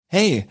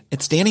Hey,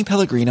 it's Danny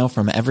Pellegrino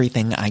from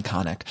Everything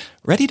Iconic.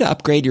 Ready to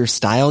upgrade your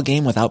style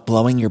game without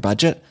blowing your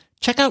budget?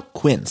 Check out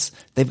Quince.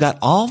 They've got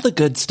all the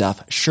good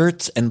stuff,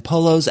 shirts and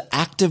polos,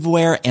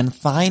 activewear, and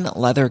fine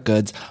leather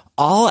goods,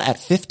 all at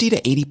 50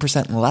 to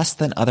 80% less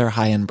than other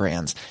high-end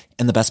brands.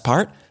 And the best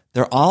part?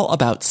 They're all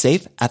about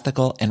safe,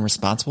 ethical, and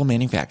responsible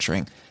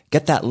manufacturing.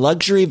 Get that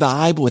luxury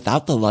vibe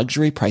without the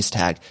luxury price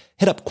tag.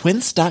 Hit up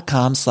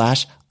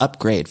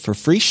quince.com/upgrade for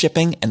free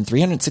shipping and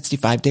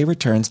 365-day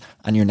returns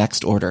on your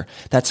next order.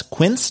 That's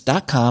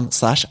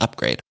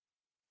quince.com/upgrade.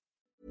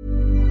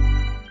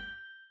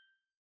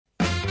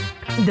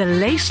 The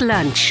Late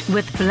Lunch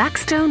with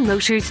Blackstone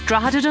Motors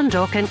Drogheda,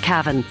 Dundalk and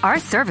Cavan. Our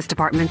service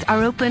departments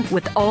are open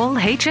with all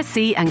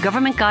HSC and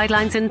government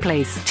guidelines in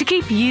place to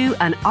keep you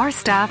and our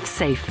staff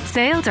safe.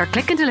 Sales are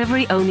click and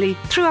delivery only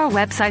through our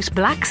website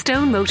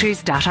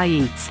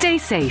blackstonemotors.ie. Stay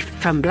safe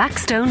from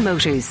Blackstone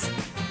Motors.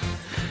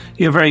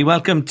 You're very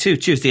welcome to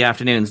Tuesday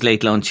afternoon's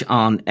Late Lunch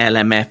on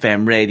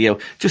LMFM Radio.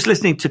 Just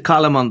listening to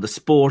Colm on the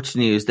sports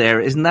news there.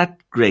 Isn't that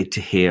great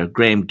to hear?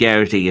 Graham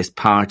Geraghty is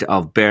part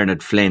of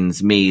Bernard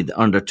Flynn's Meath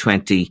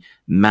under-20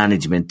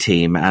 management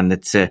team, and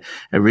it's a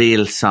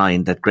real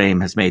sign that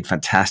Graham has made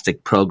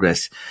fantastic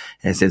progress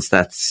since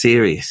that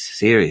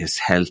serious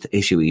health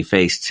issue he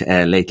faced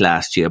late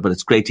last year. But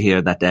it's great to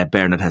hear that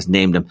Bernard has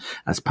named him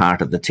as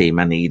part of the team,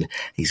 and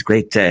he's a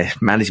great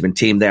management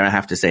team there, I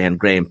have to say, and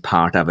Graham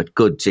part of it.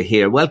 Good to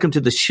hear. Welcome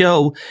to the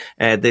show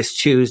this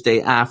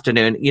Tuesday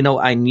afternoon. You know,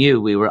 I knew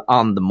we were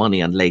on the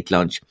money on Late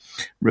Lunch.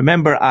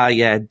 Remember,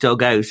 I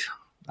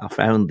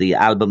found the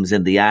albums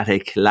in the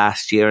attic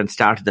last year and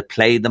started to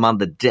play them on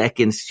the deck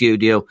in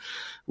studio.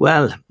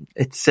 Well,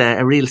 it's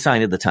a real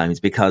sign of the times,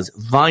 because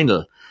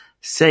vinyl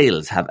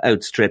sales have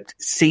outstripped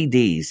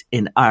CDs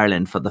in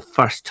Ireland for the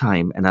first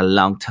time in a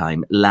long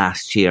time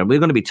last year. We're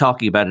going to be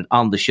talking about it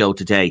on the show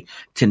today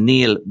to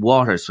Neil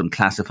Waters from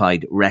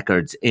Classified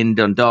Records in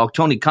Dundalk.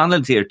 Tony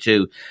Conlon's here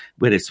too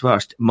with his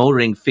first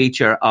motoring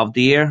feature of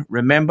the year.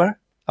 Remember?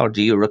 Or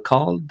do you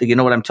recall? Do you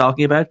know what I'm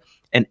talking about?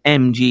 An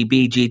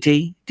MGB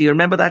GT. Do you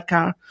remember that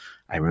car?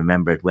 I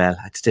remember it well.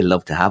 I'd still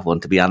love to have one,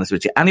 to be honest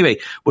with you. Anyway,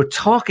 we're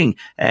talking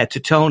to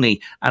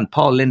Tony and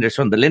Paul Linders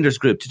from the Linders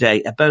Group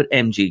today about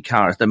MG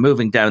cars. They're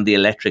moving down the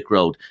electric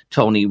road.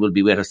 Tony will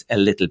be with us a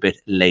little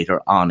bit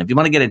later on. If you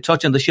want to get in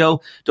touch on the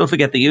show, don't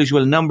forget the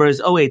usual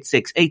numbers,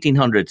 086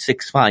 1800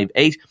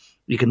 658.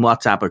 You can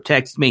WhatsApp or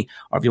text me,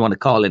 or if you want to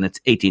call in, it's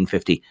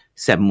 1850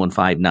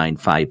 715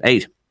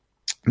 958.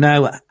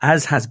 Now,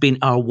 as has been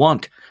our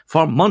wont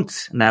for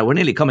months now, we're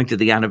nearly coming to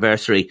the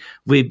anniversary.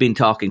 We've been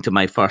talking to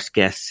my first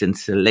guest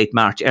since late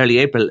March, early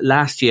April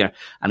last year,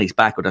 and he's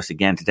back with us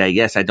again today.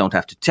 Yes, I don't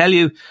have to tell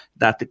you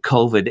that the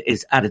COVID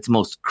is at its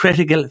most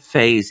critical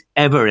phase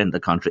ever in the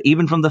country,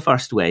 even from the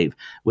first wave,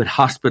 with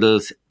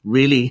hospitals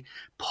really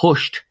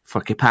pushed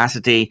for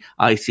capacity,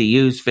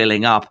 ICUs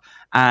filling up,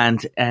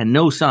 and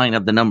no sign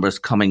of the numbers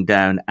coming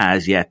down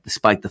as yet,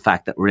 despite the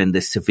fact that we're in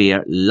this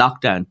severe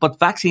lockdown. But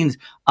vaccines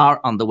are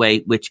on the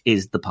way, which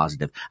is the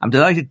positive. I'm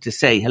delighted to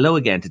say hello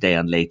again today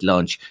on Late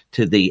Lunch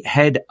to the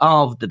head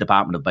of the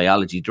Department of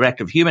Biology,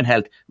 Director of Human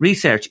Health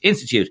Research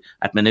Institute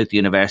at Maynooth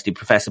University,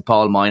 Professor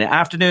Paul Moynagh.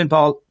 Afternoon,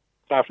 Paul.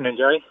 Good afternoon,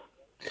 Jerry.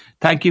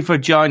 Thank you for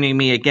joining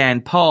me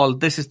again. Paul,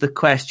 this is the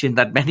question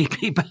that many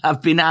people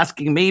have been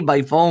asking me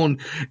by phone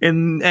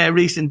in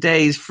recent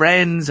days,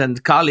 friends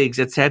and colleagues,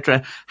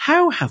 etc.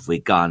 How have we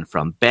gone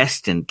from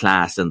best in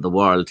class in the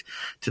world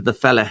to the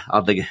fella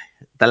or the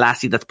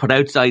lassie that's put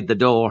outside the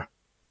door?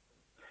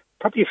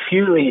 Probably a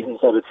few reasons,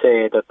 I would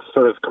say, that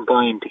sort of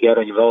combined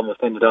together, and you've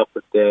almost ended up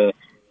with the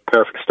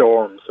perfect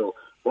storm. So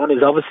one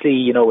is obviously,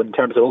 you know, in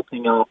terms of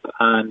opening up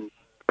and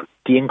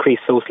the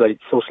increased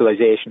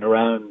socialization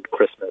around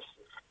Christmas,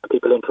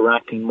 people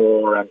interacting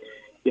more, and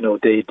you know,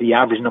 the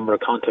average number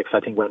of contacts I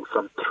think went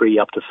from 3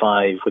 up to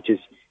 5, which is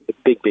a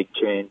big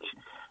change.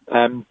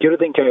 The other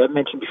thing I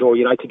mentioned before,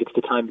 you know, I think it's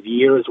the time of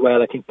year as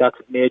well. I think that's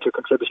a major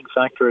contributing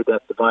factor,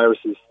 that the virus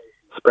is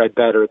spread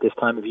better at this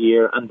time of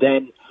year. And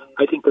then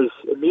I think there's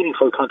a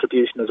meaningful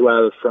contribution as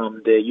well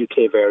from the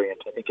UK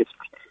variant. I think it's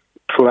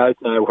throughout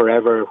now,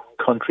 wherever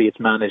country it's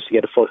managed to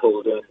get a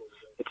foothold in,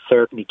 it's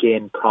certainly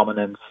gained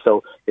prominence.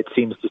 So it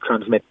seems to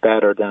transmit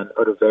better than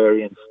other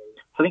variants.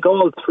 I think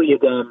all three of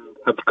them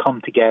have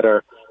come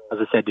together, as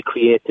I said, to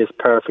create this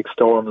perfect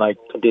storm-like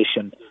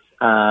condition.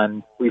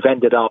 And we've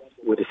ended up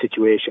with a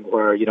situation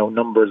where, you know,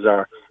 numbers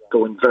are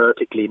going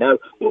vertically. Now,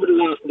 over the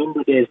last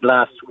number of days,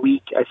 last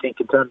week, I think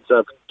in terms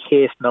of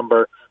case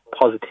number,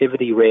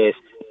 positivity rate,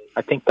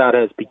 I think that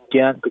has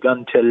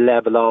begun to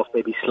level off,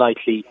 maybe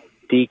slightly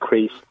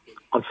decrease.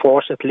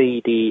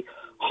 Unfortunately, the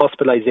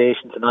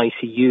hospitalizations and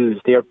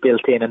ICUs, they're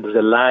built in, and there's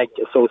a lag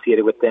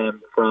associated with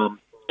them from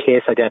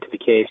case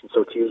identification,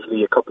 so it's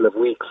usually a couple of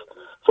weeks.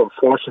 So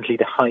unfortunately,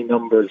 the high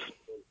numbers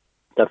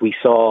that we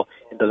saw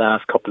in the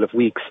last couple of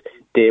weeks,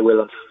 they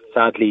will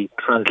sadly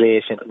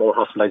translate into more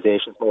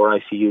hospitalizations, more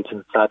ICUs,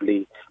 and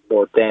sadly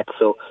more deaths.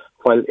 So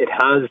while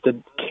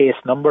the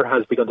case number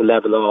has begun to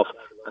level off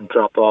and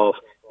drop off,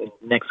 the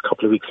next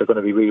couple of weeks are going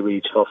to be really,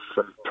 really tough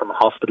from a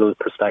hospital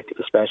perspective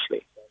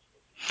especially.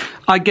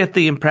 I get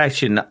the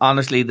impression,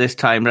 honestly, this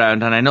time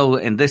round, and I know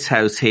in this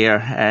house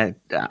here,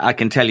 I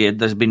can tell you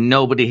there's been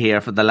nobody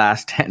here for the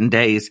last 10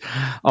 days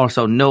or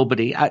so,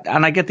 nobody.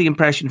 And I get the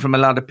impression from a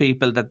lot of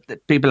people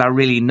that people are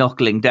really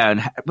knuckling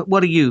down. But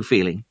what are you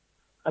feeling?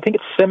 I think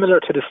it's similar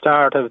to the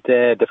start of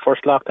the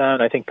first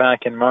lockdown. I think back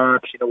in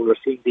March, we were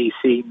seeing these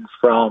scenes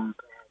from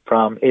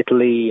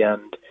Italy,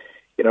 and,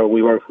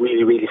 we were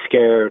really, really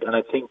scared. And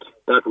I think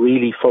that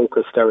really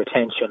focused our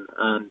attention,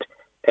 and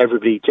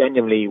everybody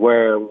genuinely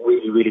were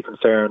really, really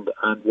concerned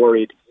and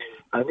worried.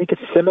 I think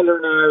it's similar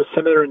now,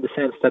 similar in the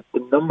sense that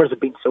the numbers have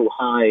been so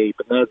high,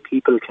 but now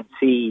people can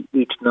see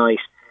each night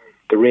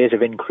the rate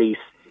of increase,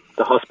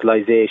 the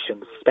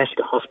hospitalizations, especially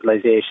the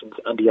hospitalizations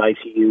and the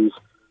ICUs,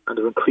 and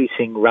they're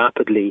increasing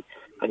rapidly.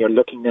 And you're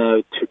looking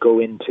now to go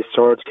into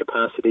surge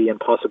capacity and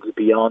possibly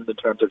beyond in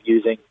terms of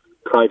using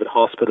private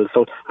hospitals.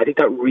 So I think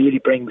that really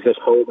brings it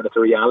home, and it's a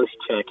reality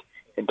check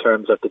in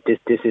terms of that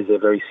this is a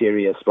very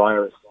serious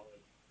virus.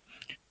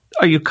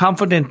 Are you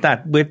confident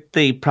that with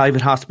the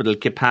private hospital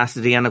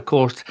capacity, and of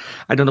course,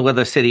 I don't know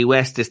whether City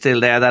West is still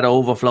there, that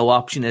overflow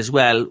option as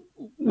well,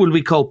 will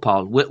we cope,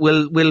 Paul?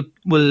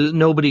 Will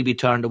nobody be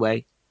turned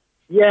away?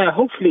 Yeah,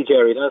 hopefully,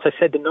 Jerry. And as I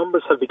said, the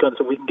numbers have begun,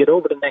 so we can get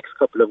over the next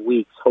couple of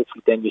weeks.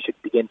 Hopefully, then you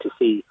should begin to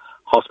see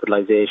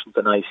hospitalizations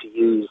and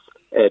ICUs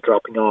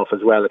dropping off as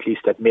well, at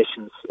least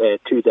admissions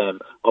to them.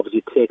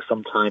 Obviously, it takes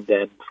some time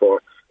then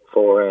for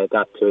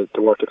that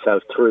to work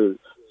itself through.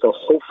 So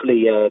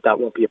hopefully that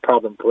won't be a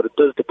problem, but it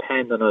does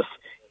depend on us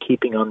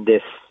keeping on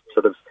this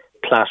sort of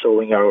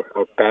plateauing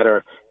or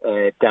better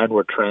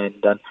downward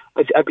trend. And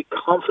I'd be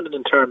confident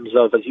in terms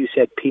of, as you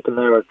said, people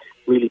now are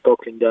really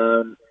buckling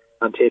down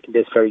and taking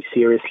this very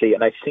seriously.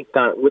 And I think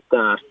that with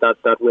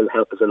that will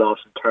help us a lot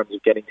in terms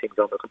of getting things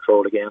under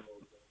control again.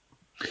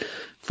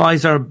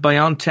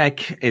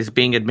 Pfizer-BioNTech is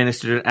being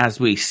administered as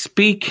we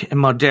speak.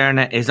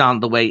 Moderna is on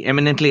the way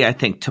imminently. I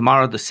think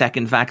tomorrow, the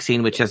second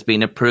vaccine which has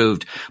been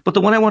approved. But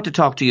the one I want to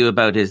talk to you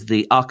about is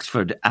the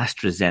Oxford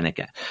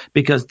AstraZeneca,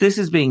 because this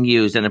is being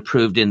used and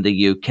approved in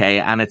the UK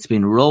and it's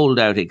been rolled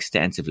out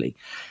extensively.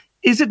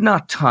 Is it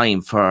not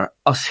time for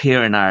us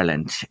here in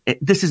Ireland?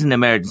 This is an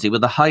emergency. We're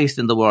the highest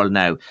in the world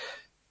now.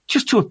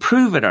 Just to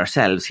approve it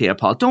ourselves here,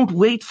 Paul. Don't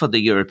wait for the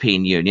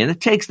European Union.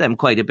 It takes them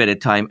quite a bit of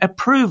time.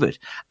 Approve it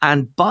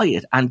and buy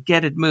it and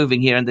get it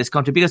moving here in this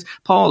country. Because,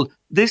 Paul,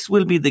 this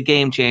will be the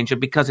game changer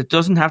because it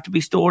doesn't have to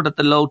be stored at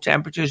the low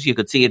temperatures. You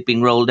could see it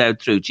being rolled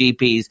out through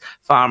GPs,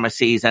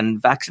 pharmacies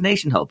and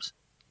vaccination hubs.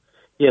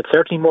 Yeah, it's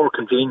certainly more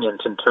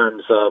convenient in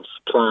terms of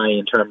supply,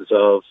 in terms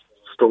of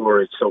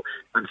storage,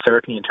 and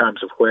certainly in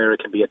terms of where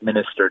it can be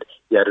administered.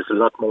 Yeah, there's a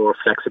lot more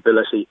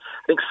flexibility.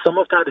 I think some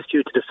of that is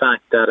due to the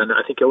fact that, and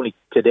I think only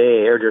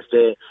earlier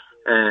today,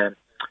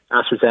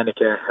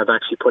 AstraZeneca have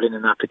actually put in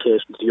an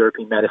application to the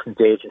European Medicines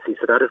Agency,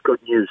 so that is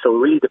good news. So it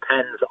really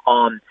depends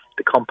on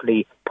the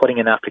company putting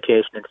an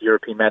application into the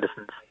European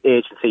Medicines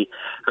Agency.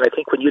 And I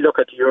think when you look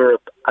at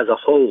Europe as a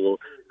whole,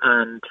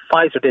 and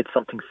Pfizer did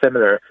something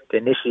similar, they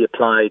initially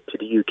applied to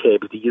the UK,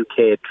 but the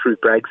UK, through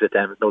Brexit,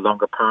 then was no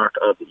longer part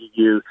of the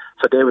EU,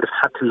 so they would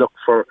have had to look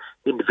for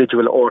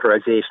individual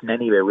authorisation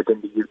anyway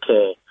within the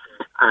UK.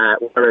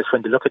 Whereas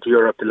when they look at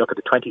Europe, they look at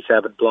the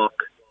 27 bloc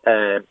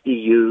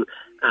EU,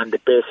 and they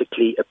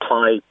basically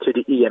apply to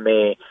the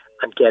EMA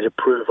and get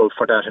approval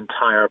for that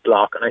entire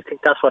block. And I think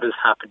that's what has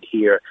happened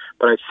here.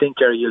 But I think,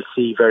 Jerry, you'll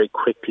see very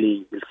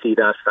quickly, you'll see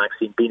that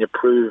vaccine being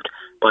approved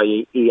by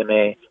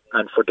EMA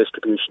and for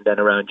distribution then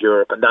around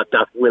Europe. And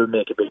that will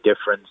make a big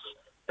difference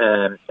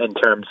in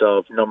terms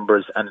of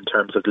numbers and in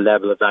terms of the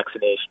level of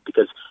vaccination,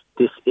 because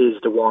this is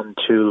the one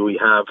tool we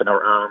have in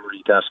our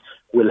armory that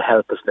will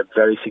help us in a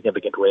very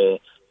significant way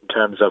in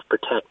terms of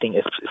protecting,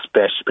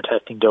 especially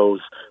protecting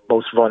those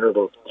most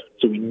vulnerable.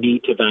 So we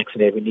need to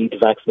vaccinate. We need to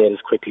vaccinate as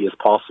quickly as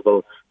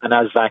possible. And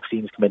as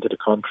vaccines come into the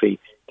country,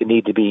 they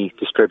need to be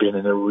distributed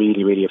in a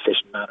really, really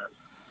efficient manner.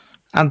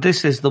 And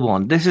this is the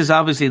one. This is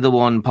obviously the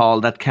one,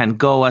 Paul, that can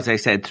go, as I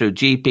said, through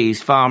GPs,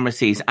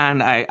 pharmacies,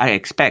 and I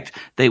expect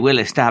they will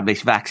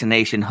establish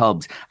vaccination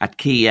hubs at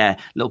key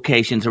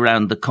locations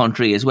around the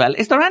country as well.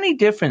 Is there any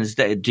difference,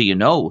 do you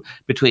know,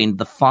 between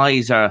the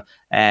Pfizer,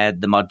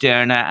 the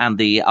Moderna and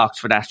the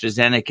Oxford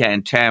AstraZeneca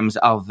in terms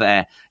of,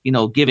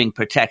 giving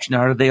protection,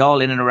 or are they all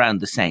in and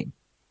around the same?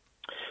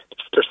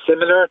 They're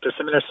similar.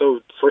 So,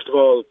 first of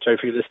all, sorry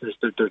for your listeners,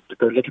 they're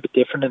a little bit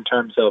different in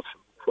terms of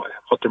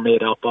what they're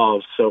made up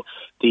of. So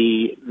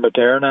the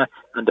Moderna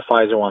and the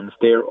Pfizer ones,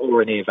 they're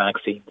RNA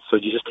vaccines. So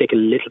you just take a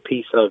little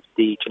piece of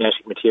the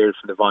genetic material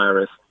from the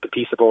virus, a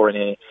piece of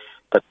RNA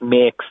that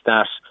makes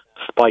that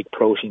spike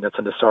protein that's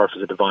on the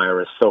surface of the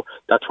virus. So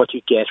that's what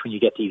you get when you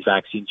get these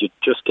vaccines. You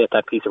just get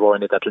that piece of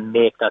RNA that will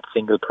make that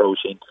single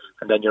protein,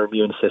 and then your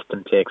immune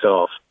system takes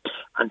off.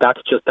 And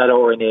that's just that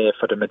RNA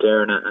for the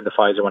Moderna and the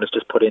Pfizer one is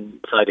just put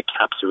inside a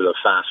capsule of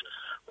fat.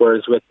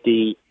 Whereas with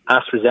the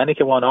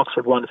AstraZeneca one,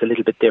 Oxford one, is a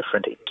little bit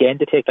different. Again,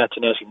 they take that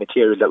genetic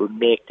material that will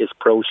make this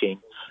protein,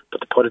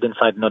 but to put it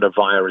inside another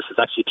virus. It's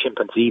actually a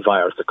chimpanzee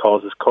virus that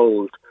causes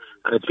cold.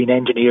 And it's been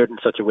engineered in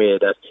such a way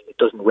that it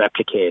doesn't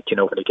replicate,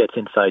 when it gets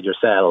inside your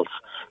cells.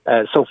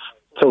 So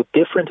So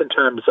different in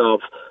terms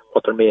of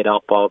what they're made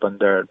up of and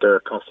their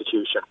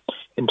constitution.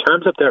 In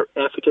terms of their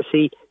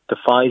efficacy, the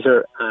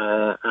Pfizer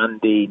and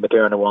the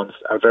Moderna ones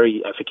are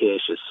very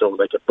efficacious, so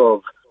like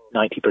above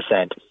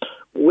 90%.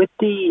 With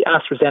the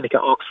AstraZeneca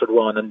Oxford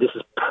one, and this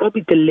has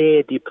probably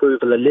delayed the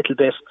approval a little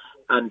bit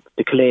and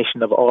the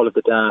collation of all of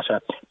the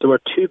data, there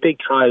were two big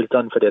trials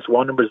done for this,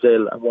 one in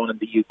Brazil and one in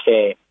the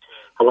UK.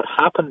 And what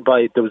happened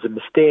there was a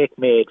mistake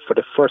made for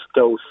the first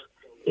dose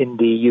in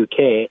the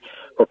UK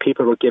where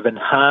people were given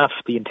half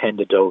the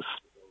intended dose.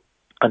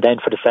 And then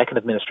for the second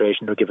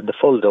administration, they were given the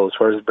full dose,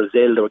 whereas in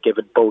Brazil, they were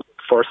given both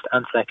first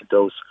and second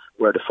dose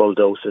were the full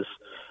doses.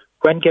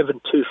 When given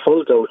two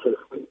full doses,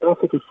 the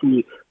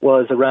efficacy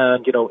was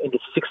around, in the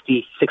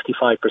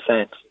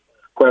 60-65%,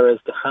 whereas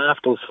the half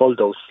dose full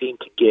dose seemed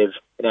to give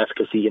an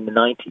efficacy in the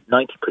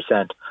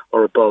 90%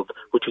 or above,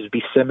 which would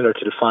be similar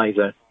to the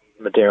Pfizer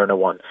Moderna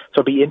one.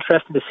 So it'd be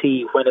interesting to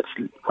see when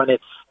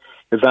it's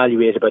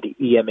evaluated by the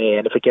EMA,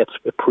 and if it gets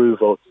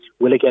approval,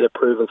 will it get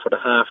approval for the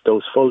half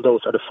dose full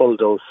dose or the full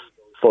dose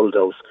full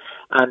dose?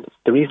 And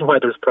the reason why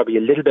there's probably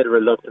a little bit of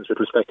reluctance with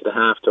respect to the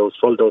half dose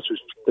full dose was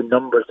the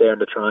numbers there in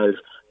the trials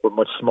were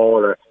much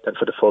smaller than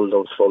for the full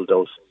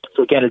dose.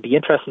 So again, it'll be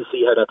interesting to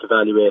see how that's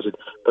evaluated,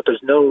 but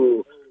there's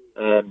no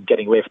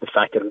getting away from the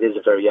fact that it is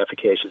a very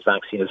efficacious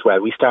vaccine as well.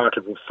 We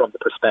started from the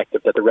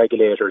perspective that the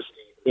regulators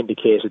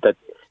indicated that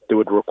they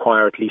would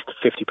require at least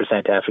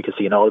 50%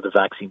 efficacy, and all of the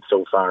vaccines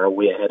so far are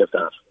way ahead of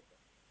that.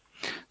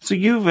 So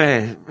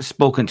you've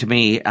spoken to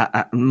me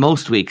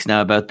most weeks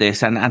now about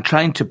this and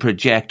trying to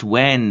project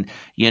when,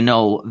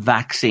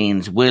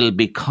 vaccines will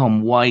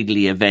become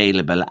widely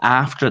available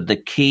after the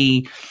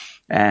key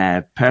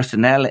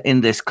personnel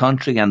in this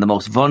country and the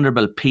most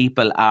vulnerable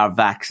people are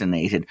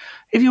vaccinated.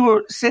 If you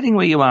were sitting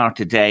where you are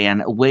today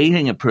and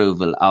awaiting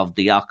approval of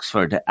the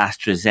Oxford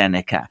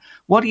AstraZeneca,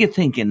 what are you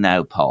thinking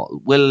now,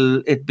 Paul?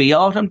 Will it be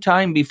autumn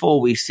time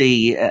before we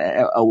see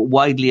a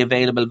widely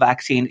available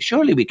vaccine?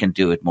 Surely we can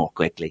do it more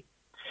quickly.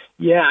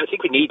 Yeah, I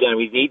think we need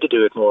to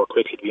do it more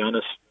quickly, to be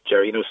honest,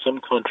 Jerry.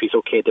 Some countries,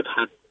 they've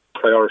had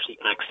priority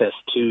access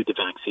to the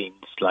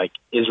vaccines, like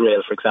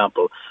Israel, for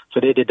example. So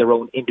they did their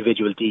own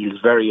individual deals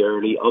very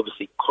early,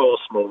 obviously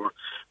cost more.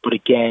 But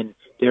again,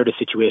 they're the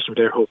situation where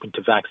they're hoping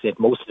to vaccinate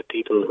most of the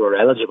people who are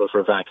eligible for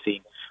a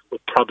vaccine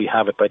would probably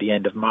have it by the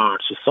end of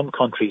March. So some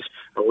countries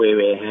are way,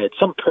 way ahead.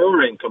 Some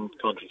poorer income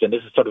countries, and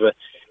this is sort of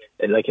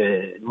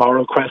a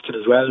moral question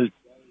as well,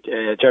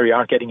 Jerry,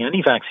 aren't getting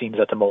any vaccines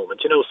at the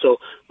moment, so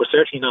we're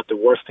certainly not the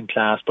worst in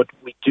class, but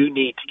we do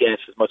need to get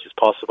as much as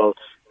possible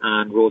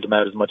and roll them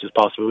out as much as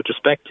possible. With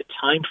respect to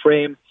time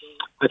frame,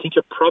 I think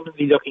you're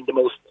probably looking the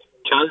most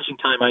challenging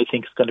time, I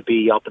think, is going to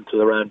be up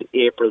until around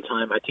April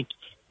time. I think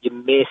you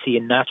may see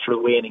a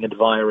natural waning of the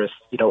virus,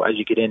 as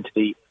you get into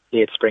the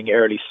late spring,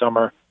 early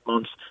summer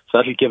months. So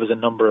that'll give us a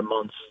number of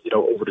months,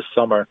 over the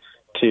summer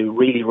to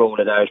really roll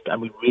it out,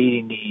 and we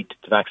really need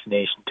the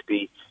vaccination to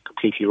be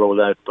completely rolled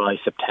out by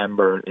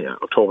September,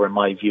 October, in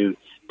my view.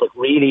 But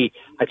really,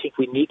 I think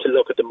we need to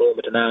look at the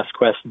moment and ask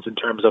questions in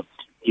terms of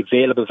the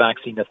available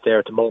vaccine that's there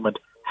at the moment.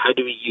 How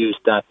do we use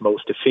that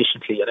most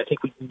efficiently? And I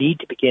think we need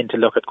to begin to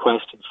look at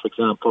questions, for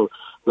example,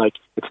 like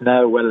it's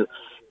now, a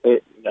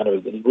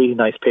really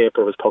nice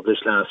paper was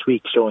published last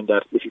week showing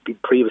that if you've been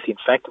previously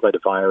infected by the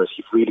virus,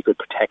 you've really good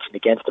protection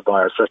against the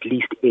virus for at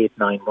least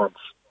 8-9 months.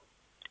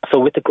 So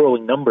with the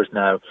growing numbers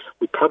now,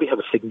 we probably have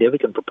a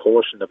significant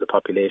proportion of the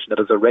population that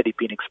has already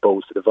been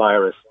exposed to the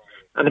virus.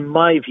 And in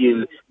my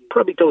view,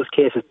 probably those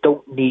cases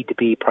don't need to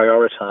be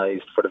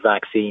prioritised for the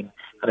vaccine,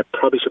 and it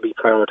probably should be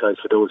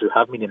prioritised for those who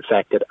have been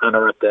infected and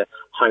are at the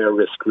higher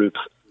risk groups.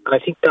 And I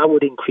think that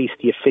would increase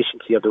the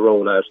efficiency of the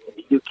rollout.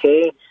 In the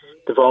UK,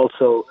 they've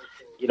also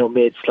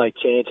made slight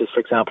changes, for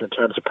example, in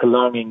terms of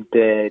prolonging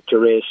the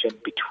duration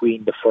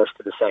between the first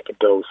and the second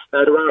dose.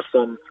 Now, there are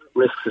some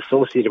risks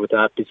associated with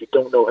that because you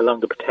don't know how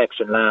long the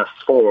protection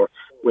lasts for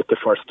with the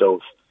first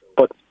dose.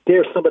 But there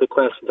are some of the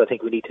questions I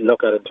think we need to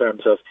look at in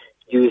terms of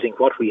using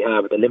what we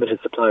have, the limited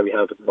supply we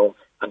have at the moment,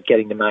 and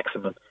getting the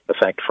maximum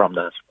effect from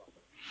that.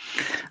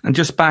 And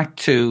just back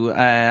to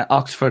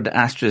Oxford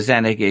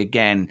AstraZeneca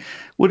again,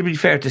 would it be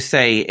fair to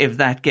say if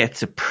that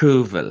gets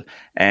approval,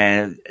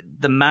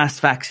 the mass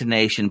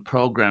vaccination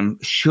programme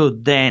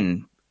should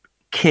then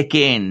kick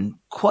in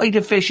quite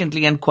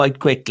efficiently and quite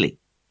quickly?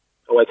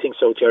 Oh, I think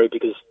so, Jerry,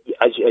 because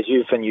as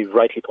you've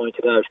rightly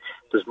pointed out,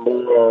 there's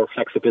more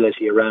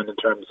flexibility around in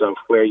terms of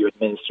where you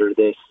administer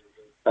this.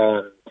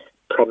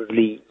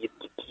 Probably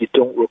you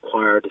don't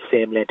require the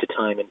same length of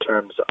time in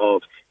terms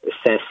of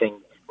assessing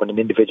when an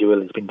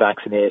individual has been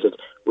vaccinated.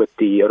 With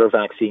the other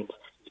vaccines,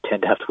 you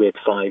tend to have to wait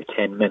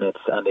 5-10 minutes,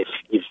 and if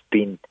you've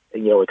been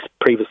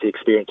previously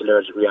experienced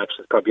allergic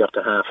reactions, probably up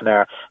to half an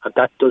hour, and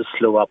that does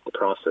slow up the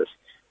process.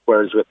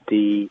 Whereas with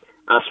the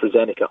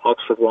AstraZeneca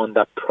Oxford one,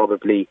 that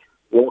probably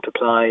won't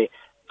apply.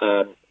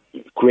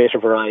 Greater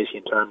variety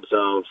in terms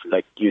of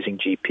like using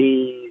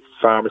GPs,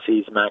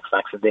 pharmacies, max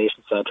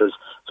vaccination centres.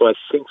 So I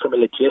think from a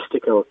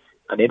logistical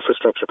and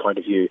infrastructure point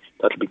of view,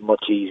 that'll be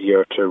much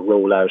easier to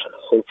roll out, and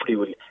hopefully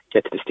we'll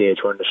get to the stage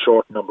where in a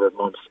short number of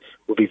months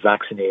will be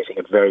vaccinating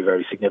at very,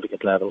 very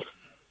significant levels.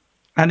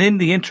 And in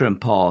the interim,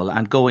 Paul,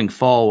 and going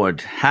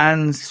forward,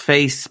 hands,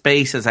 face,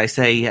 space, as I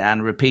say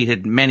and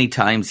repeated many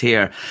times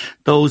here,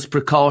 those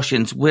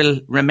precautions will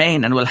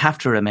remain and will have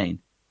to remain.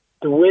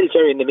 There will,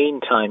 Jerry, in the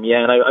meantime,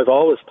 yeah. And I've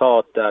always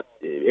thought that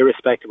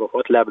irrespective of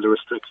what level of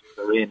restrictions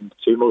are in, the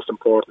two most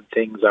important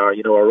things are,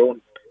 our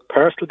own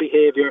personal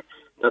behaviour,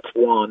 that's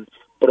one,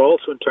 but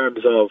also in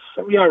terms of,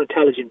 we are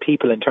intelligent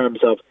people in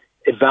terms of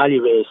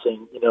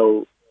evaluating,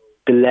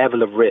 the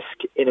level of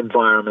risk in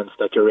environments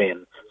that you're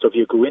in. So if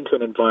you go into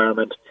an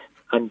environment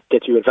and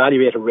that you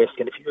evaluate a risk,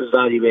 and if you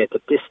evaluate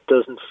that this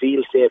doesn't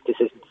feel safe, this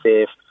isn't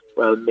safe,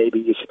 well, maybe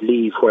you should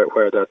leave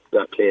where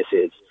that place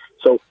is.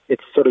 So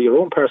it's sort of your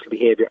own personal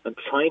behaviour and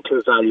trying to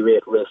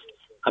evaluate risk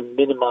and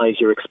minimise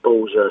your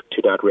exposure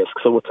to that risk.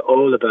 So it's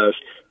all about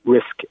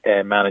risk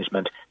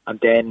management. And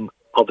then,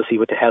 obviously,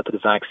 with the help of the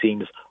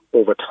vaccines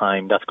over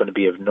time, that's going to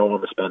be of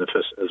enormous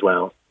benefit as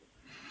well.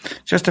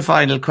 Just a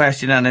final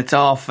question, and it's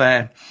off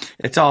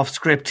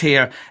script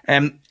here.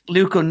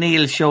 Luke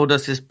O'Neill showed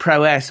us his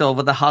prowess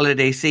over the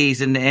holiday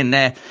season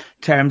in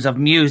terms of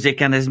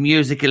music and his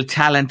musical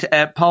talent.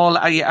 Paul,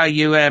 are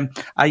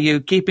you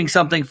keeping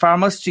something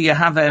from us? Do you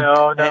have a?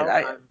 No.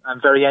 I'm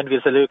very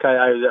envious of Luke.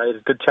 I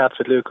had good chats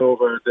with Luke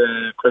over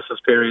the Christmas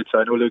period, so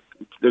I know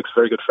Luke's a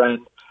very good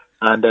friend.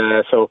 And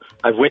so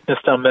I've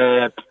witnessed him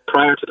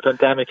prior to the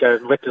pandemic.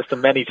 I've witnessed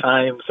him many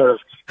times, sort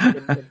of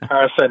in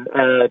person,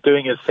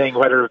 doing his thing,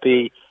 whether it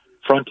be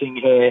fronting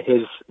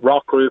his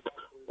rock group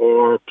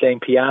or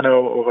playing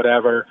piano or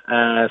whatever.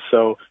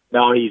 So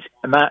now he's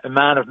a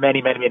man of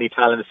many, many, many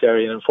talents there,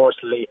 and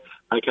unfortunately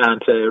I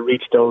can't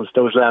reach those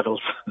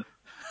levels.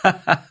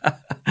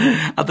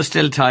 There's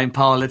still time,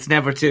 Paul. It's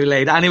never too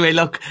late. Anyway,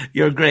 look,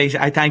 you're great.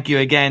 I thank you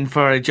again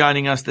for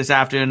joining us this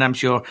afternoon. I'm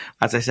sure,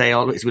 as I say,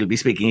 always we'll be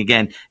speaking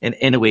again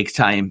in a week's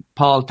time.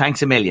 Paul,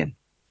 thanks a million.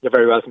 You're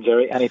very welcome,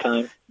 Jerry.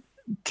 Anytime.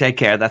 Take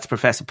care. That's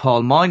Professor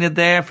Paul Moynagh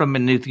there from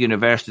Maynooth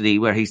University,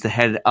 where he's the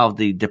head of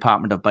the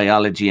Department of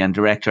Biology and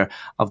director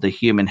of the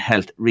Human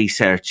Health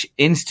Research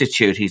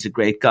Institute. He's a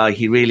great guy.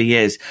 He really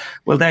is.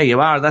 Well, there you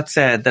are. That's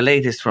the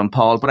latest from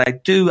Paul. But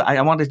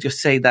I want to just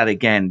say that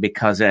again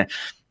because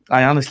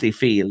I honestly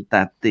feel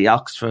that the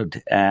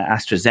Oxford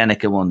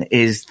AstraZeneca one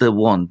is the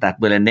one that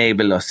will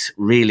enable us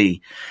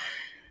really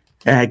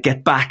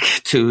get back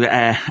to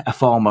a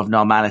form of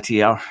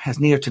normality, or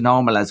as near to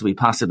normal as we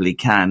possibly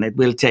can. It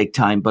will take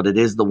time, but it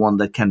is the one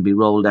that can be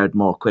rolled out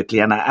more quickly.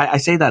 And I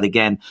say that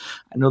again.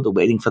 I know they're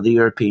waiting for the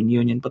European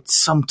Union, but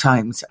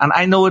sometimes, and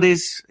I know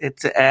it's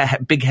a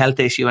big health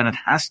issue and it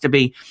has to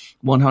be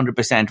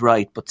 100%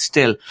 right, but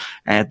still,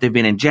 they've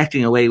been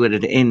injecting away with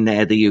it in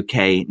the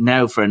UK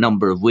now for a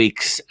number of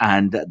weeks,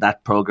 and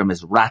that programme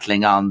is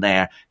rattling on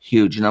there.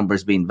 Huge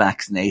numbers being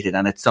vaccinated,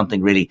 and it's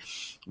something really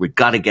we've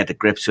got to get to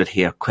grips with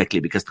here quickly,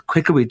 because the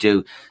quicker we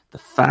do, the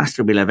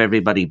faster we'll have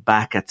everybody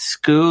back at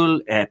school.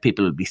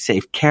 People will be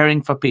safe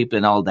caring for people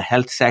in all the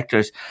health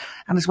sectors.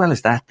 And as well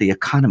as that, the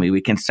economy,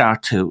 we can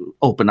start to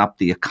open up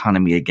the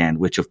economy again,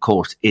 which of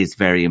course is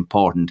very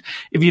important.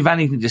 If you have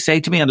anything to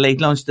say to me on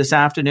Late Lunch this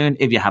afternoon,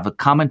 if you have a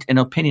comment, an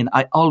opinion,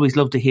 I always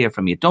love to hear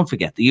from you. Don't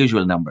forget the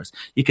usual numbers.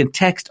 You can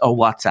text or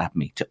WhatsApp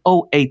me to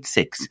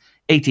 086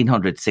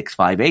 1800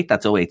 658.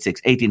 That's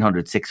 086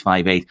 1800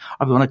 658.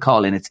 Or if you want to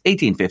call in, it's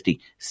 1850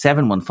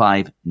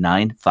 715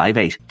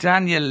 958.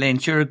 Daniel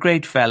Lynch, you're a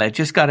great fella.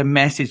 Just got a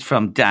message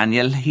from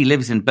Daniel. He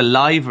lives in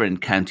Ballivor in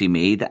County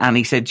Meath, and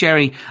he said,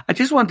 Jerry, I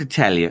just want to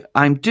tell you,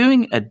 I'm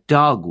doing a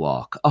dog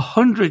walk,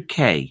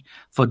 100k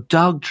for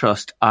Dog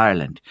Trust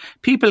Ireland.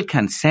 People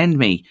can send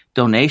me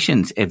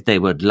donations if they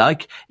would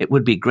like. It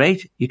would be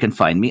great. You can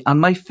find me on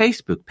my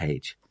Facebook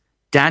page.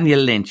 Daniel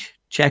Lynch.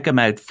 Check him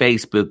out,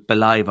 Facebook,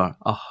 Ballivor,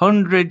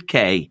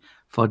 100k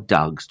for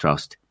Dogs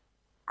Trust.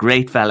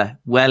 Great fella.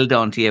 Well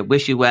done to you.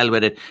 Wish you well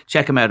with it.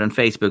 Check him out on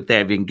Facebook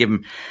there. If you can give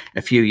him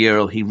a few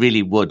euro, he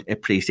really would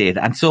appreciate it.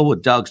 And so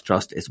would Dogs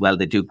Trust as well.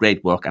 They do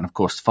great work. And of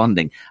course,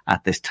 funding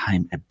at this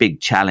time, a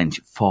big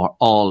challenge for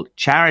all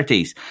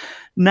charities.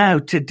 Now,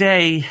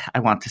 today, I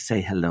want to say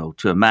hello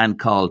to a man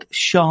called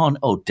Sean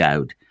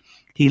O'Dowd.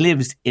 He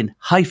lives in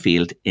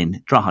Highfield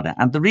in Drogheda.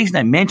 And the reason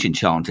I mention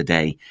Sean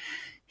today,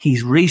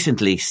 he's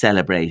recently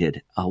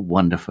celebrated a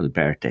wonderful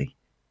birthday.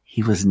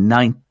 He was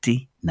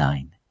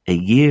 99, a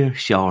year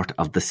short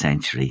of the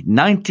century,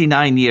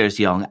 99 years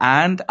young.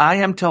 And I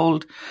am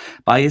told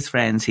by his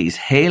friends, he's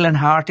hale and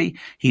hearty,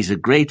 he's a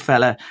great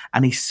fella,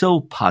 and he's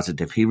so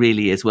positive. He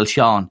really is. Well,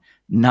 Sean,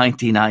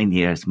 99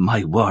 years,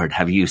 my word,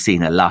 have you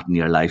seen a lot in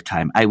your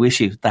lifetime. I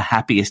wish you the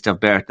happiest of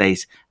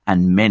birthdays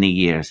and many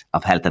years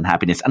of health and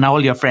happiness. And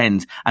all your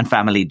friends and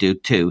family do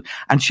too.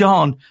 And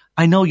Sean,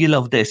 I know you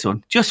love this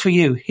one. Just for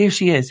you, here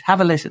she is. Have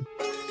a listen.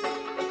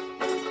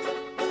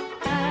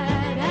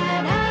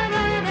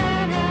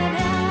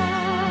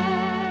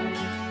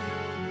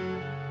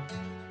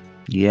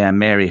 Yeah,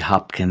 Mary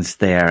Hopkins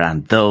there,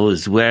 and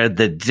those were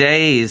the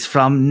days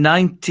from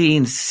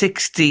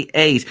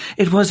 1968.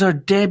 It was her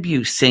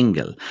debut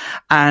single.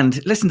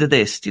 And listen to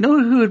this. Do you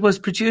know who it was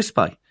produced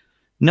by?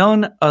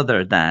 None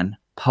other than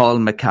Paul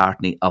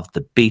McCartney of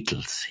the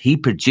Beatles. He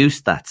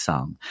produced that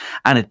song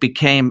and it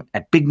became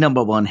a big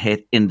number one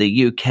hit in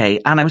the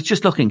UK. And I was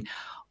just looking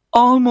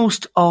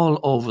almost all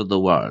over the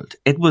world.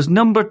 It was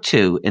number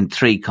 2 in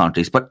 3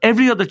 countries, but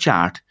every other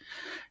chart,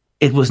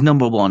 it was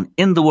number 1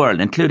 in the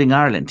world, including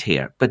Ireland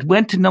here, but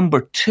went to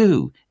number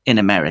 2 in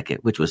America,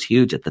 which was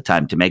huge at the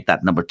time to make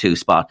that number 2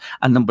 spot,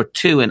 and number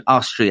 2 in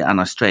Austria and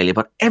Australia.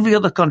 But every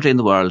other country in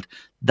the world,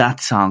 that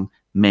song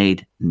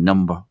made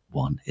number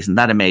 1. Isn't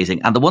that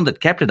amazing? And the one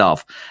that kept it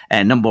off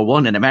number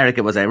 1 in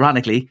America was,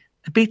 ironically,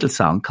 a Beatles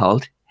song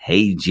called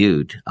Hey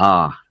Jude.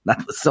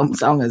 That was some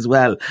song as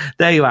well.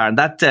 There you are. And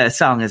that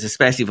song is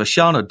especially for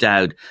Sean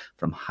O'Dowd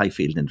from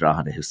Highfield in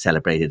Drogheda, who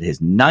celebrated his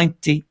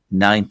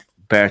 99th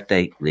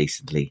birthday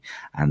recently.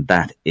 And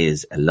that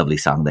is a lovely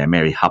song there.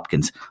 Mary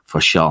Hopkins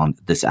for Sean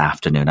this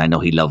afternoon. I know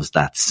he loves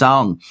that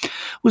song.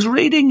 Was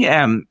reading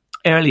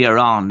earlier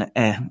on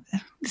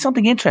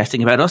something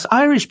interesting about us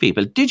Irish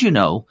people. Did you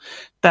know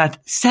that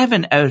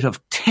 7 out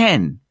of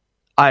 10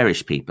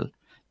 Irish people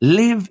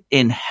live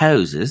in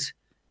houses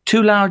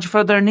too large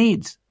for their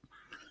needs?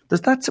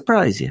 Does that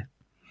surprise you?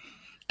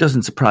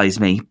 Doesn't surprise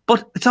me,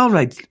 but it's all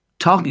right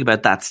talking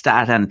about that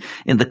stat and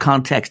in the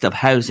context of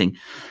housing.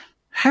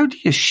 How do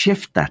you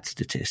shift that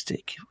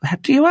statistic?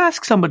 Do you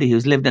ask somebody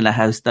who's lived in a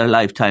house their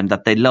lifetime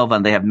that they love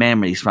and they have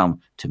memories from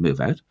to move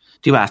out?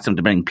 Do you ask them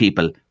to bring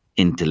people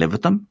in to live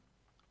with them?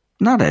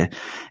 Not a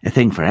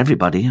thing for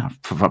everybody,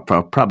 for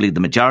probably the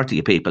majority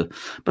of people.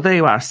 But there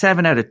you are,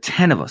 7 out of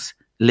 10 of us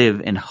live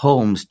in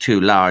homes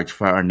too large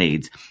for our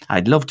needs.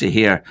 I'd love to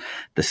hear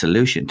the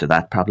solution to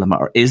that problem,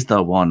 or is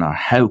there one, or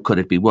how could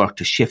it be worked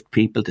to shift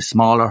people to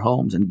smaller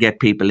homes and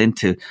get people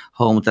into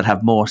homes that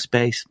have more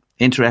space?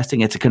 Interesting.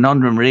 It's a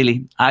conundrum,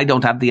 really. I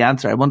don't have the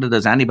answer. I wonder,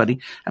 does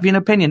anybody have an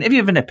opinion? If you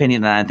have an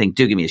opinion on anything,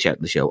 do give me a shout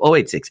in the show.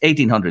 086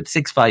 1800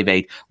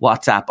 658,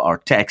 WhatsApp or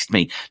text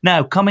me.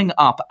 Now, coming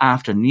up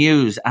after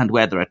news and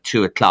weather at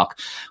 2 o'clock,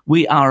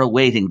 we are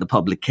awaiting the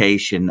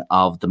publication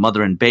of the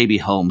Mother and Baby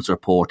Homes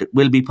report. It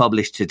will be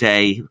published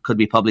today. Could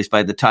be published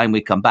by the time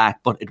we come back,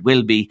 but it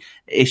will be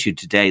issued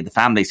today. The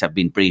families have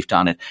been briefed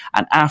on it.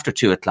 And after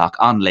 2 o'clock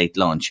on Late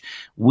Lunch,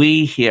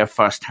 we hear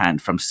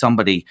firsthand from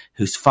somebody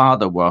whose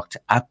father worked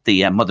at the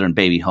Mother and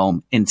Baby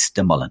Home in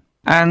Stamullen.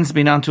 Anne's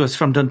been on to us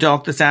from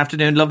Dundalk this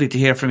afternoon. Lovely to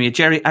hear from you.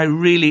 Jerry, I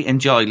really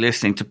enjoy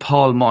listening to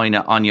Paul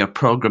Moyna on your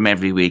programme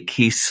every week.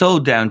 He's so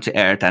down to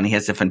earth and he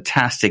has a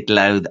fantastic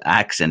loud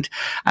accent.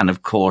 And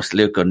of course,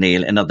 Luke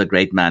O'Neill, another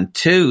great man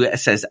too,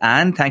 says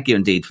Anne. Thank you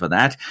indeed for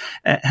that.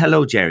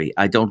 Hello, Jerry.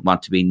 I don't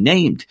want to be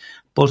named,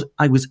 but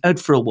I was out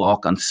for a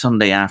walk on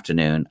Sunday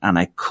afternoon and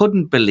I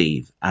couldn't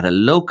believe at a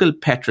local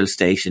petrol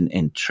station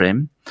in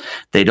Trim,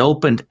 they'd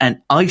opened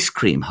an ice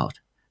cream hut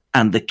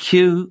and the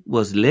queue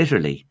was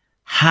literally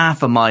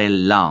half a mile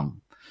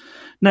long.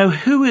 Now,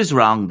 who is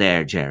wrong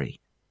there, Jerry?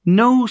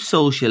 No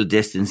social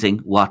distancing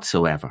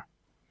whatsoever.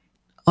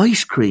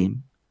 Ice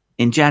cream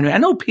in January. I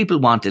know people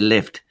want a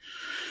lift,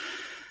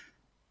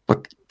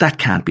 but that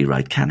can't be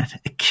right, can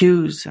it?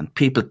 Queues and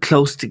people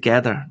close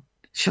together.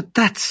 So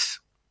that's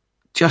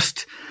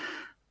just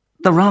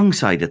the wrong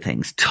side of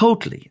things,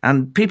 totally.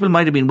 And people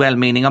might have been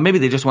well-meaning, or maybe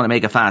they just want to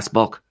make a fast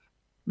buck.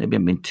 Maybe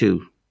I'm being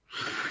too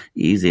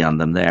easy on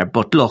them there.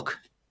 But look,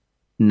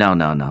 no,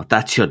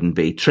 that shouldn't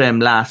be. Trim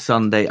last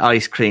Sunday,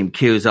 ice cream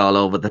queues all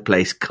over the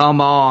place.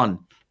 Come on.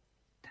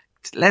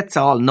 Let's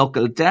all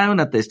knuckle down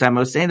at this time.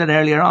 I was saying it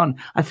earlier on.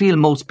 I feel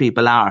most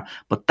people are,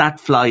 but that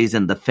flies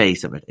in the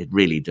face of it. It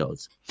really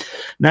does.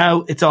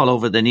 Now it's all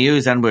over the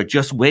news and we're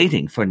just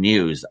waiting for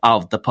news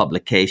of the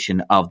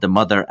publication of the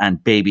Mother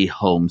and Baby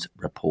Homes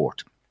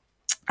report.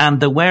 And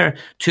there were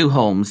 2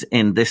 homes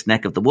in this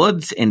neck of the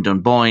woods in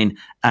Dunboyne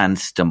and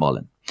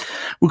Stamullen.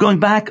 We're going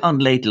back on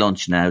Late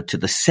Lunch now to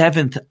the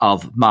 7th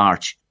of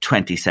March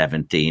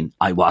 2017.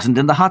 I wasn't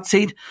in the hot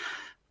seat,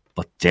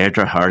 but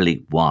Deirdre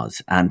Hurley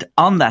was. And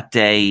on that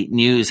day,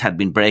 news had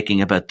been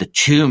breaking about the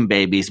Tuam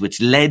babies,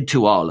 which led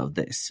to all of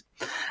this.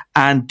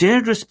 And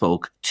Deirdre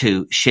spoke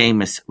to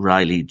Seamus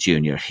Riley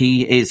Jr.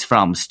 He is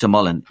from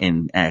Stamullen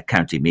in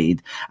County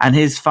Meath. And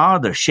his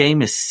father,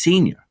 Seamus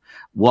Sr.,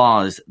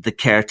 was the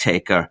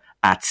caretaker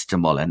at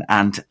Stamullen.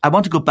 And I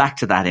want to go back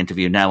to that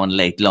interview now on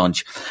Late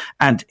Lunch.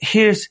 And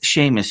here's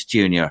Seamus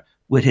Jr.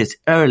 with his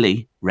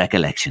early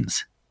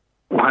recollections.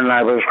 When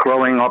I was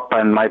growing up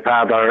and my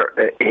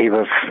father, he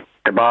was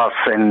the boss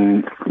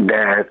in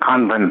the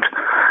convent,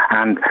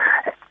 and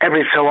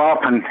every so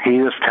often he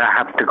used to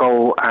have to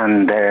go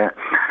and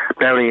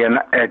bury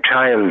a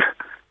child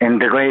in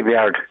the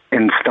graveyard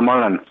in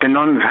Stamullen. The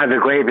nuns had a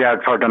graveyard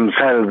for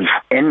themselves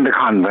in the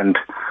convent,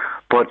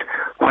 but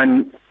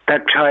when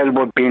that child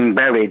was being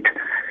buried,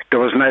 there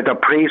was neither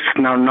priest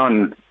nor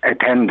nun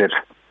attended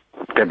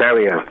the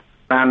burial.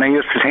 And I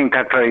used to think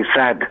that very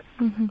sad.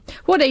 Mm-hmm.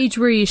 What age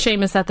were you,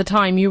 Seamus, at the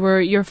time?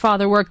 Your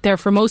father worked there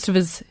for most of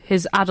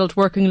his adult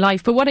working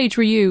life, but what age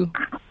were you?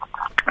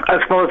 I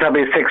suppose I'd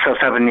be 6 or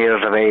 7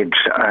 years of age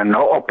and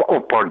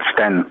upwards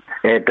then.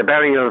 The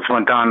burials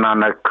went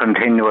on a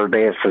continual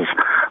basis.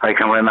 I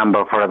can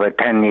remember for about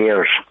 10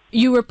 years.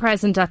 You were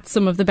present at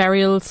some of the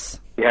burials?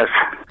 Yes.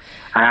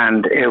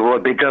 And it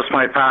would be just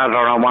my father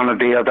and one of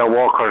the other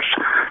workers.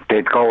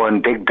 They'd go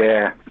and dig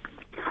the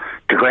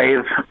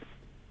grave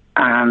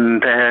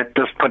and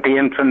just put the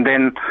infant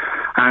in.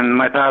 And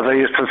my father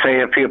used to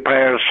say a few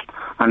prayers,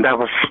 and that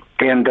was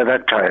the end of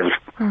that child.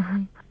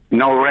 Mm-hmm.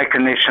 No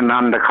recognition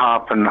on the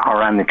coffin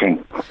or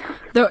anything.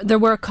 There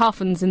were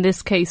coffins in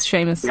this case,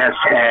 Seamus? Yes,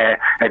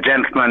 a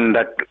gentleman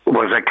that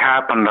was a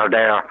carpenter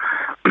there.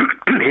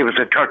 He was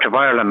a Church of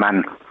Ireland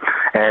man.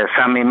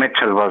 Sammy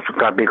Mitchell was,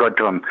 God be good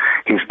to him.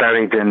 He's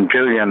buried in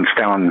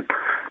Julianstown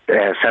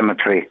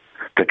Cemetery,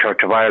 the Church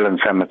of Ireland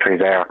cemetery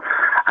there.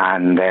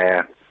 And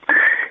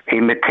he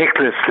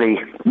meticulously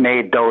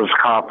made those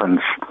coffins.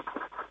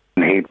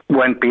 He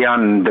went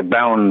beyond the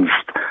bounds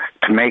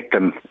to make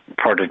them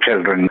for the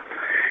children,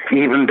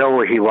 even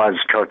though he was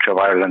Church of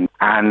Ireland.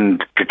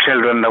 And the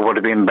children that would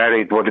have been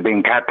buried would have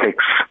been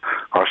Catholics,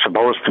 or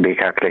supposed to be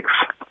Catholics.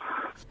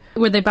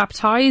 Were they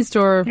baptised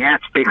or...? Yes,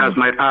 because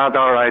my father,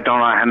 I don't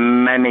know how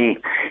many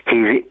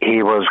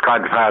he was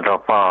godfather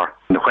for.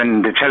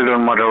 When the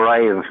children would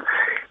arrive,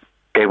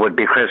 they would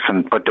be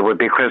christened, but they would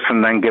be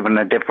christened and given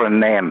a different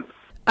name.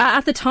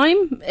 At the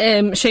time,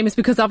 Seamus,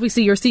 because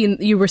obviously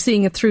you were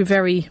seeing it through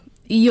very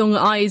young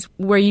eyes,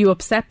 were you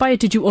upset by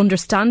it? Did you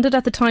understand it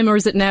at the time, or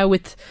is it now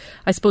with,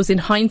 I suppose in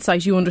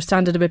hindsight, you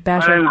understand it a bit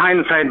better? Well, in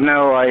hindsight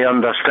now I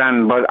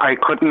understand, but I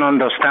couldn't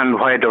understand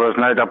why there was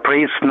neither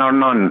priest nor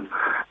nun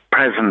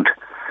present.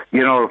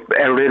 You know,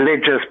 a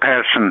religious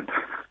person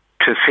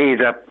to see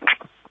that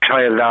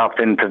child off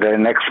into the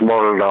next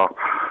world, or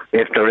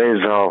if there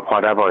is, or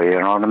whatever, you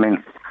know what I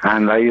mean?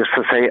 And I used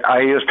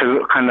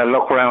to kind of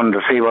look around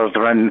to see was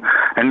there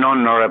a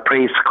nun or a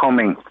priest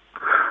coming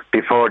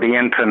before the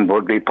infant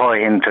would be put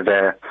into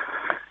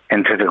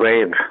the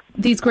grave.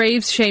 These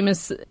graves,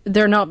 Seamus,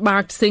 they're not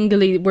marked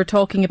singly. We're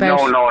talking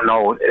about...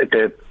 No.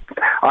 There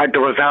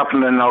was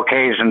often an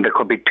occasion there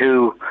could be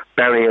two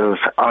burials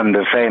on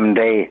the same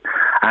day,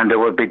 and they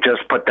would be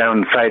just put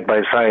down side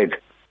by side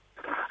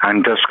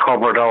and just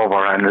covered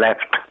over and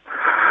left.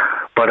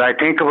 But I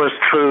think it was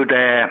through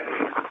the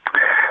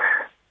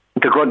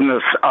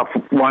goodness of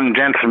one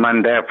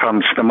gentleman there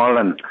from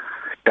Stamullen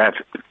that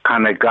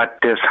kind of got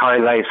this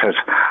highlighted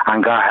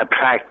and got a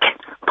plaque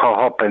put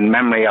up in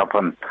memory of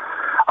him,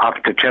 of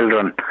the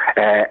children,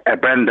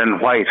 Brendan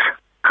White,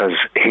 because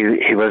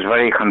he was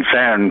very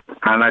concerned.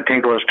 And I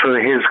think it was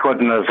through his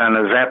goodness and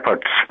his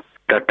efforts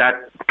that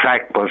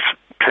plaque was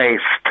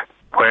placed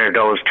where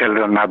those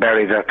children are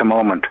buried at the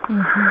moment.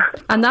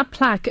 Mm-hmm. And that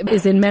plaque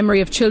is in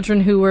memory of children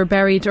who were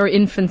buried, or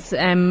infants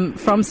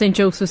from St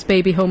Joseph's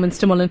Baby Home in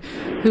Stamullen,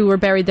 who were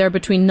buried there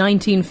between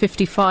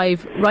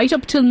 1955 right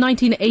up till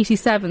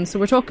 1987. So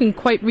we're talking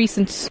quite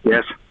recent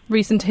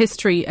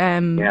history,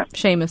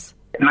 Seamus.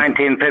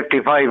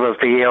 1955 was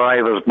the year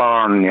I was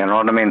born, you know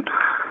what I mean?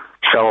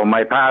 So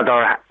my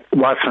father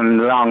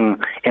wasn't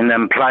long in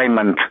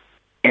employment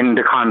in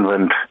the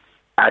convent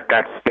at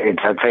that stage.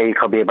 I'd say it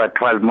could be about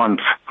 12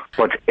 months.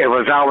 But it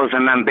was always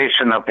an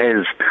ambition of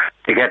his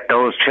to get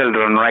those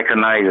children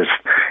recognised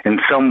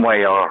in some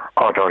way or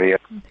other.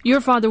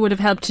 Your father would have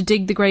helped to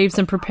dig the graves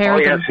and prepare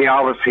them.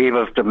 Yes, he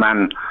was the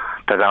man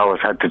that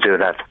always had to do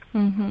that.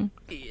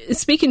 Mm-hmm.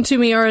 Speaking to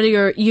me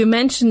earlier, you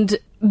mentioned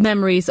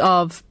memories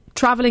of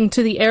travelling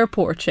to the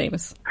airport,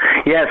 Seamus.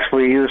 Yes,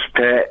 we used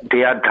to,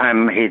 the odd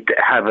time he'd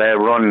have a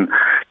run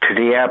to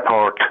the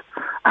airport,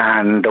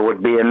 and there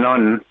would be a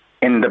nun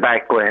in the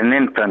back with an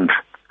infant.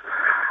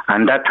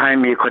 And that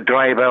time you could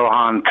drive out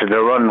onto the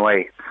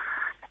runway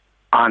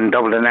on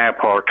Dublin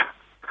Airport,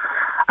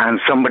 and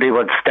somebody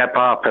would step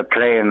off a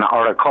plane,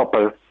 or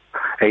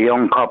a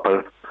young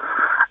couple,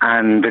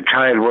 and the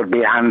child would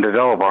be handed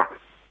over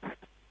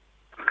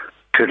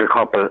to the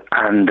couple,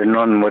 and the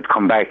nun would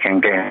come back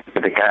and get into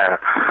the car,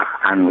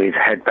 and we'd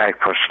head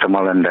back for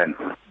Stamullen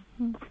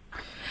then.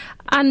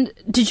 And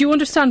did you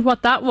understand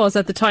what that was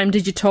at the time?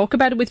 Did you talk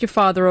about it with your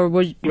father, or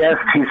were you... Yes,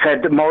 he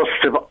said that most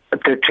of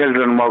the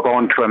children were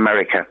going to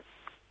America.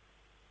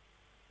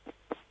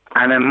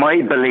 And in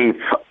my belief,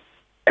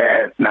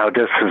 now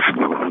this is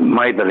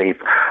my belief,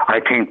 I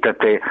think that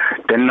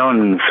the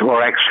nuns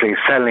were actually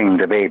selling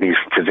the babies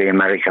to the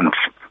Americans.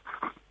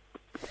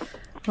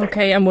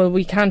 Okay, and well,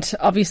 we can't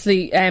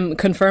obviously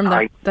confirm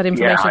that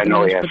information. Yeah, I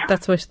know, yes.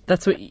 But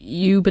that's what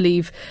you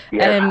believe.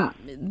 Yeah.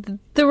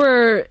 There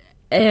were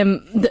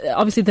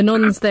obviously the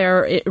nuns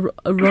there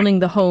running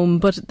the home,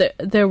 but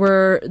there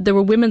were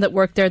women that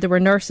worked there. There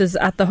were nurses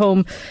at the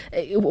home.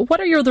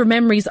 What are your other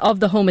memories of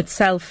the home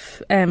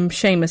itself,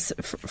 Seamus,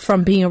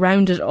 from being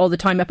around it all the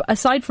time,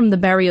 aside from the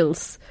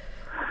burials?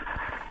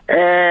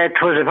 It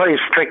was a very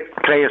strict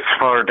place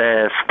for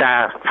the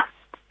staff,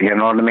 you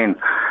know what I mean?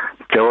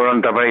 They were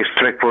under very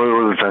strict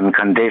rules and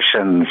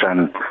conditions,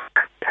 and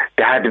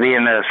they had to be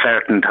in at a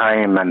certain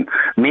time, and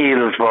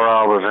meals were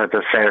always at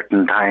a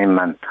certain time,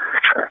 and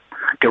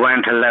they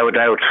weren't allowed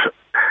out.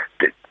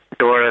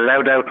 They were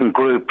allowed out in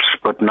groups,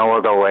 but no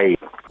other way.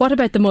 What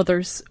about the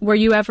mothers? Were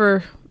you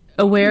ever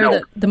aware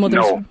that the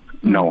mothers...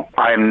 No.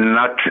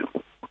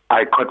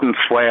 I couldn't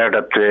swear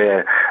that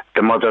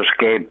the mothers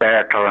gave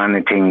birth or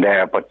anything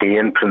there, but the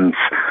infants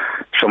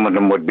some of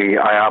them would be,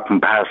 I often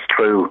pass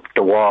through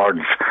the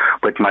wards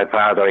with my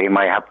father. He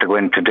might have to go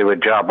in to do a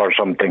job or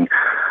something,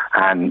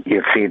 and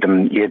you'd see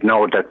them, you'd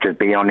know that they'd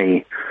be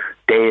only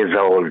days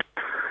old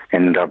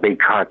in their big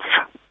cots.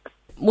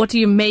 What do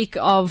you make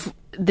of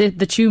the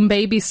Tuam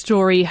baby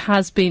story?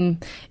 Has been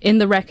in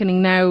the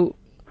reckoning now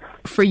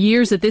for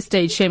years at this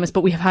stage, Seamus,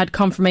 but we have had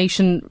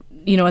confirmation,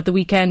 at the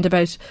weekend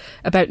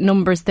about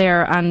numbers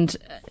there, and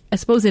I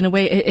suppose in a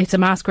way it's a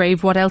mass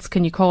grave. What else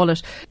can you call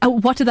it?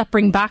 What did that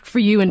bring back for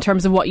you in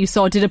terms of what you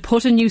saw? Did it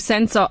put a new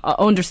sense of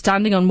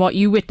understanding on what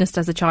you witnessed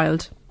as a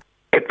child?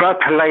 It brought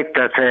to light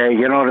that,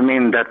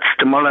 that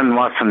Stamullen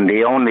wasn't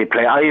the only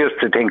place. I used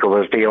to think it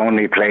was the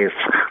only place,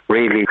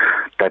 really,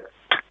 that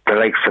the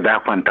likes of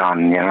that went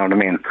on,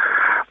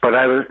 But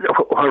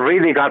what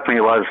really got me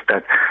was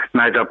that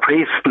neither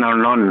priest nor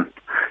nun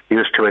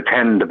used to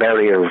attend the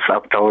burials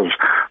of those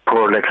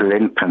poor little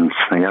infants,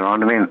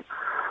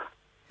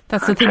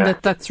 That's the thing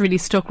that's really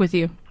stuck with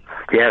you.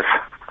 Yes.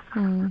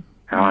 And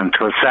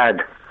it was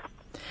sad.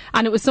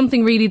 And it was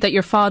something really that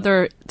your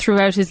father,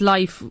 throughout his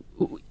life,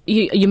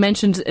 you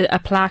mentioned a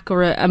plaque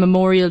or a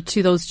memorial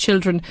to those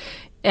children.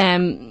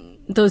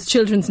 Those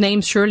children's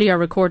names surely are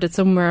recorded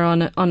somewhere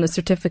on a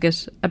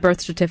certificate, a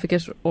birth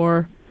certificate,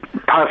 or...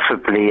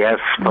 Possibly, yes,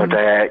 but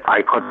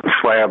I couldn't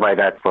swear by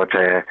that. But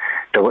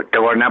they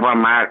were never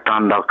marked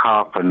on their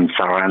coffins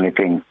or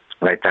anything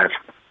like that.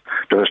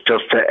 There was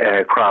just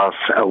a cross,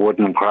 a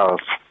wooden cross,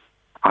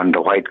 on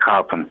the white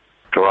coffin.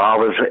 It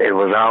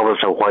was always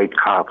a white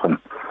coffin.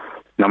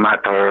 No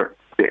matter,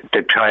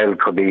 the child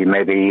could be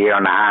maybe a year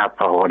and a half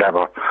or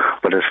whatever,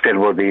 but it still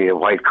would be a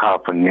white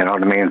coffin,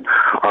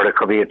 Or it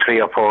could be a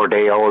 3 or 4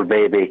 day old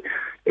baby.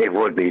 It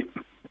would be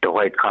the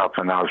white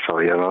coffin also,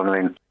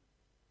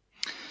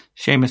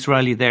 Seamus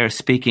Riley there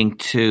speaking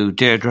to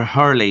Deirdre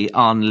Hurley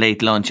on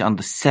Late Lunch on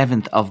the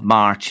 7th of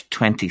March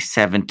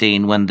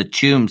 2017 when the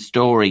Tuam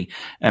story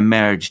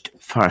emerged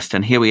first.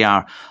 And here we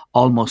are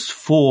almost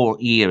 4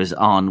 years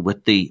on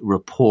with the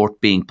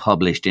report being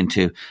published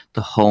into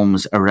the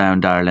homes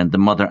around Ireland, the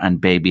mother and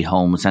baby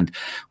homes. And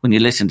when you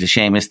listen to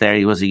Seamus there,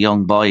 he was a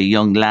young boy, a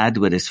young lad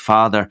with his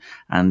father,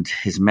 and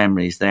his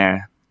memories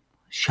there.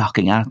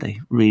 Shocking, aren't they?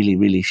 Really,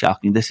 really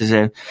shocking. This is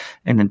an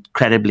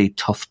incredibly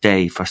tough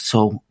day for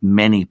so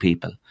many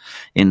people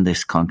in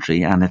this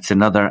country, and it's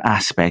another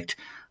aspect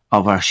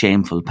of our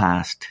shameful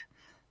past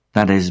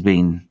that has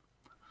been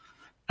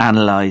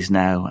analysed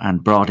now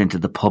and brought into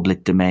the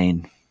public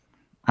domain.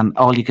 And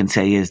all you can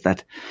say is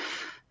that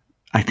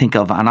I think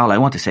of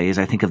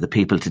the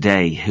people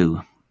today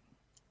who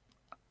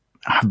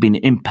have been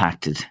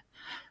impacted,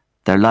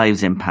 their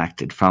lives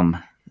impacted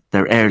from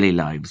their early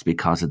lives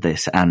because of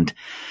this, and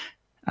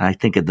I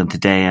think of them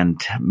today,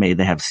 and may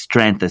they have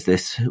strength as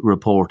this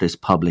report is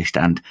published.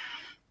 And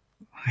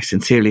I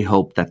sincerely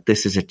hope that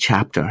this is a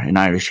chapter in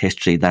Irish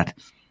history that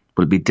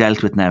will be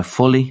dealt with now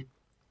fully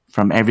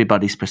from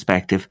everybody's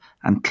perspective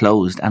and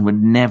closed and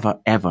would never,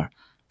 ever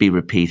be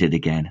repeated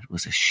again. It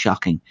was a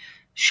shocking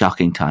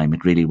time.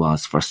 It really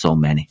was for so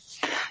many.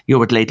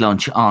 You're at Late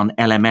Lunch on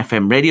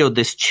LMFM Radio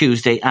this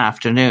Tuesday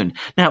afternoon.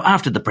 Now,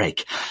 after the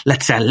break,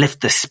 let's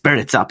lift the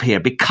spirits up here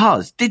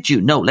because, did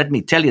you know, let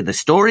me tell you the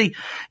story.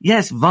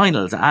 Yes,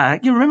 vinyls.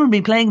 You remember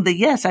me playing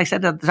I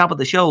said at the top of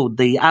the show,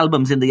 the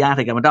albums in the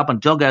attic. I went up and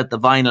dug out the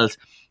vinyls.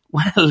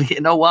 Well,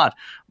 you know what?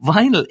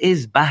 Vinyl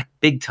is back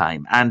big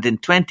time. And in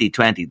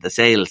 2020, the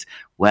sales,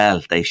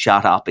 well, they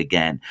shot up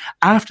again.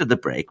 After the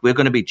break, we're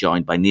going to be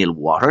joined by Neil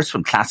Waters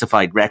from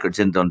Classified Records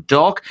in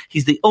Dundalk.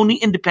 He's the only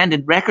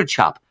independent record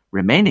shop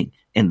remaining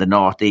in the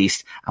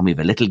Northeast, and we have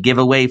a little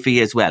giveaway for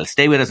you as well.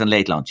 Stay with us on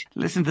Late Lunch.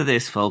 Listen to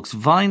this, folks.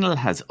 Vinyl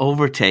has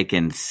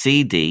overtaken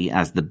CD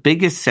as the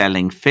biggest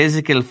selling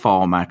physical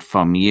format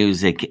for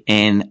music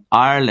in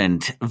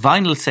Ireland.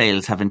 Vinyl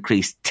sales have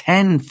increased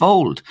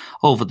tenfold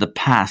over the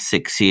past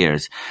 6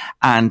 years,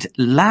 and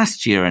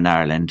last year in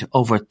Ireland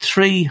over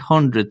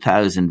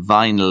 300,000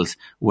 vinyls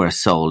were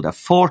sold, a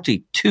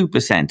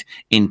 42%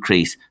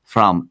 increase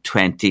from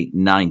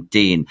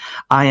 2019.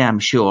 I am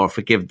sure,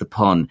 forgive the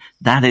pun,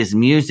 that is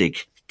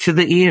music to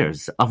the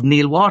ears of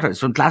Neil Waters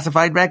from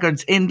Classified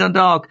Records in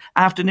Dundalk.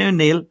 Afternoon,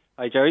 Neil.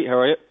 Hi, Jerry. How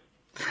are you?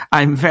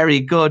 I'm very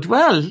good.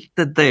 Well,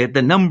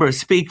 the numbers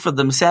speak for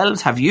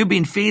themselves. Have you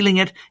been feeling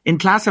it in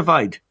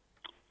Classified?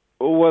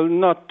 Well,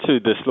 not to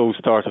the slow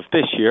start of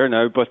this year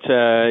now, but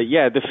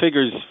the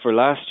figures for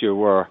last year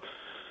were,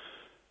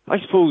 I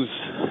suppose,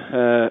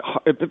 a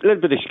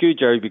little bit skewed,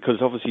 Jerry,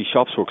 because obviously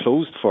shops were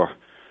closed for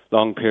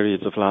long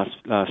periods of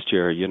last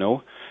year,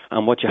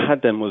 and what you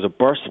had then was a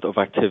burst of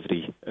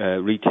activity,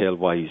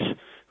 retail-wise,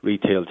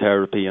 retail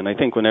therapy, and I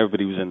think when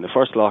everybody was in the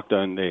first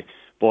lockdown, they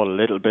bought a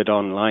little bit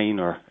online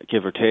or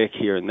give or take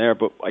here and there,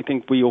 but I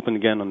think we opened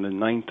again on the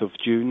 9th of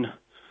June,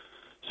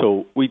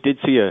 so we did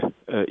see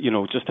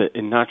just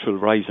a natural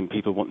rise in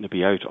people wanting to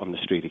be out on the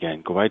street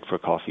again, go out for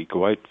coffee,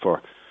 go out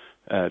for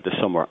the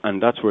summer,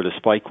 and that's where the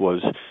spike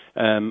was.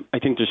 I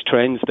think there's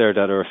trends there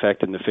that are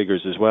affecting the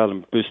figures as well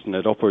and boosting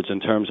it upwards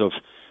in terms of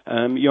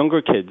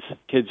younger kids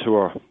who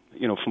are,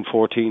 from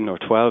 14 or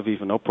 12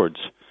 even upwards,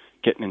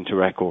 getting into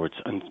records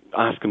and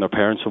asking their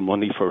parents for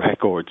money for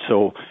records.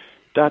 So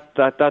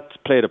that's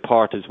played a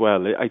part as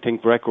well. I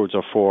think records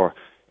are for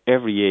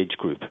every age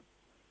group,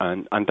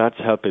 and that's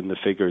helping the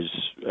figures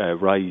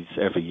rise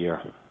every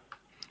year.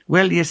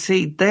 Well, you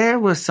see, there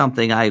was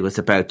something I was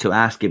about to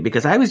ask you,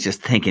 because I was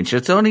just thinking, sure,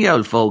 it's only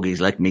old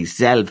fogies like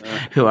myself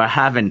who are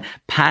having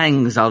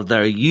pangs of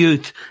their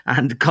youth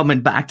and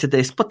coming back to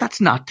this, but that's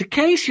not the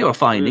case, you're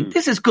finding.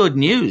 This is good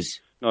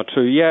news. Not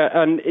true, yeah.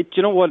 And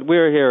you know what,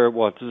 we're here,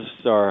 this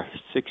is our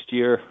 6th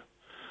year.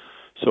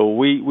 So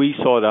we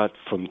saw that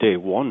from day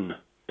one,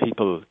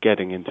 people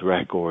getting into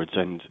records,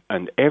 and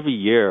every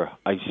year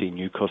I see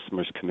new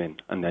customers come in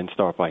and then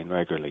start buying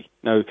regularly.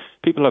 Now,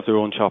 people have their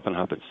own shopping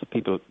habits.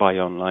 People buy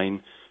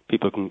online.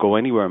 People can go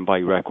anywhere and buy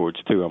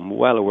records too. I'm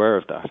well aware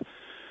of that.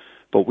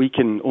 But we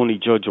can only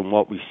judge on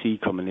what we see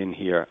coming in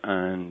here.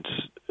 And,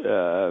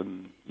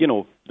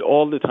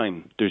 all the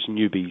time there's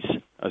newbies,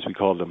 as we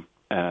call them,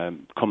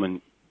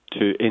 coming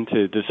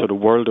into the sort of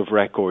world of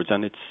records.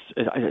 And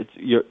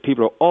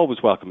people are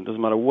always welcome. It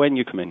doesn't matter when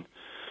you come in.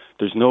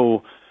 There's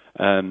no...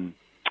 there's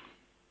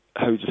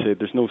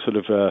no sort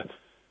of a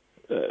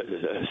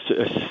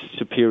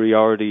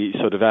superiority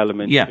sort of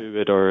element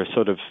to it, or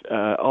sort of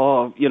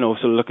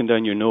sort of looking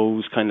down your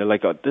nose, kind of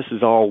like, this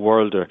is our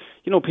world. Or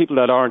people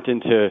that aren't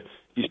into,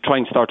 you try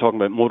and start talking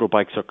about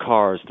motorbikes or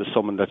cars to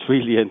someone that's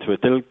really into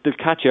it, they'll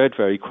catch you out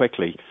very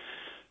quickly.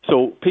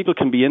 So people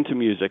can be into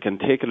music and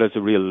take it as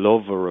a real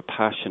love or a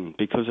passion,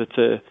 because it's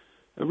a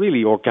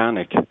really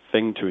organic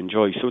thing to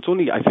enjoy. So it's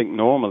only, I think,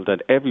 normal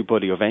that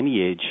everybody of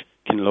any age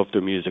can love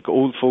their music.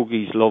 Old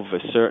fogies love a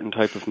certain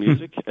type of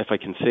music, if I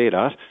can say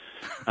that,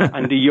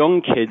 and the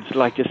young kids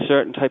like a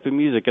certain type of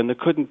music, and they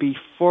couldn't be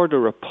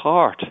further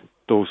apart,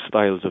 those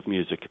styles of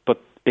music. But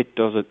it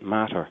doesn't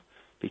matter,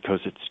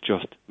 because it's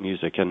just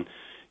music, and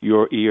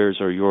your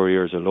ears are your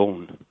ears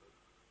alone.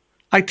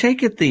 I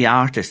take it the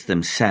artists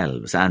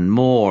themselves, and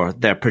more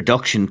their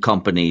production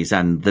companies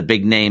and the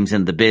big names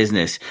in the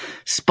business,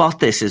 spot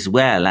this as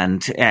well,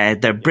 and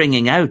they're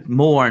bringing out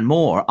more and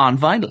more on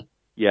vinyl.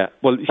 Yeah,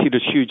 well, you see,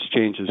 there's huge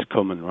changes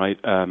coming, right?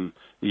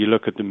 You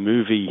look at the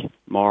movie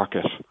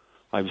market.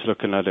 I was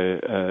looking at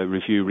a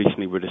review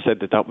recently where they said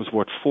that was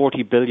worth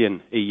 $40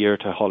 billion a year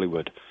to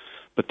Hollywood.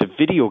 But the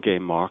video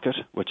game market,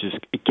 which is,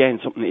 again,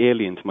 something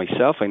alien to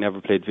myself, I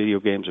never played video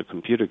games or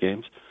computer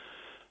games,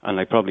 and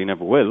I probably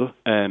never will,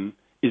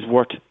 is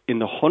worth in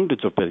the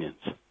hundreds of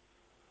billions.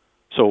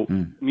 So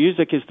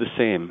music is the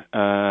same.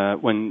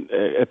 When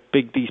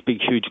these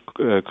big, huge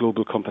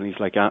global companies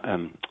like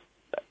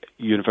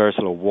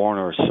Universal or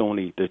Warner or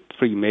Sony, the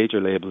 3 major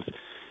labels,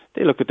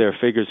 they look at their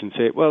figures and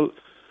say, well,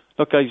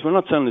 look, guys, we're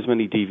not selling as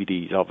many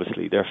DVDs,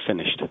 obviously. They're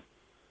finished.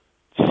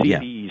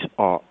 CDs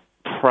are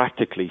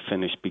practically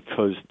finished,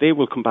 because they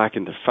will come back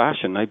into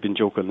fashion. I've been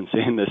joking and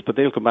saying this, but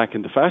they'll come back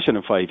into fashion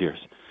in 5 years.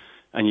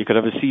 And you could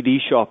have a CD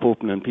shop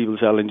open and people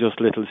selling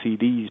just little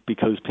CDs,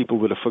 because people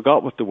would have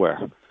forgot what they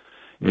were.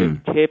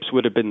 Tapes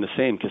would have been the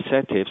same,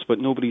 cassette tapes, but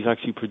nobody's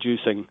actually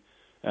producing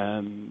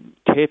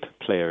tape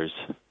players.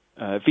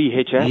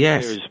 VHS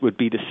players would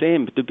be the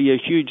same. There'd be a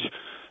huge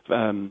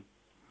hipster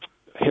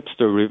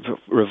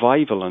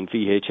revival on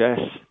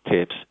VHS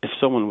tapes if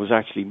someone was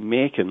actually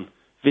making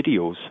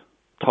videos,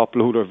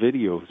 top-loader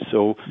videos.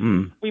 So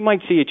we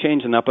might see a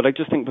change in that, but I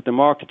just think with the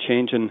market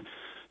changing,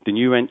 the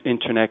new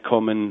internet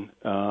coming,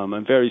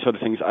 and various other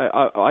things,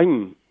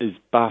 I'm as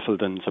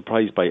baffled and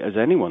surprised by as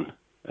anyone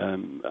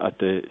at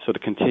the sort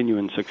of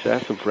continuing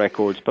success of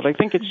records. But I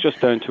think it's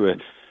just down to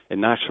a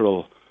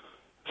natural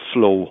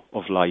flow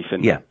of life.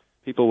 And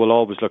people will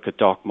always look at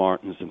Doc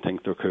Martens and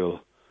think they're cool.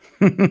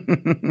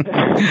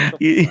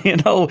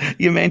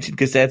 You mentioned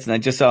cassettes, and I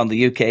just saw in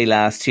the UK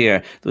last year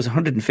there was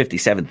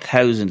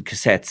 157,000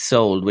 cassettes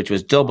sold, which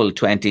was double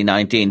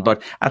 2019.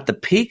 But at the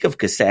peak of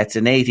cassettes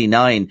in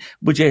 89,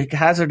 would you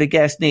hazard a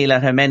guess, Neil,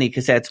 at how many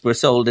cassettes were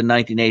sold in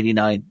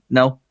 1989?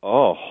 No?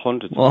 Oh,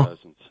 hundreds of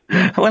thousands.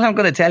 Well, I'm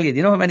going to tell you, do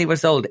you know how many were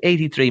sold?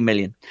 83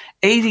 million.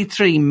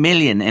 83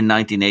 million in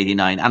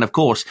 1989. And of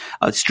course,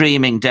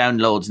 streaming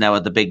downloads now are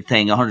the big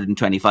thing.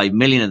 125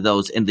 million of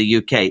those in the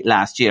UK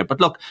last year.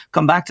 But look,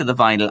 come back to the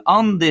vinyl.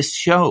 On this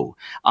show,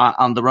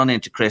 on the run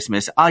into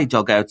Christmas, I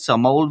dug out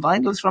some old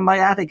vinyls from my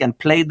attic and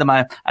played them.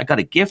 I got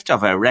a gift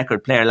of a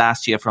record player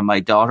last year from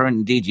my daughter. And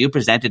indeed, you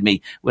presented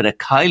me with a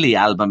Kylie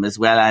album as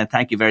well. And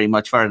thank you very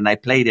much for it. And I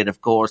played it,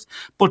 of course.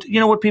 But you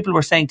know what people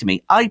were saying to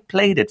me? I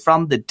played it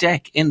from the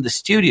deck in the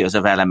studio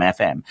of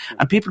LMFM,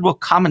 and people were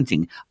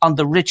commenting on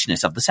the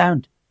richness of the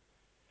sound.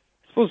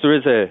 I suppose there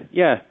is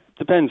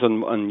depends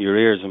on your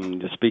ears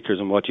and the speakers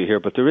and what you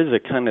hear, but there is a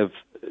kind of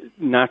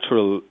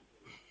natural,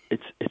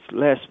 it's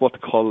less what they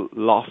call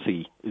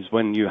lossy, is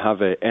when you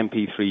have a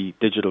MP3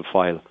 digital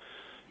file.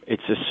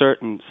 It's a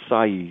certain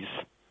size,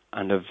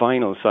 and a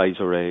vinyl size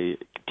or a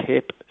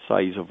tape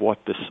size of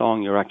what the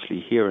song you're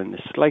actually hearing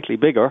is slightly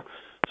bigger,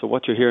 so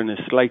what you're hearing is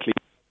slightly...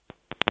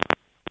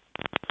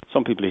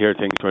 Some people hear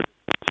things where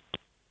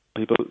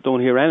people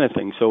don't hear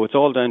anything, so it's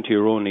all down to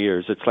your own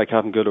ears. It's like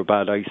having good or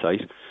bad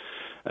eyesight.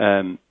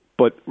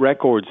 But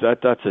records,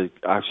 that's an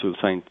actual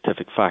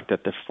scientific fact,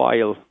 that the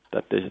file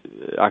that the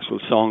actual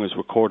song is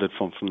recorded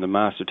from the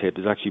master tape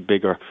is actually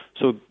bigger.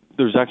 So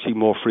there's actually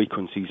more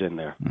frequencies in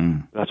there.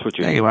 That's what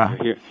you're There you are.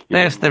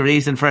 There's the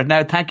reason for it.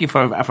 Now, thank you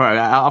for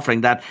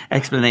offering that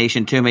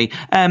explanation to me.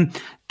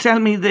 Tell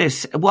me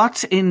this,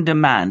 what's in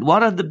demand?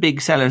 What are the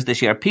big sellers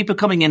this year? People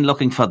coming in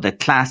looking for the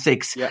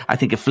classics, I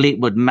think a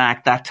Fleetwood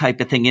Mac, that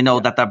type of thing,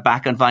 that they're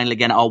back on vinyl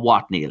again, or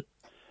what, Neil?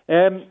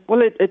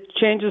 Well, it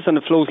changes and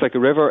it flows like a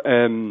river.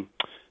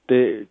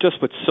 Just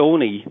with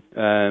Sony,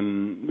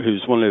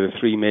 who's one of the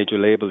three major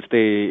labels,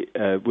 they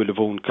would have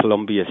owned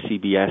Columbia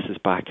CBS's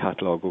back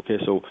catalogue. Okay,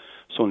 so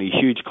Sony,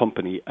 huge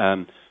company.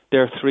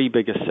 Their three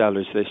biggest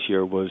sellers this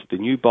year was the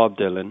new Bob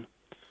Dylan,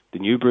 the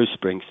new Bruce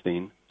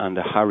Springsteen, and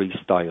the Harry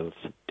Styles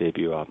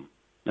debut album.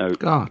 Now,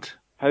 God,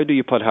 how do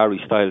you put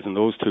Harry Styles and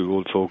those two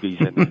old fogies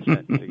in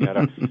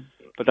together?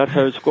 But that's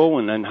how it's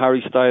going. And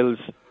Harry Styles,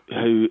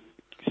 who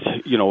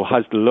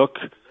has the look,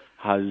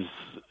 has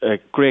a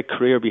great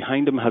career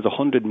behind him, has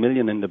 100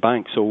 million in the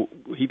bank, so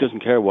he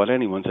doesn't care what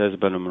anyone says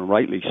about him, and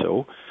rightly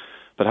so.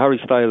 But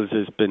Harry Styles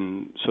has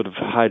been sort of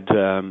had,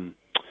 how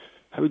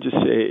would you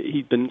say,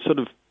 he'd been sort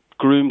of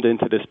groomed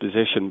into this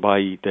position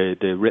by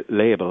the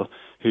label,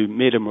 who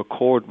made him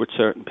record with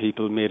certain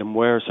people, made him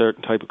wear a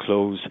certain type of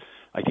clothes.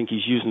 I think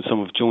he's using some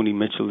of Joni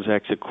Mitchell's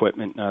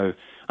ex-equipment now,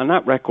 and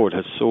that record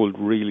has sold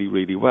really,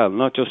 really well,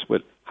 not just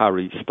with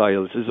Harry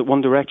Styles. Is it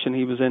One Direction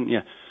he was in?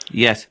 Yeah.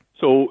 Yes.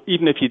 So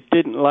even if you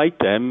didn't like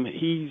them,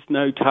 he's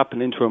now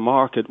tapping into a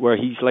market where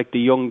he's like the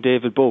young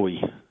David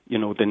Bowie,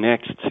 the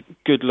next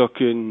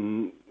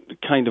good-looking,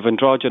 kind of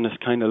androgynous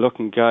kind of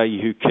looking guy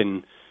who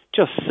can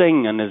just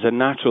sing and there's a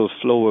natural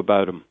flow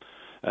about him.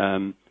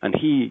 And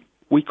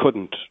we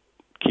couldn't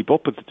keep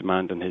up with the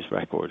demand on his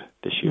record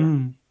this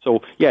year.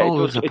 So yeah,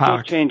 it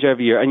does change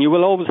every year, and you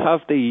will always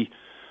have the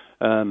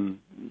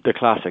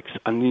classics,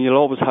 and you'll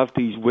always have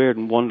these weird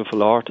and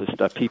wonderful artists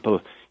that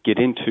people get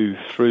into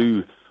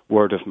through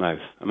word of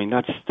mouth. I mean,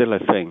 that's still a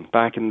thing.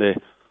 Back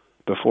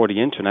before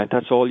the internet,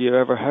 that's all you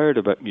ever heard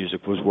about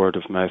music was word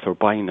of mouth, or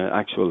buying an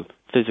actual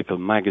physical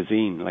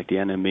magazine like the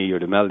NME or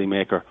the Melody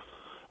Maker,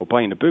 or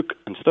buying a book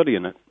and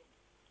studying it.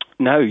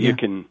 Now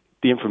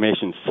the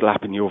information's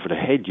slapping you over the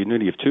head. You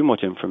nearly have too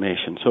much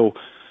information. So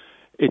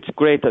it's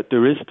great that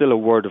there is still a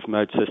word of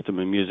mouth system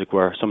in music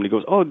where somebody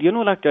goes, oh, do you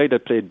know that guy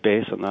that played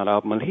bass on that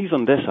album? Well, he's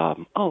on this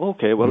album. Oh,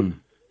 okay, well,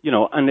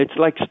 and it's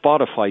like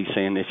Spotify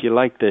saying, if you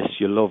like this,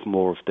 you love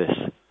more of this.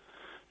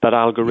 That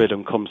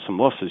algorithm comes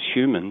from us as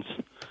humans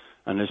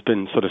and has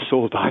been sort of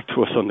sold back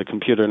to us on the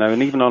computer now.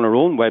 And even on our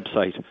own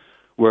website,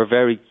 we're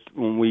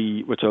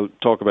which I'll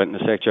talk about in a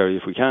sec, Jerry,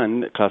 if we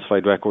can,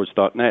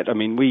 classifiedrecords.net. I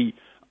mean,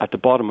 at the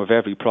bottom of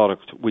every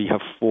product, we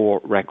have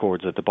 4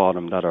 records at the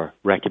bottom that are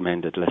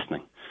recommended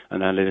listening.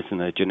 And that isn't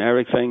a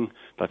generic thing.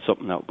 That's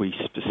something that we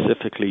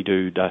specifically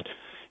do, that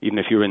even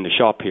if you're in the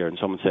shop here and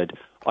someone said,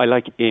 I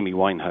like Amy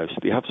Winehouse,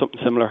 do you have something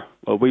similar?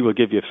 Well, we will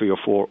give you 3 or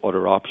 4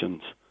 other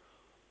options.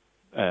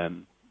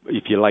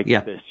 If you like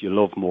this, you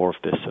love more of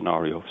this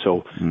scenario.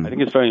 So I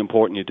think it's very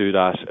important you do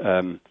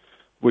that.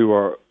 We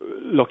were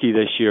lucky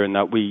this year in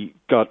that we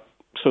got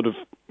sort of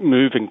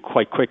moving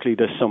quite quickly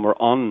this summer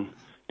on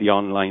the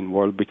online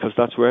world, because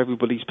that's where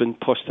everybody's been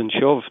pushed and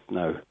shoved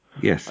now.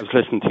 Yes. I was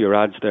listening to your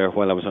ads there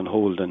while I was on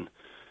hold, and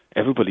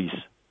everybody's,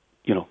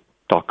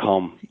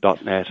 .com,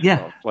 .net.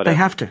 Yeah, they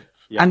have to.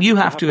 Yeah. And you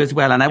have to as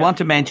well. And I want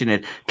to mention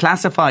it,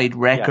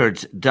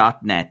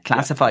 classifiedrecords.net,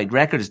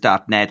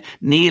 classifiedrecords.net.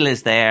 Neil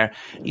is there.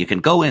 You can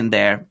go in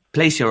there,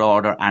 place your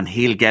order, and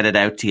he'll get it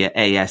out to you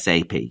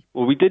ASAP.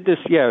 Well, we did this,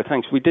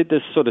 thanks. We did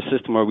this sort of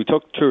system where we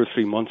took 2 or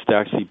 3 months to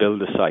actually build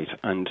the site.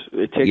 And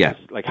it takes us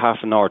like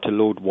half an hour to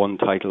load one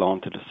title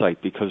onto the site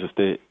because of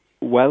the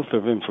wealth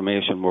of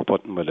information we're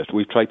putting with it.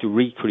 We've tried to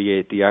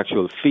recreate the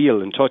actual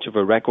feel and touch of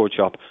a record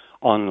shop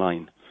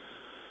online.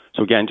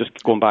 So again,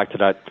 just going back to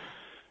that,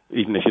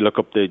 even if you look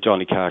up the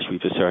Johnny Cash, we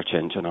have a search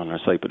engine on our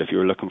site, but if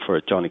you're looking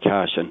for Johnny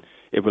Cash, and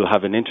it will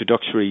have an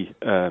introductory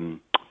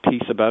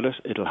piece about it,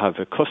 it'll have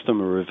a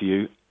customer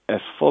review, a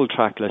full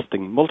track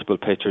listing, multiple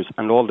pictures,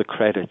 and all the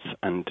credits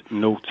and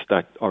notes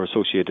that are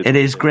associated. It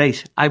is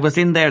great. I was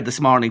in there this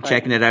morning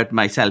checking it out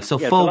myself. So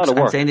folks,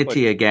 I'm saying it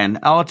to you again.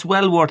 Oh, it's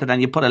well worth it, and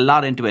you put a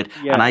lot into it,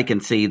 and I can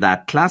see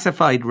that.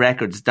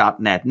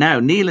 Classifiedrecords.net. Now,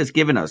 Neil has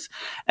given us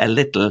a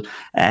little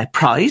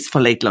prize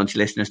for Late Lunch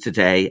listeners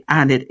today,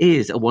 and it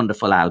is a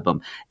wonderful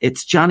album.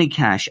 It's Johnny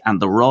Cash and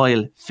the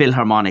Royal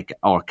Philharmonic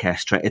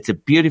Orchestra. It's a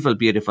beautiful,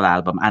 beautiful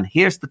album, and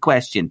here's the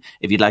question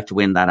if you'd like to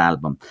win that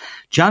album.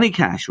 Johnny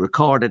Cash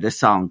recorded a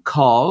song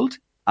called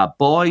A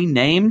Boy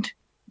Named,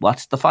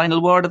 what's the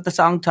final word of the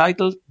song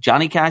title?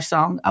 Johnny Cash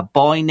song, A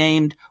Boy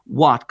Named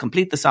What?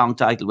 Complete the song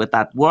title with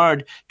that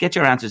word. Get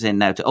your answers in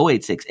now to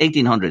 086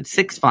 1800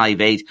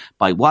 658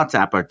 by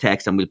WhatsApp or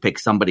text, and we'll pick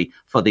somebody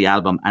for the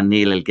album, and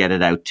Neil will get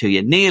it out to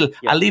you. Neil,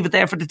 I'll leave it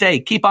there for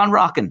today. Keep on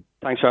rocking.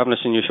 Thanks for having us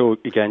on your show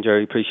again,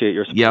 Jerry. Appreciate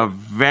your support. You're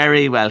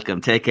very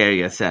welcome. Take care of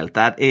yourself.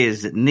 That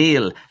is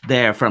Neil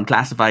there from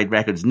Classified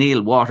Records,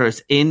 Neil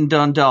Waters in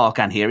Dundalk.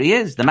 And here he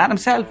is, the man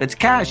himself. It's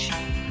Cash.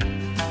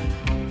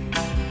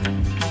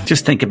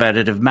 Just think about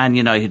it. If Man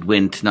United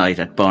win tonight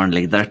at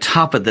Burnley, they're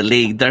top of the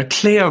league. They're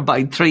clear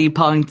by 3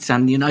 points.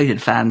 And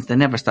United fans, they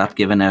never stop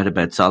giving out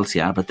about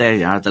Solskjaer. But there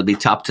you are. They'll be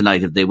top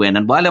tonight if they win.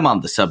 And while I'm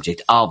on the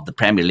subject of the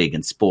Premier League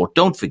and sport,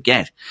 don't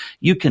forget,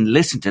 you can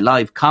listen to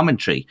live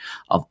commentary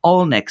of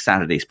all next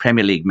Saturday's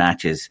Premier League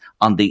matches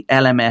on the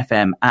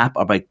LMFM app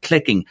or by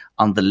clicking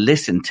on the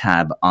Listen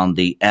tab on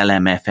the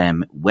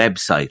LMFM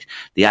website.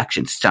 The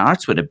action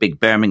starts with a big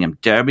Birmingham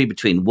derby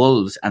between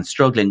Wolves and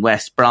struggling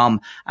West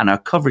Brom, and our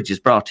coverage is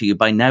brought to you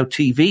by Now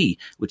TV,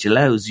 which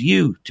allows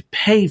you to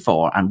pay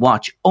for and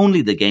watch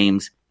only the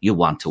games you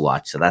want to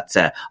watch. So that's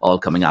all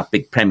coming up.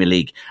 Big Premier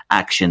League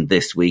action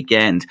this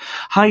weekend.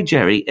 Hi,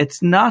 Jerry.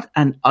 It's not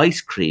an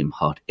ice cream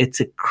hut. It's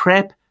a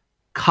crepe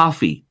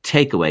coffee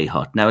takeaway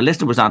hut. Now, a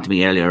listener was on to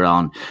me earlier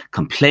on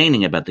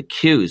complaining about the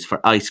queues for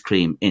ice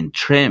cream in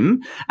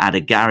Trim at a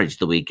garage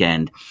the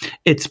weekend.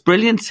 It's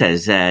brilliant,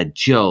 says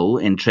Joe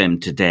in Trim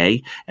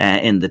today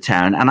in the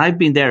town. And I've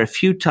been there a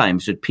few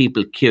times with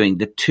people queuing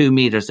the 2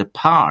 metres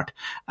apart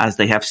as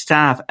they have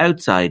staff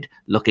outside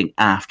looking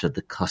after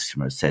the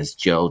customers, says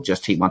Joe.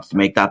 Just he wants to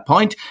make that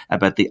point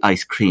about the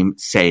ice cream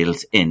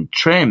sales in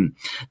Trim.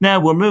 Now,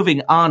 we're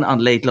moving on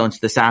Late Lunch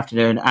this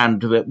afternoon,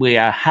 and we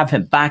have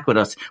him back with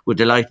us. We're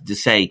delighted to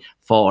say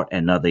for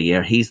another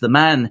year. He's the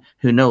man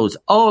who knows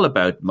all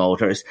about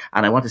motors,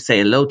 and I want to say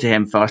hello to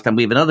him first. And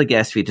we have another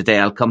guest for you today.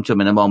 I'll come to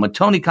him in a moment.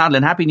 Tony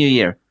Conlon, Happy New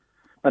Year.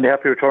 And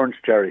happy returns,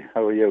 Jerry.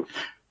 How are you?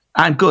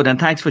 I'm good, and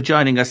thanks for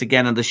joining us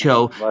again on the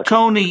show. Right.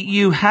 Tony,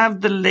 you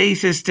have the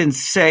latest in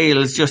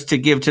sales, just to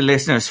give to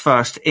listeners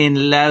first,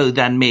 in Louth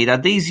and Meath. Are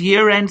these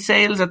year-end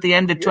sales at the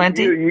end of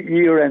 20?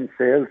 Year-end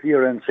sales.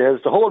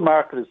 The whole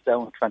market is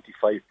down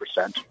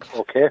 25%,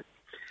 okay?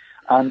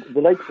 And the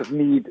likes of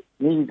Meath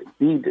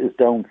is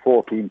down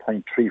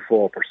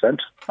 14.34%.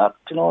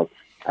 It's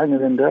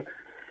hanging in there.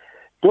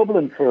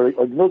 Dublin, for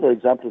another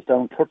example, is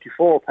down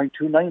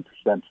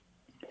 34.29%.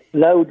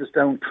 Louth is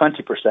down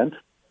 20%.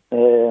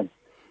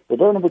 They're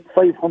down about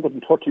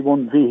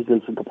 531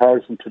 vehicles in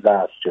comparison to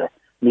last year.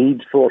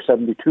 Meath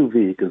 472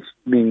 vehicles,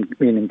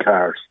 meaning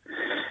cars,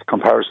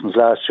 comparisons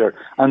last year.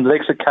 And the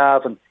likes of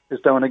Cavan is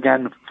down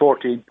again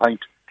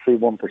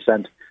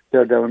 14.31%.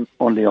 They're down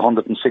only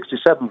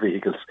 167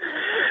 vehicles.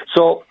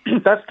 So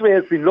that's the way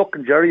it's been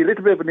looking, Jerry. A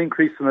little bit of an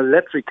increase in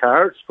electric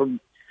cars from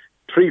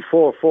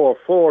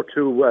 3,444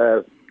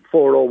 to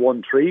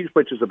 4,013,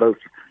 which is about,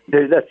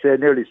 let's say,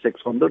 nearly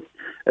 600.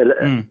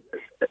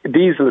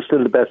 Diesel is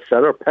still the best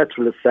seller.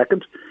 Petrol is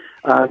second.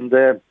 And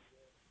it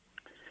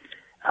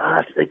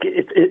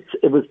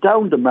was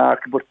down the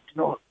mark, but,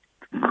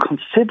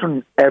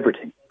 considering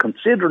everything,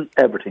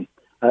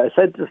 I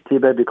said this to you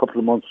maybe a couple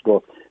of months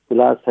ago, the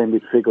last time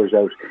we figures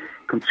out,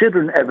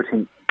 considering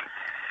everything,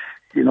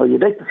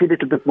 you'd like to see a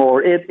little bit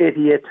more.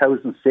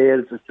 88,000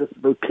 sales. It's just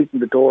about keeping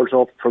the doors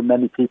up for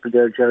many people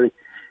there, Jerry.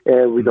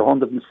 With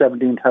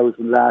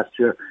 117,000 last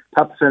year.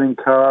 Top selling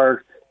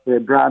car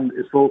brand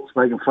is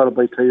Volkswagen, followed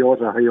by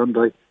Toyota,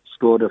 Hyundai,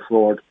 Skoda,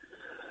 Ford.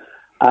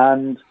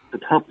 And the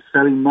top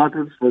selling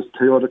models was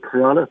Toyota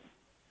Corolla,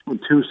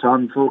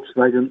 Tucson,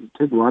 Volkswagen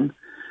Tiguan,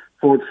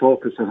 Ford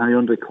Focus, and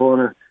Hyundai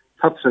Kona.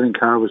 Top selling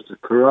car was the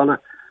Corolla.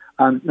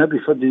 And maybe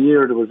for the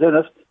year that was in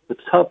it, the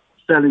top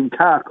selling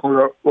car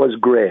colour was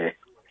grey.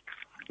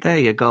 There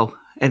you go.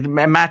 It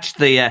matched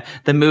the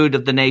mood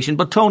of the nation.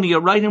 But Tony, you're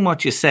right in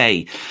what you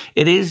say.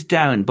 It is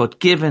down, but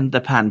given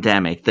the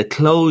pandemic, the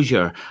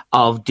closure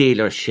of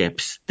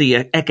dealerships,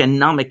 the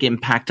economic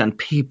impact on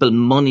people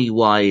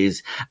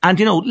money-wise, and,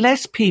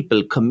 less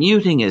people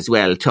commuting as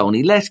well,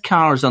 Tony, less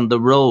cars on the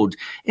road,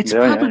 it's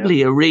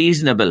probably a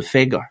reasonable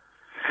figure.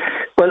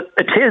 Well,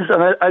 it is,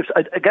 and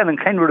I'm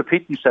kind of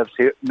repeating myself,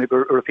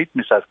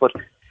 but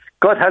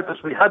God help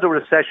us, we had a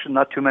recession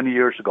not too many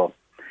years ago.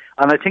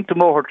 And I think the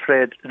motor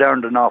trade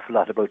learned an awful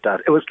lot about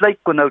that. It was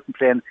like going out and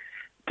playing,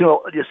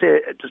 you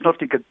say there's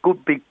nothing like a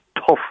good, big,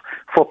 tough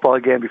football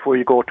game before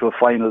you go to a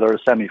final or a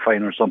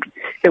semi-final or something.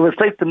 It was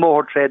like the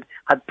motor trade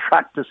had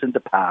practice in the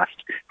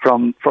past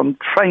from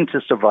trying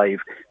to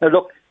survive. Now,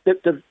 look,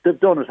 they've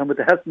done it, and with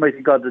the help of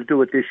mighty God, they'll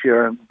do it this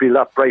year and be a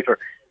lot brighter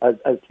as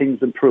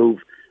things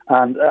improve.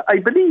 And I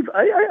believe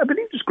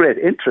there's great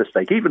interest,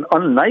 like even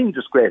online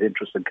there's great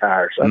interest in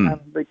cars. And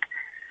like,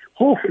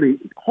 hopefully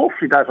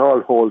that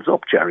all holds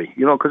up, Jerry,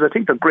 because I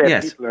think they're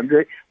great people. And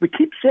we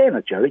keep saying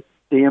it, Jerry,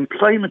 the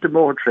employment the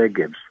motor trade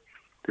gives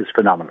is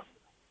phenomenal.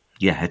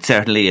 Yeah, it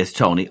certainly is,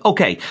 Tony.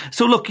 Okay,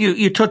 so look,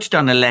 you touched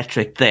on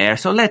electric there.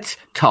 So let's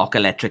talk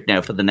electric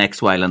now for the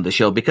next while on the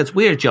show, because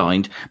we're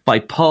joined by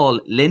Paul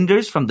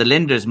Linders from the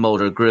Linders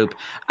Motor Group,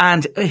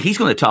 and he's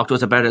going to talk to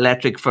us about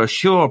electric for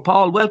sure.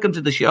 Paul, welcome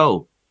to the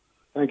show.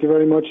 Thank you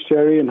very much,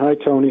 Jerry, and hi,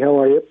 Tony. How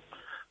are you?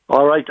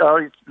 All right.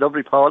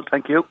 Lovely, Paul.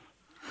 Thank you.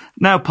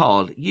 Now,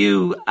 Paul,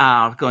 you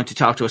are going to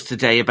talk to us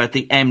today about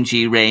the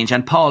MG range.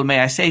 And Paul,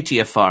 may I say to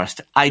you first,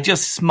 I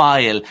just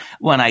smile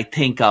when I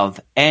think of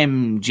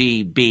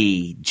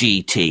MGB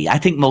GT. I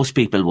think most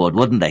people would,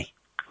 wouldn't they?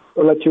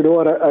 Well, you know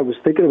what I was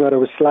thinking about? I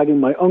was slagging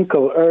my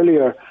uncle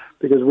earlier,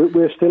 because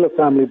we're still a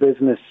family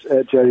business,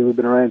 Jerry. We've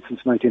been around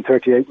since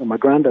 1938 when my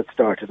granddad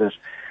started it.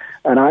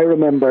 And I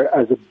remember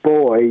as a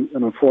boy,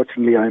 and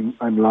unfortunately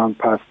I'm long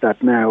past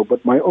that now,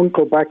 but my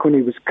uncle back when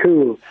he was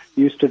cool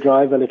used to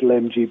drive a little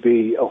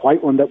MGB, a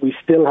white one that we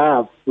still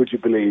have, would you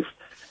believe?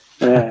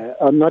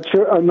 I'm not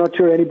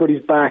sure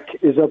anybody's back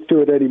is up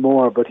to it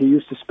anymore, but he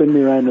used to spin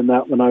me around in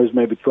that when I was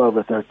maybe 12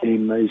 or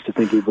 13. I used to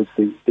think it was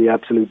the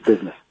absolute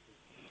business.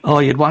 Oh,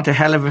 you'd want a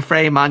hell of a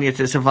frame on you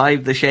to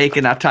survive the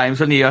shaking at times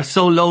when you're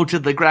so low to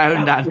the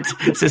ground and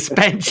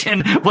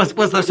suspension. Was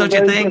there such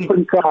a thing?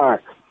 Different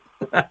car.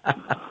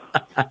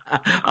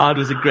 Oh, it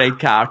was a great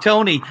car.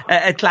 Tony,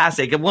 a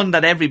classic, one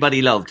that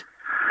everybody loved.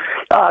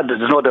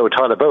 There's no doubt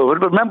all about it.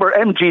 But remember,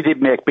 MG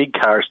did make big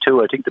cars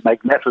too. I think the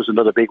Magnet was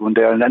another big one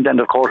there. And then,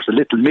 of course, the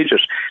Little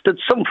Midget.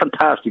 There's some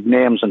fantastic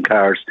names on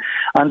cars.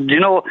 And,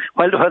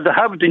 while they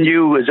have the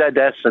new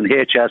ZS and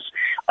HS,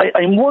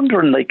 I'm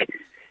wondering,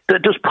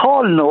 does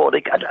Paul know,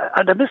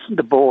 are they missing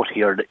the boat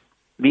here,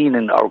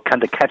 meaning, or can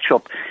they catch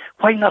up?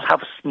 Why not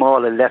have a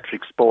small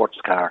electric sports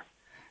car?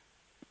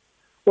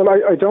 Well,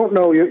 I don't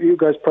know. You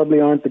guys probably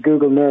aren't the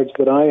Google nerds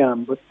that I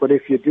am, but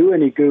if you do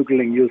any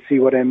Googling, you'll see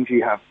what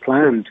MG have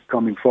planned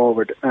coming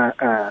forward,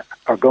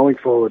 or going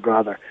forward,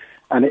 rather.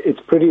 And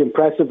it's pretty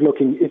impressive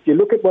looking. If you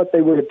look at what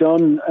they would have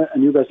done,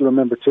 and you guys will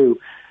remember too,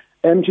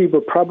 MG were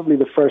probably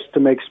the first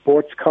to make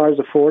sports cars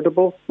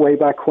affordable way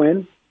back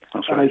when.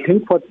 That's right. And I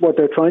think what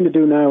they're trying to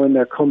do now in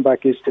their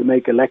comeback is to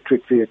make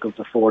electric vehicles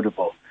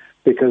affordable.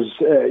 Because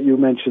you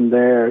mentioned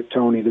there,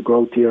 Tony, the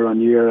growth year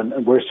on year,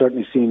 and we're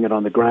certainly seeing it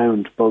on the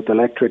ground. Both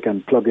electric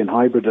and plug-in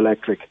hybrid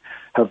electric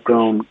have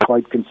grown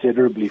quite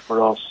considerably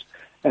for us.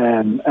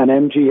 And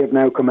MG have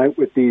now come out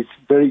with these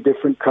very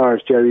different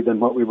cars, Jerry, than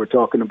what we were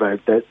talking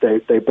about.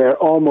 They bear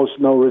almost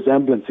no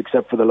resemblance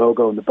except for the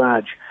logo and the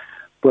badge.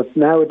 But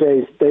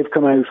nowadays, they've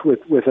come out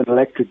with an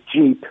electric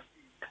Jeep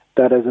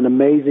that has an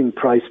amazing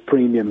price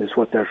premium is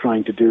what they're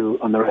trying to do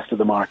on the rest of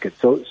the market.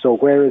 So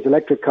whereas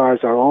electric cars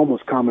are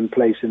almost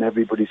commonplace in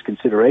everybody's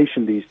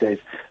consideration these days,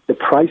 the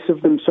price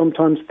of them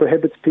sometimes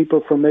prohibits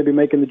people from maybe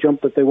making the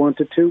jump that they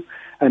wanted to.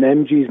 And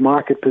MG's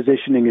market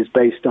positioning is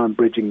based on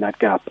bridging that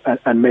gap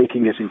and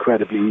making it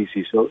incredibly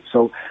easy.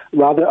 So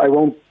rather, I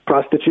won't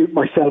prostitute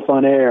myself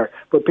on air,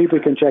 but people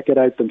can check it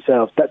out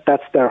themselves.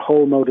 That's their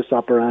whole modus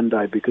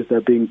operandi, because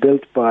they're being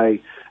built by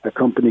a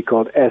company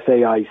called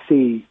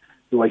SAIC,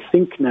 who I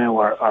think now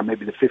are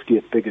maybe the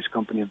 50th biggest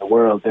company in the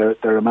world.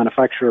 They're a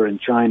manufacturer in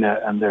China,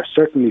 and they're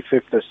certainly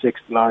 5th or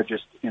 6th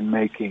largest in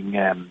making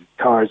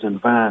cars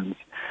and vans.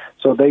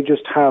 So they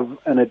just have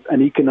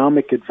an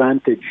economic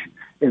advantage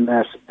in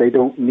that they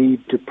don't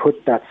need to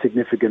put that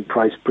significant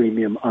price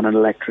premium on an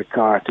electric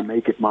car to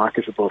make it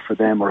marketable for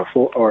them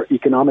or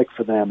economic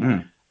for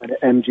them.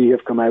 And MG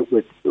have come out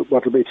with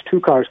it's 2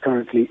 cars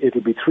currently.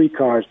 It'll be 3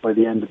 cars by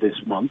the end of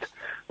this month,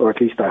 or at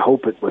least I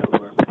hope it will.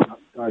 We're not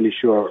entirely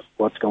sure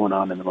what's going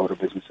on in the motor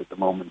business at the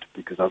moment,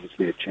 because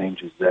obviously it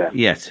changes there.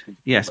 Yes.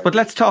 But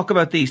let's talk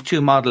about these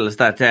 2 models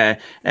that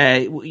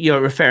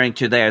you're referring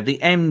to there, the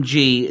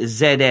MG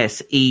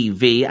ZS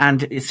EV,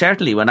 and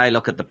certainly when I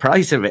look at the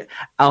price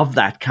of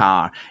that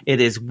car,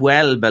 it is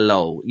well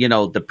below,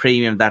 the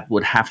premium that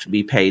would have to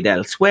be paid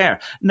elsewhere.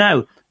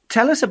 Now,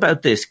 tell us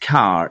about this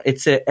car.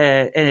 It's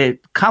a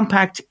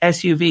compact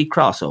SUV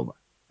crossover.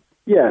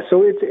 Yeah,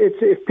 so it's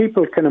if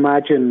people can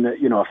imagine,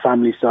 a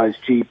family-sized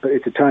Jeep,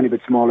 it's a tiny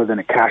bit smaller than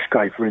a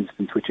Qashqai, for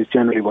instance, which is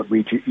generally what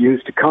we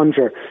use to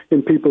conjure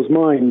in people's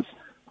minds.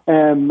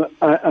 And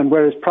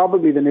whereas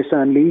probably the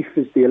Nissan Leaf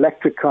is the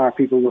electric car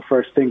people will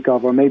first think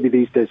of, or maybe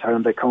these days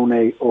Hyundai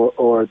Kona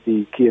or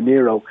the Kia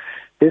Niro,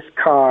 this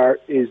car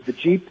is the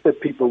Jeep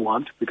that people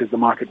want, because the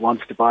market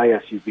wants to buy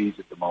SUVs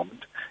at the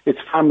moment. It's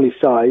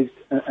family-sized,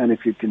 and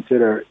if you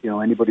consider,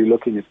 anybody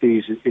looking at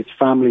these, it's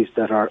families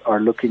that are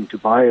looking to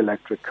buy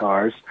electric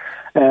cars.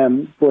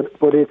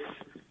 But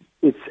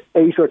it's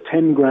 8 or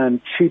 10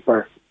 grand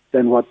cheaper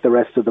than what the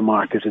rest of the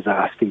market is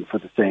asking for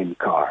the same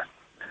car.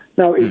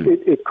 Now,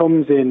 it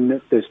comes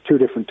in, there's 2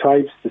 different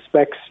types. The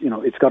specs,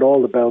 it's got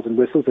all the bells and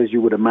whistles, as you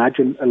would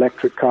imagine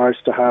electric cars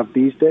to have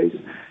these days.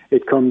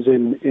 It comes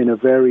in a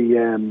very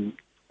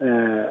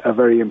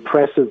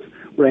impressive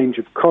range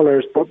of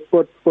colours,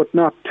 but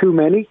not too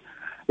many.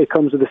 It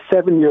comes with a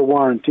 7-year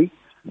warranty,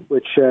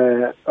 which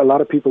a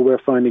lot of people were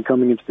finding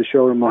coming into the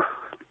showroom, or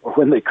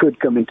when they could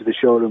come into the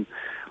showroom,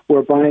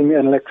 were buying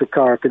an electric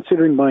car,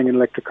 considering buying an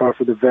electric car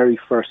for the very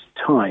first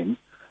time.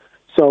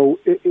 So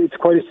it's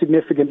quite a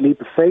significant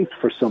leap of faith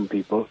for some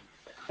people.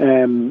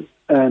 And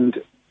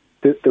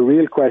the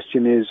real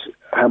question is,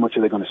 how much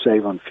are they going to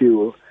save on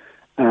fuel,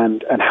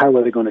 and how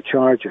are they going to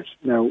charge it?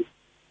 Now,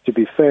 to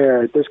be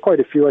fair, there's quite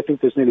a few. I think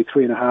there's nearly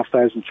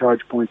 3,500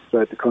 charge points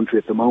throughout the country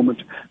at the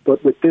moment.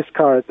 But with this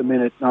car at the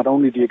minute, not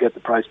only do you get the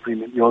price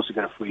premium, you also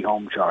get a free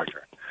home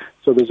charger.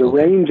 So there's a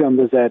range on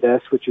the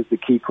ZS, which is the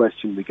key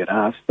question we get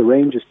asked. The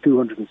range is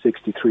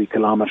 263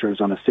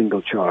 kilometres on a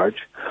single charge.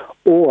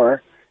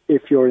 Or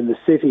if you're in the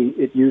city,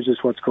 it uses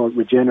what's called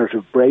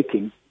regenerative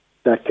braking,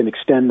 that can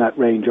extend that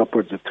range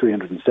upwards of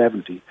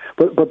 370.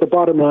 But the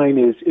bottom line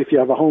is, if you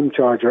have a home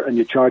charger and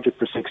you charge it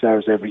for 6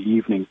 hours every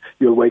evening,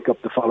 you'll wake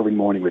up the following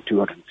morning with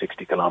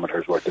 260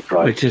 kilometres worth of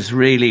drive. Which is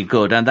really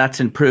good, and that's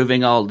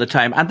improving all the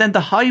time. And then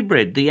the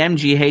hybrid, the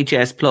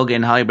MGHS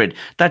plug-in hybrid,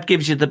 that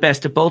gives you the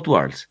best of both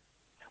worlds.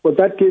 Well,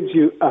 that gives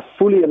you a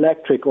fully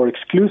electric or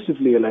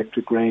exclusively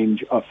electric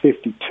range of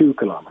 52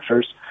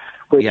 kilometres,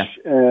 which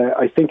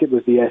I think it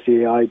was the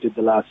SAI did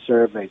the last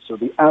survey. So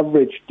the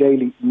average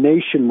daily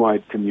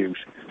nationwide commute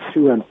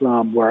to and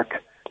from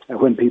work,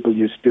 when people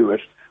used to do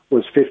it,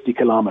 was 50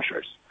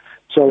 kilometres.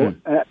 So,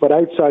 but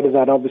outside of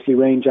that, obviously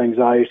range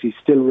anxiety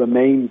still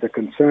remains a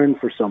concern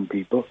for some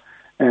people.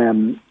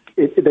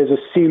 There's a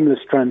seamless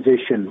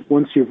transition.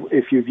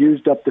 If you've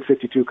used up the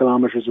 52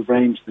 kilometres of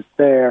range that's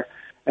there,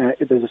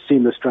 there's a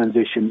seamless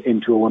transition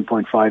into a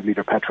 1.5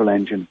 litre petrol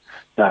engine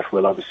that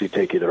will obviously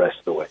take you the rest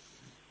of the way.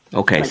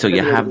 Okay, so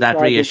you have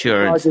that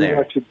reassurance there.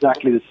 Works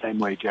exactly the same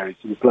way, Jerry.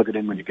 So you plug it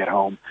in when you get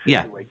home,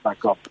 you wake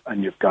back up,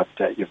 and you've got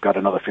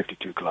another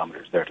 52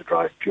 kilometres there to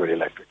drive, purely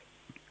electric.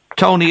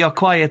 Tony, you're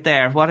quiet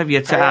there. What have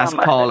you to ask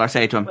Paul or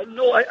say to him? Well,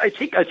 no, I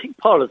think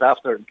Paul is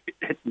after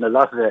hitting a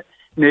lot of the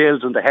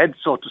nails on the head,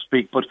 so to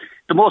speak. But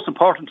the most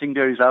important thing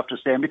there is after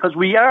saying, because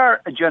we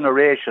are a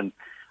generation.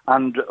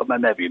 And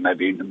maybe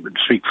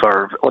speak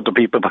for other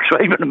people, but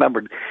I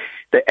remember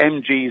the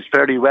MGs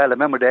fairly well. I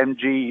remember the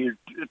MG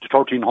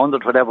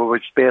 1300, whatever,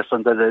 which is based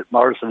on the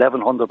Morris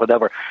 1100,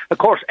 whatever. Of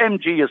course,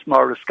 MG is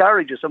Morris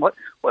garages. And what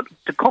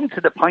to come to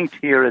the point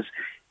here is,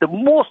 the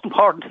most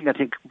important thing, I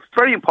think,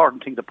 very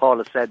important thing that Paul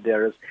has said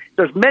there is,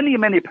 there's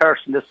many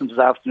persons listening this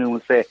afternoon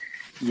will say,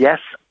 yes,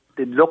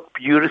 they look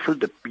beautiful,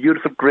 the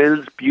beautiful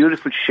grills,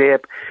 beautiful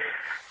shape,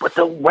 but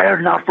they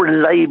were not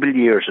reliable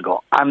years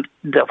ago. And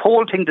the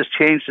whole thing that's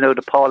changed now,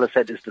 that Paul has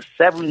said, is the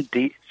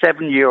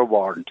 7-year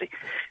warranty.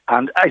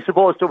 And I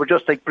suppose they were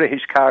just like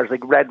British cars, like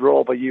Red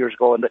Rover years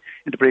ago in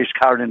the British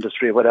car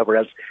industry or whatever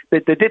else. They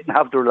didn't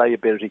have the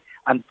reliability.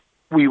 And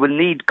we will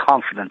need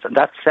confidence. And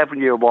that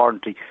 7-year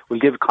warranty will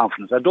give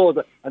confidence. I know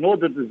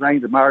the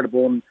design of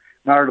Marylebone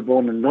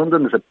in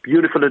London is a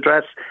beautiful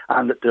address,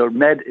 and that they're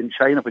made in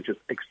China, which is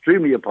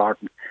extremely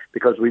important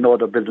because we know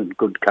they're building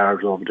good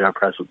cars over there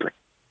presently.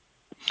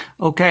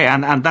 Okay,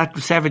 and that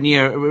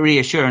 7-year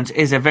reassurance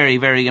is a very,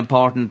 very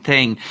important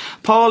thing.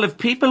 Paul, if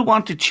people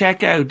want to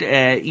check out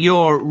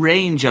your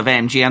range of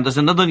MG, and there's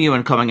another new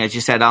one coming, as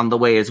you said, on the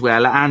way as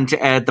well, and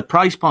the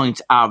price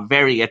points are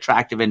very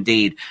attractive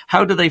indeed,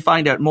 how do they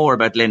find out more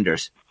about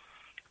Linders?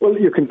 Well,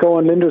 you can go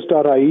on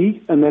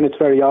linders.ie, and then it's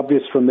very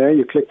obvious from there.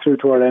 You click through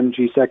to our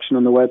MG section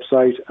on the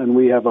website, and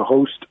we have a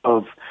host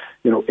of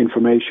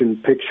information,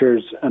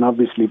 pictures, and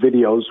obviously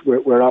videos.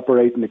 We're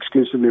operating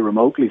exclusively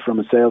remotely from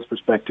a sales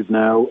perspective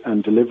now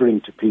and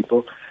delivering to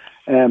people.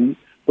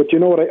 But you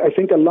know what? I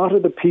think a lot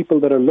of the people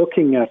that are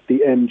looking at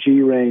the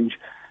MG range,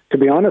 to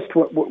be honest,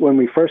 when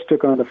we first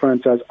took on the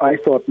franchise, I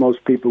thought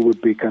most people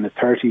would be kind of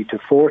 30 to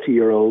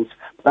 40-year-olds.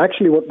 But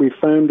actually what we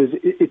found is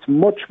it's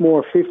much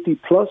more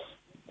 50-plus,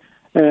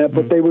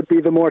 but they would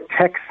be the more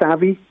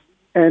tech-savvy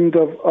end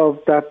of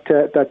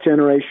that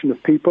generation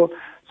of people.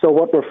 So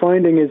what we're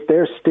finding is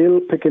they're still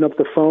picking up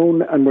the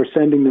phone, and we're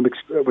sending them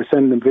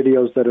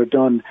videos that are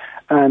done,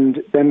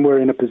 and then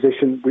we're in a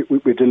position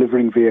we're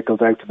delivering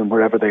vehicles out to them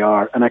wherever they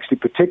are, and actually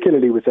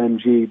particularly with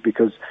MG,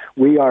 because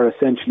we are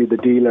essentially the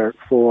dealer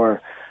for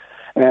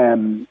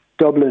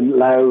Dublin,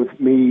 Louth,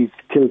 Meath,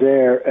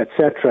 Kildare,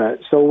 etc.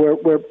 So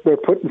we're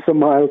putting some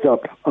miles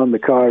up on the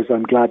cars.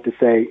 I'm glad to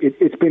say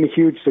it's been a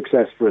huge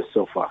success for us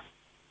so far.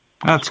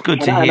 That's good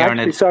to hear. And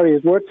actually,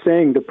 it's worth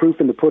saying, the proof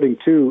in the pudding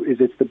too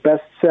is it's the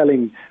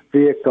best-selling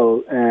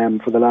vehicle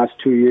for the last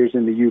 2 years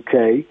in the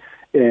UK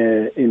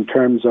in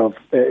terms of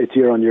its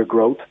year-on-year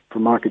growth for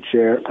market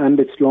share, and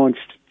it's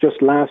launched just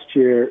last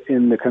year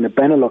in the kind of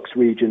Benelux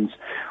regions,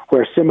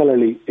 where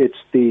similarly it's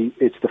the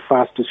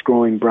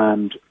fastest-growing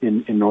brand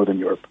in Northern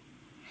Europe.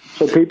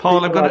 So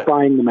people are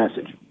buying the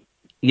message.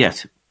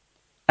 Yes.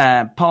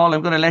 Paul,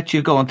 I'm going to let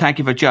you go, and thank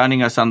you for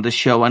joining us on the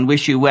show, and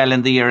wish you well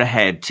in the year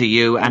ahead, to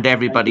you and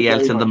everybody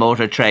else in the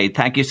motor trade.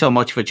 Thank you so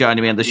much for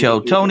joining me on the show.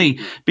 Tony,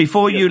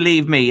 before you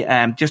leave me,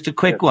 just a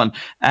quick one.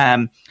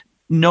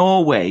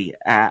 Norway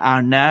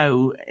are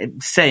now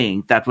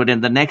saying that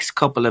within the next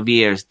couple of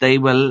years, they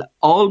will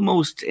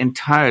almost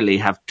entirely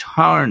have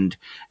turned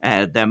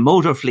their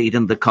motor fleet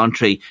in the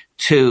country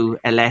to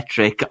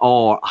electric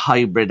or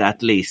hybrid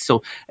at least.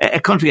 So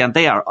a country, and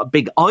they are a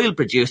big oil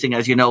producing,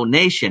 as you know,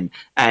 nation,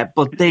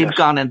 but they've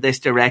gone in this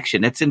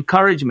direction. It's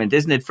encouragement,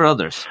 isn't it, for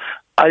others?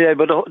 Yeah,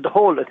 but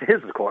it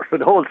is, of course, but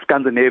the whole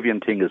Scandinavian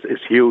thing is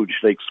huge.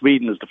 Like,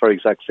 Sweden is the very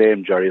exact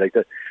same, Jerry. Like,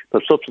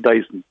 they're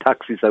subsidising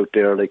taxis out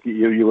there. Like,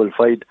 you will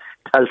find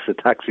Tesla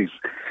taxis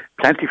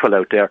plentiful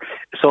out there.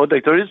 So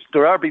like,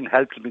 there are being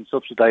helped and being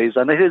subsidised,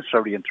 and it is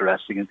very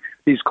interesting in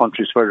these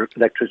countries where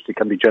electricity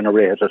can be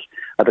generated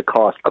at a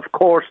cost. Of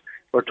course,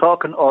 we're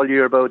talking all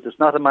year about there's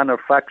not a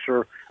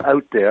manufacturer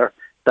out there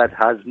that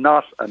has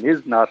not and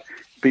is not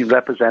being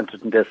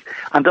represented in this.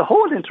 And the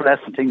whole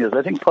interesting thing is,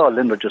 I think Paul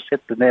Linder just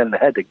hit the nail on the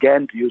head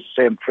again, to use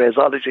the same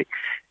phraseology,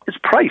 is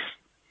price.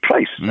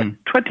 price.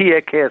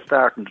 28k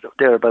starting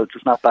thereabouts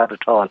is not bad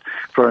at all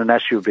for an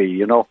SUV,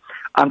 you know.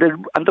 And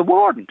the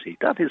warranty,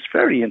 that is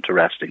very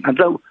interesting. And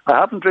so I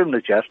haven't driven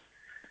it yet,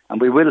 and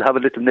we will have a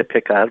little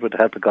nitpick ahead with the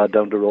help of God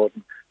down the road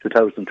in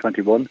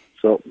 2021.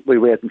 So we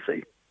wait and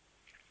see.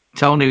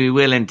 Tony, we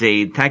will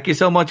indeed. Thank you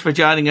so much for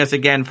joining us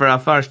again for our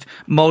first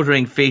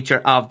motoring feature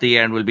of the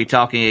year, and we'll be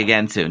talking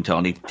again soon,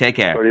 Tony. Take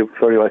care. Very,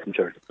 very welcome,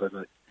 Charlie.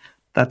 Bye-bye.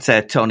 That's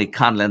Tony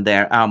Conlon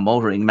there, our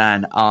motoring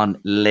man on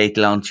Late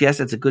Lunch.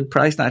 Yes, it's a good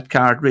price, that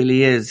car, it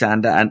really is,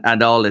 and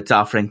all it's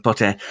offering.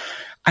 But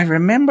I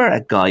remember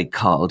a guy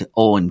called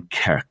Owen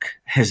Kirk.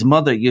 His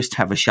mother used to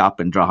have a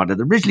shop in Drogheda,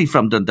 originally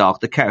from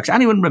Dundalk, the Kirks.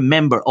 Anyone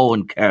remember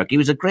Owen Kirk? He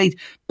was a great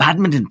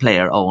badminton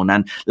player, Owen.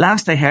 And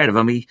last I heard of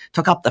him, he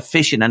took up the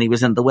fishing and he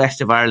was in the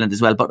west of Ireland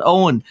as well. But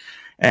Owen,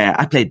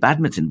 I played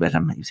badminton with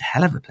him. He was a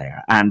hell of a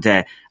player.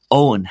 And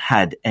Owen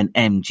had an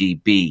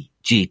MGB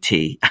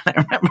GT. And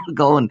I remember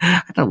going,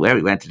 I don't know where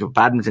we went, to a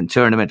badminton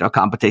tournament or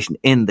competition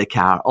in the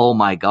car. Oh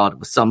my God, it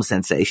was some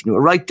sensation. You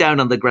were right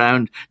down on the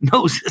ground,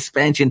 no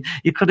suspension.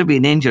 You could have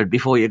been injured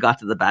before you got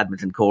to the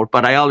badminton court.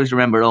 But I always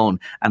remember Owen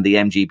and the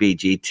MGB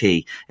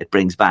GT. It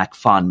brings back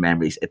fond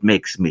memories. It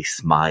makes me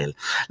smile.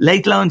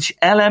 Late Lunch,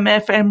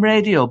 LMFM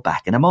Radio.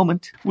 Back in a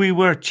moment. We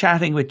were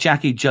chatting with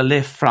Jackie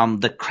Jolliffe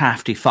from the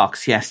Crafty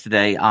Fox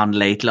yesterday on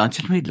Late Lunch.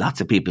 And we had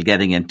lots of people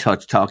getting in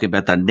touch, talking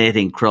about their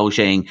knitting,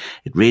 crocheting.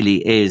 It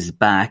really is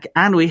back.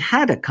 And we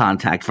had a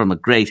contact from a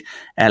great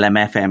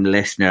LMFM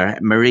listener,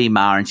 Marie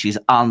Marr, and she's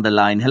on the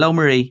line. Hello,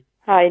 Marie.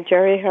 Hi,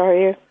 Jerry. How are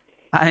you?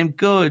 I'm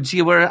good.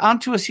 You were on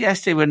to us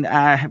yesterday when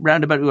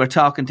roundabout we were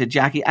talking to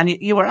Jackie, and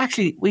you were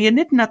you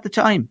knitting at the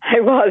time? I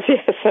was,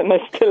 yes, and I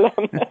still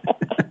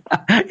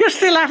am. You're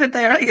still at it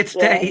there, are you,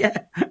 today? Yeah.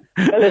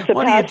 Well, it's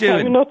what are you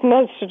doing? Nothing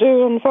else to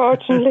do,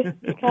 unfortunately.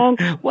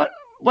 Can't. What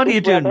are you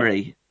doing,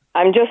 Marie?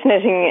 I'm just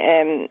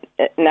knitting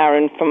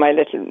Naren for my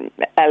little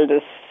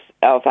eldest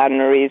of Anne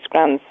Marie's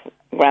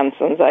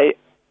grandsons.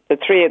 The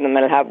three of them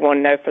will have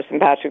one now for St.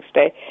 Patrick's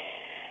Day.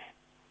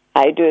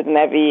 I do them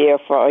every year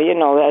for,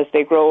 as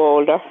they grow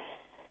older.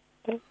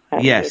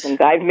 Yes.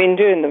 I've been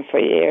doing them for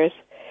years.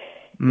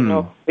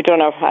 We don't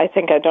have, I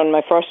think I'd done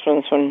my first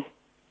ones when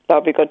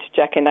Bobby got to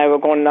Jackie and I were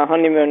going on a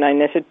honeymoon. I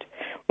knitted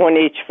one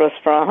each for us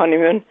for our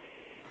honeymoon.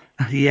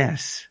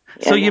 Yes.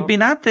 So you've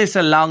been at this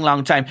a long,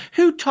 long time.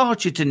 Who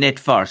taught you to knit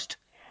first?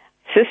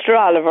 Sister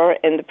Oliver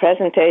in the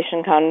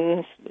Presentation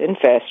Convent in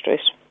Fair Street.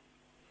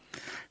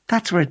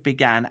 That's where it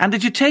began. And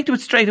did you take to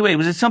it straight away?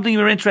 Was it something you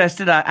were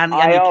interested in? And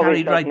I you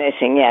always loved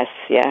knitting, yes.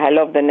 Yeah, I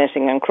love the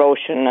knitting and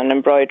crocheting and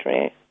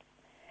embroidery.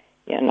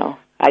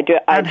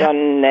 I've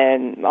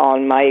done all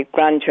my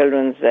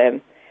grandchildren's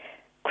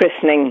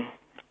christening,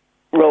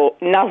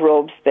 not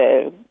robes,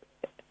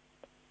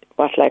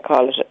 what do I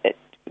call it,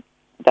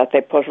 that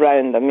they put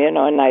round them,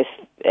 a nice...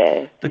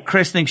 the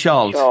christening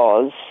shawls.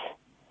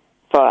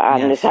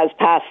 And it has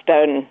passed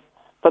down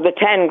for the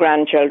 10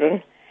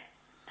 grandchildren.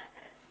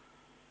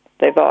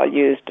 They've all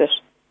used it.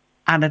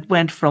 And it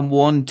went from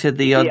one to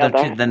the other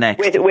to the next.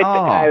 With the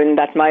gown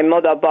that my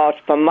mother bought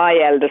for my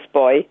eldest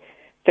boy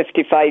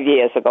 55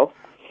 years ago.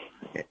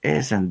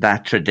 Isn't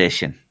that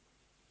tradition?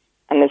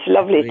 And it's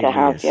lovely to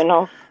have,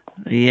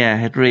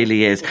 Yeah, it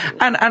really is.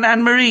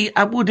 And Marie,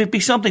 would it be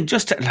something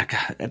just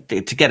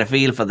to get a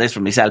feel for this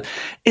for myself?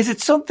 Is it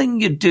something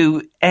you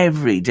do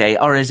every day,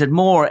 or is it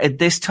more at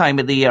this time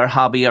of the year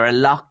hobby or a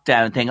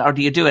lockdown thing, or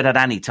do you do it at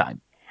any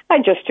time? I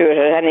just do it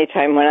at any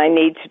time when I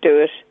need to do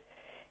it,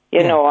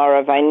 or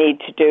if I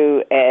need to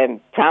do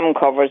pram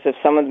covers. If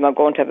some of them are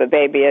going to have a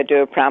baby, I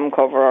do a pram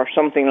cover or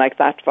something like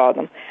that for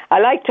them. I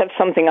like to have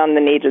something on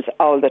the needles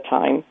all the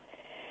time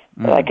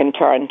that I can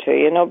turn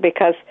to,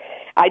 because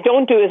I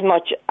don't do as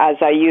much as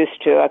I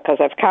used to because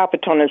I've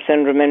carpal tunnel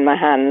syndrome in my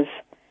hands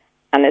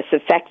and it's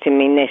affecting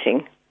me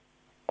knitting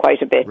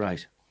quite a bit.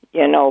 Right.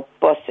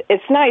 But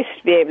it's nice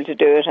to be able to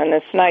do it, and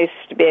it's nice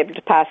to be able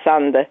to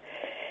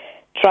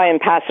try and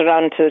pass it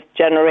on to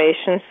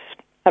generations.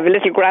 I have a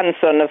little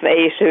grandson of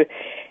 8 who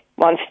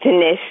wants to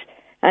knit,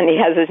 and he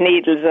has his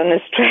needles on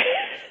his tray.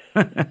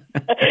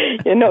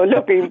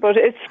 Looking, but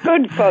it's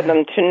good for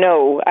them to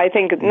know. I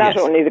think not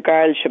only the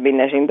girls should be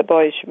knitting, the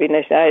boys should be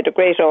knitting. I had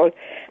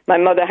my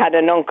mother had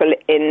an uncle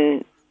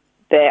in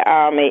the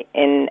army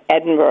in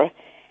Edinburgh,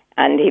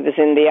 and he was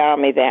in the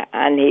army there,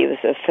 and he was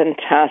a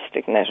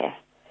fantastic knitter.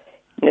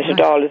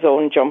 Knitted all his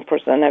own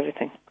jumpers and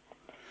everything.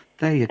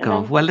 There you go.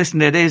 Well, listen,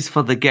 it is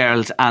for the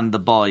girls and the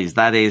boys,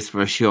 that is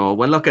for sure.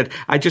 Well, look,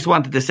 I just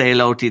wanted to say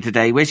hello to you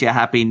today, wish you a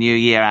happy new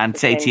year, and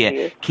say to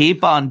you,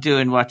 keep on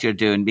doing what you're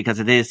doing, because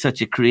it is such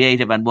a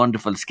creative and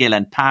wonderful skill,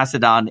 and pass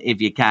it on if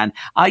you can.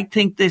 I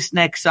think this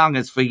next song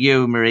is for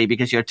you, Marie,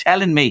 because you're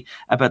telling me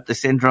about the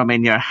syndrome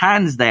in your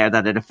hands there,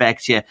 that it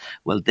affects you.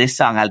 Well, this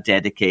song, I'll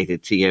dedicate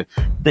it to you.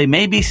 They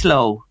may be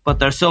slow, but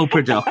they're so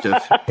productive.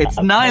 It's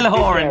Niall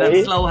Horan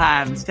and Slow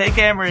Hands. Take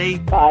care, Marie.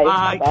 Bye.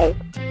 Bye. Bye.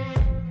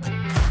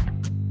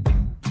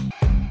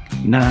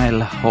 Niall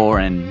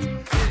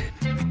Horan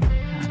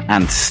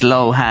and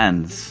Slow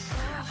Hands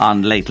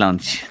on Late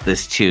Lunch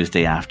this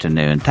Tuesday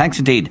afternoon. Thanks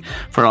indeed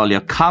for all your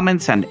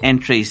comments and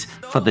entries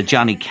for the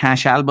Johnny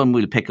Cash album.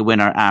 We'll pick a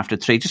winner after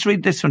 3. Just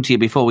read this one to you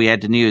before we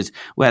head to news,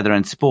 weather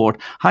and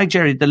sport. Hi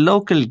Jerry, the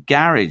local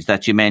garage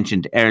that you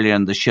mentioned earlier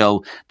in the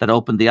show that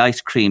opened the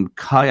ice cream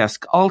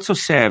kiosk also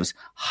serves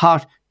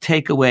hot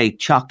takeaway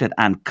chocolate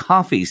and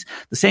coffees.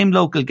 The same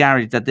local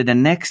garage that did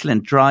an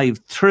excellent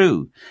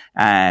drive-through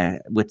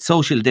with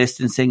social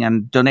distancing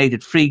and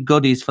donated free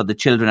goodies for the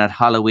children at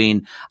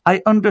Halloween.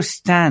 I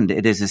understand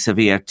it is a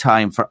severe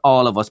time for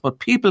all of us, but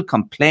people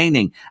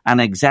complaining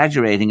and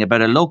exaggerating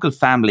about a local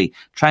family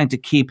trying to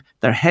keep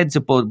their heads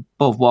above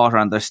water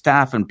and their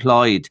staff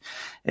employed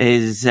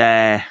is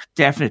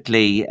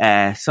definitely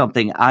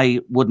something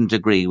I wouldn't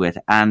agree with.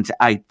 And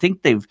I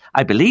think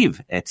I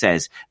believe it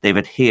says they've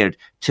adhered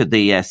to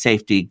the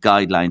safety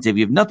guidelines. If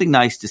you've nothing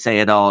nice to say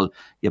at all,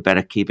 you're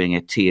better keeping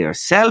it to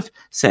yourself,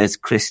 says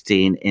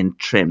Christine in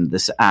Trim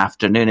this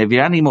afternoon. If you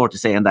have any more to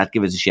say on that,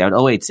 give us a shout.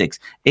 086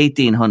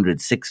 1800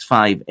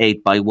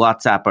 658 by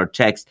WhatsApp or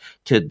text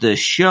to the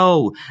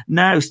show.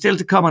 Now, still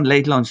to come on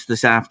Late Lunch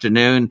this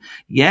afternoon.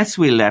 Yes,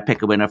 we'll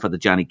pick a winner for the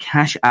Johnny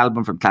Cash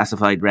album from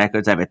Classified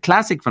Records. I have a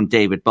classic from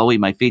David Bowie,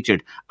 my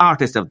featured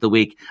artist of the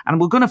week.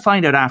 And we're going to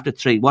find out after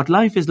 3 what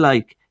life is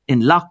like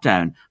in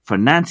lockdown for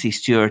Nancy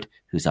Stewart,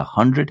 who's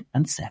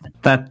 107.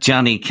 That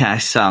Johnny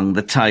Cash song,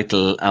 the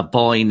title, A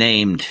Boy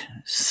Named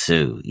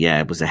Sue.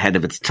 Yeah, it was ahead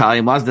of its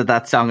time, wasn't it,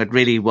 that song? It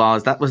really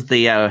was. That was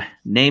the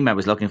name I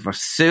was looking for,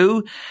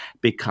 Sue,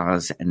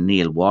 because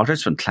Neil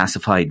Waters from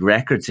Classified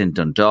Records in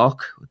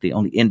Dundalk, the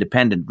only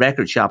independent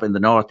record shop in the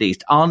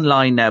Northeast,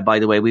 online now, by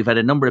the way. We've had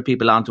a number of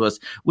people on to us.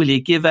 Will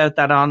you give out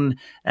that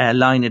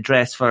online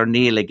address for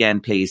Neil again,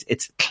 please?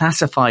 It's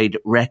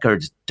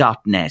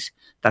classifiedrecords.net.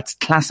 That's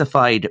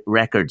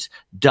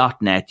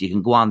classifiedrecords.net. You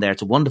can go on there.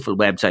 It's a wonderful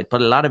website.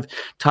 Put a lot of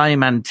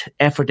time and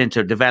effort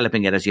into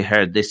developing it, as you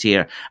heard this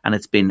year, and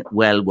it's been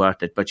well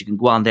worth it. But you can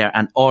go on there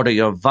and order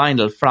your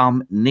vinyl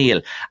from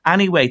Neil.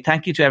 Anyway,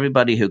 thank you to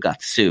everybody who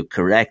got Sue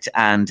correct.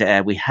 And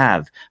we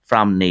have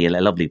from Neil a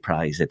lovely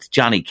prize. It's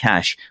Johnny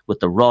Cash with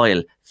the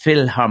Royal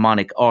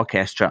Philharmonic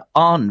Orchestra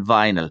on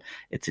vinyl.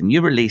 It's a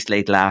new release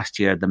late last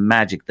year. The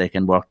magic they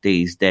can work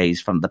these days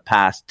from the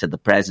past to the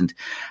present.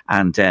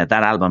 And that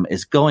album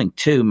is going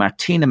to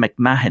Martina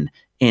McMahon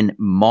in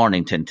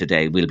Mornington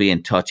today. We'll be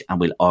in touch and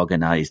we'll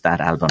organise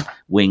that album.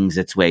 Wings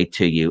its way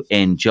to you.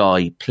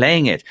 Enjoy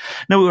playing it.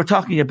 Now, we were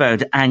talking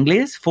about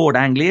Anglias, Ford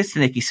Anglias,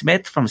 Nicky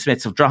Smith from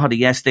Smiths of Drogheda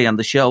yesterday on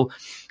the show.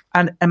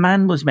 And a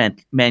man was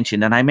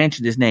mentioned, and I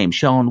mentioned his name,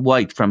 Sean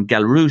White from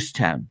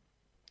Galroostown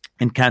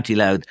in County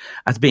Louth,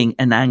 as being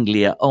an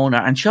Anglia owner.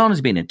 And Sean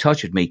has been in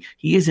touch with me.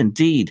 He is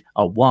indeed,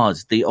 or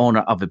was, the owner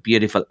of a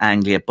beautiful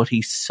Anglia, but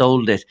he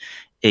sold it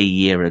a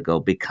year ago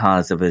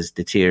because of his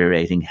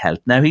deteriorating health.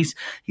 Now, he's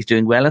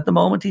doing well at the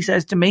moment, he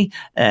says to me,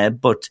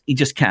 but he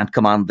just can't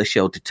come on the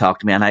show to talk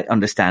to me. And I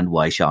understand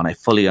why, Sean. I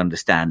fully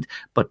understand.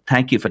 But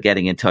thank you for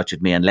getting in touch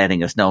with me and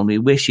letting us know. And we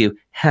wish you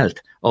health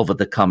over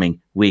the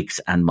coming weeks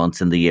and months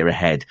in the year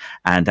ahead.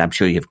 And I'm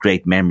sure you have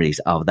great memories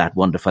of that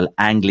wonderful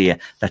Anglia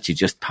that you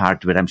just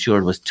parted with. I'm sure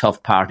it was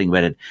tough parting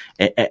with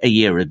it a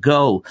year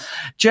ago.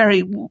 Jerry,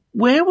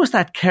 where was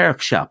that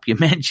Kirk shop you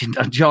mentioned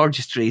on George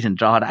Street in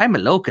Drogheda? I'm a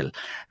local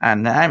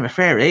and I'm a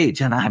fair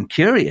age and I'm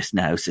curious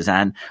now,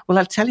 Suzanne. Well,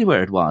 I'll tell you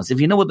where it was. If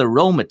you know what the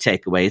Roma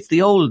takeaway, it's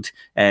the old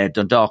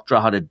Dundalk,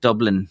 Drogheda,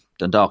 Dublin,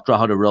 Dundalk,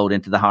 Drogheda Road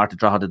into the heart of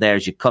Drogheda there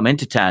as you come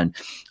into town,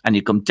 and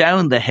you come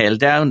down the hill,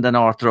 down the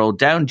North Road,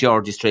 down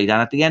George Street,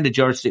 and at the end of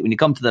George Street, when you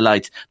come to the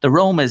lights, the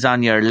Roma is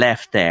on your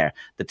left there,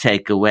 the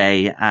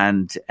takeaway,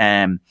 and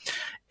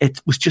it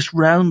was just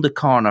round the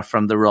corner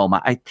from the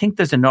Roma. I think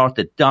there's an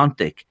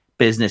orthodontic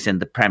business in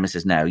the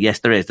premises now. Yes,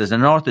 there is. There's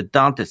an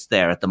orthodontist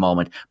there at the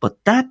moment, but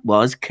that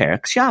was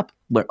Kirk's shop,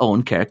 where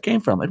Owen Kirk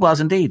came from. It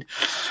was indeed.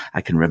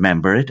 I can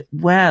remember it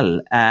well.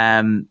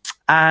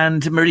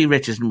 And Marie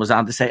Richardson was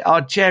on to say,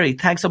 oh, Jerry,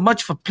 thanks so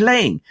much for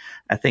playing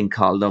a thing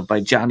called Love by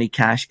Johnny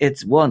Cash.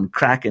 It's one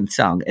cracking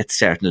song. It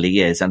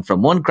certainly is. And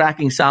from one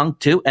cracking song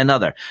to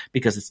another,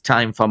 because it's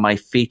time for my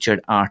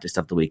featured artist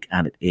of the week,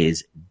 and it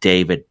is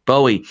David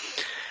Bowie.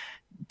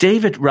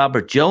 David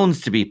Robert Jones,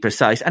 to be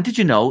precise. And did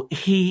you know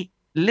he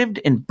lived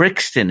in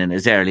Brixton in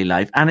his early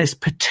life, and his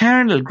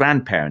paternal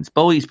grandparents,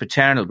 Bowie's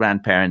paternal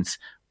grandparents,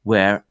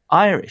 were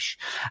Irish.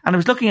 And I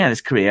was looking at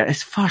his career,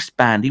 his first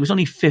band, he was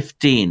only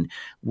 15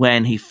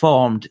 when he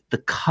formed the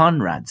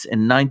Conrads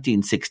in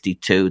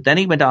 1962. Then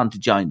he went on to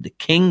join the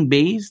King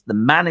Bees, the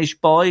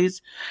Manish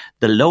Boys,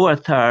 the Lower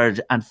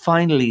Third, and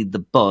finally the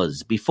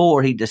Buzz,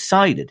 before he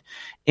decided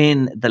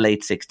in the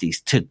late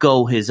 60s to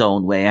go his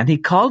own way. And he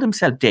called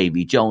himself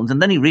Davy Jones,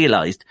 and then he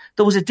realised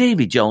there was a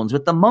Davy Jones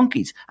with the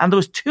Monkees, and there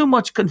was too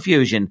much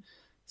confusion.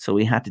 So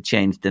he had to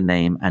change the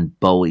name, and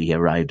Bowie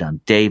arrived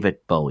on, David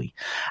Bowie.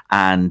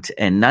 And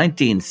in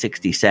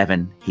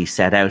 1967, he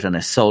set out on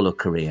a solo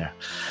career.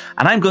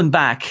 And I'm going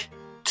back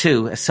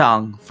to a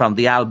song from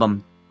the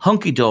album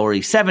Hunky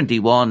Dory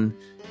 71.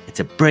 It's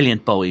a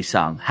brilliant Bowie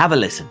song. Have a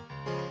listen.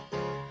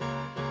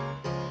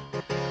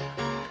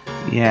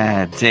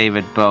 Yeah,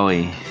 David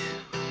Bowie.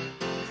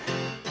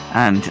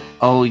 And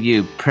Oh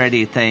You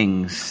Pretty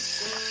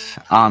Things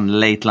on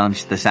Late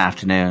Lunch this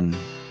afternoon.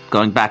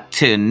 Going back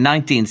to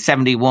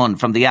 1971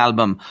 from the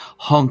album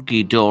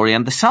Hunky Dory.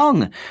 And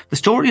the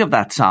story of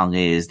that song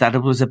is that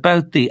it was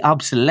about the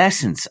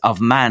obsolescence of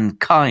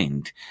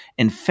mankind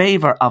in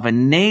favour of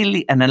an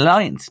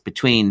alliance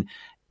between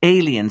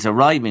aliens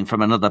arriving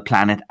from another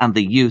planet and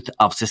the youth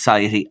of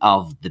society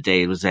of the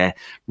day. It was a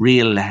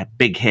real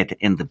big hit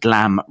in the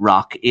glam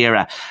rock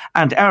era.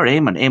 And our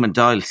Eamon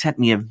Doyle, sent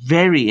me a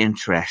very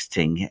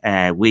interesting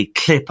wee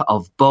clip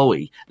of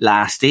Bowie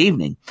last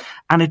evening.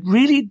 And it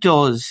really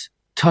does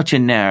touch a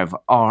nerve,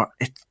 or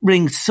it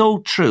rings so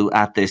true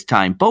at this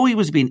time. Bowie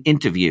was being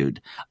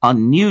interviewed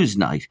on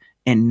Newsnight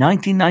in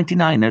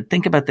 1999. Now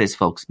think about this,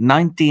 folks.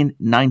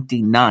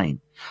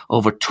 1999,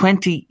 over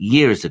 20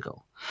 years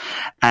ago,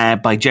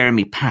 by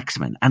Jeremy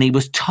Paxman. And he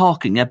was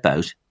talking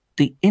about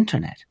the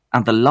internet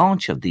and the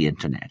launch of the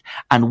internet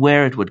and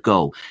where it would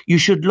go. You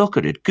should look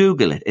at it,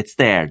 Google it. It's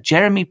there.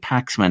 Jeremy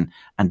Paxman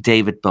and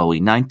David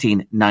Bowie,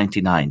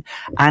 1999.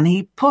 And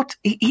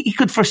he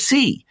could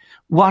foresee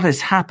what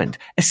has happened,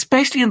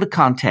 especially in the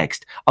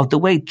context of the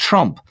way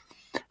Trump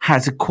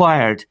has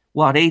acquired,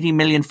 80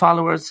 million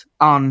followers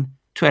on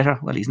Twitter?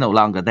 Well, he's no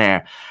longer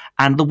there.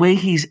 And the way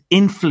he's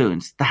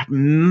influenced that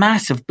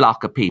massive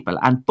block of people.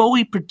 And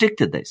Bowie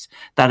predicted this,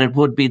 that it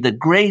would be the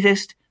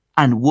greatest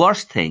and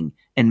worst thing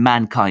in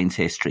mankind's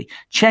history.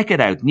 Check it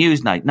out.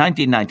 Newsnight,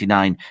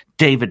 1999,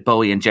 David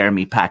Bowie and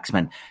Jeremy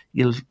Paxman.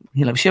 You'll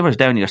have shivers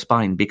down your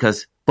spine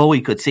because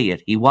Bowie could see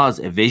it. He was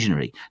a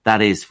visionary,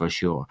 that is for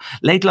sure.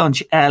 Late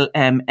Lunch,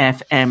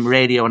 LMFM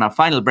Radio, and our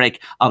final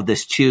break of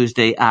this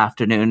Tuesday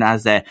afternoon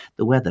as the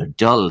weather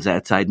dulls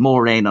outside.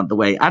 More rain on the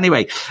way.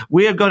 Anyway,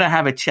 we're going to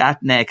have a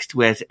chat next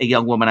with a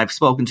young woman I've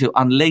spoken to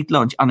on Late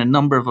Lunch on a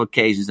number of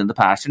occasions in the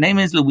past. Her name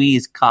is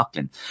Louise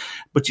Coughlin.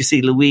 But you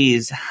see,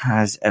 Louise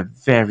has a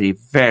very,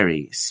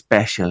 very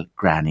special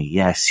granny.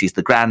 Yes, she's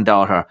the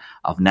granddaughter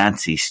of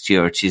Nancy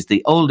Stewart. She's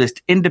the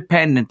oldest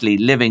independently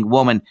living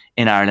woman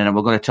in Ireland, and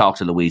we're going to talk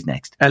to Louise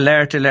next.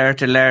 Alert,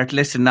 alert, alert.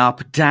 Listen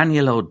up.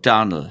 Daniel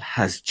O'Donnell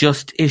has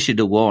just issued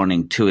a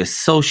warning to his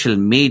social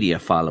media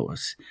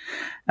followers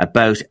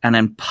about an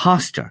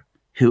imposter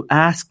who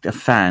asked a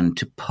fan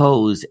to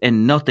pose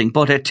in nothing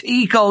but a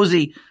tea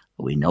cozy.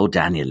 We know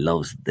Daniel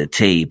loves the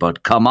tea,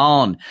 but come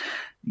on.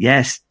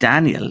 Yes,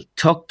 Daniel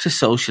took to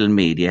social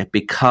media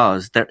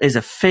because there is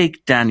a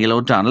fake Daniel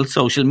O'Donnell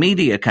social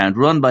media account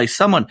run by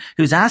someone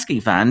who's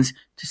asking fans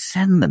to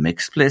send them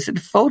explicit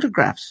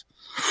photographs.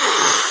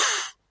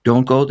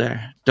 Don't go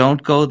there.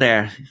 Don't go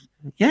there.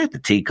 Yeah, the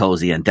tea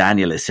cozy and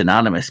Daniel is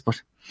synonymous,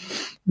 but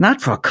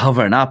not for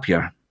covering up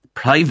your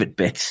private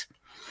bits.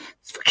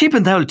 It's for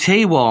keeping the old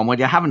tea warm when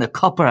you're having a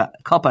cuppa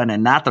and a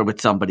natter with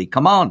somebody.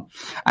 Come on.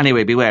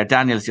 Anyway, beware.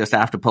 Daniel's just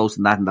after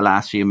posting that in the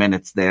last few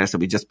minutes there, so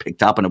we just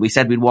picked up on it. We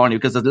said we'd warn you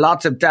because there's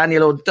lots of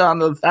Daniel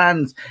O'Donnell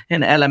fans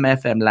in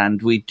LMFM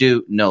land. We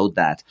do know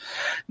that.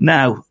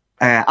 Now,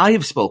 I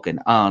have spoken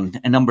on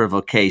a number of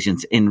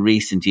occasions in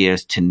recent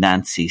years to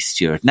Nancy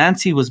Stewart.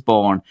 Nancy was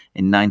born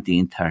in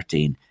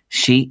 1913.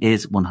 She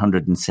is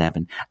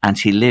 107 and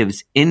she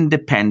lives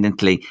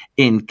independently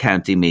in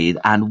County Meath.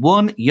 And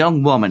one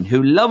young woman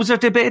who loves her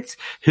to bits,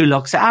 who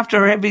looks after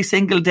her every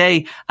single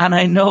day, and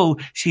I know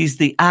she's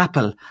the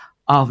apple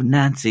of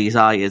Nancy's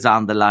eye, is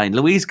on the line.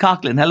 Louise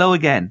Coughlin, hello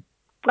again.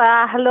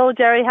 Hello,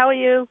 Jerry. How are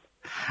you?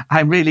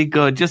 I'm really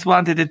good. Just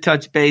wanted to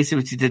touch base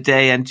with you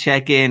today and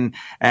check in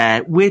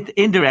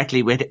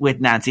indirectly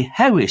with Nancy.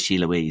 How is she,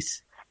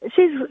 Louise?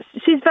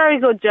 She's very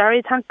good,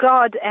 Jerry. Thank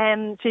God.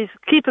 She's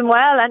keeping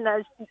well,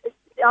 and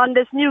on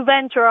this new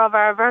venture of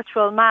our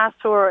virtual mass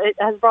tour, it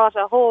has brought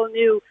a whole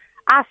new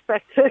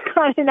aspect to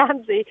Granny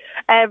Nancy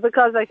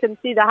because I can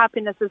see the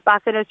happiness is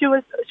back in her. She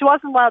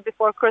wasn't well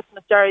before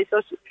Christmas, Jerry,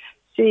 so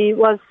she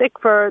was sick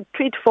for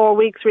 3 to 4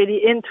 weeks,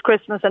 really, into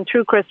Christmas and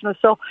through Christmas.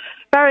 So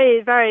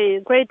very,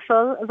 very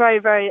grateful, very,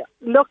 very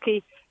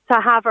lucky to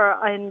have her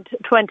in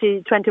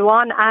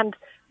 2021. And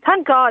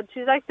thank God,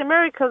 she's like the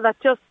miracle that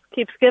just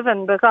keeps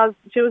giving, because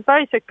she was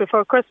very sick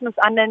before Christmas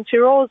and then she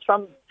rose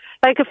from,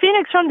 like a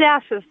phoenix from the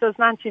ashes, does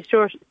Nancy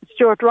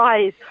Stewart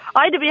rise.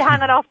 I'd be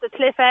hanging off the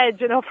cliff edge,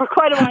 for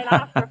quite a while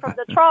after from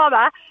the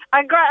trauma.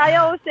 And I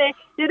always say,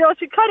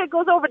 she kind of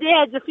goes over the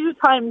edge a few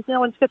times,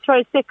 when she gets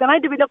very sick. And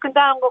I'd be looking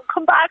down, going,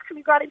 come back to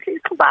me, Granny, please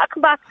come back.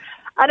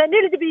 And I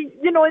needed to be,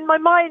 in my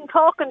mind,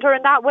 talking to her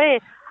in that way.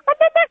 And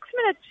the next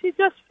minute, she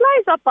just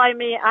flies up by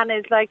me and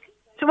is like,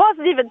 she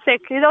wasn't even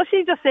sick.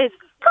 She just says,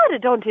 God, I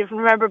don't even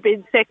remember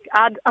being sick.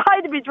 And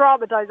I'd be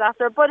traumatised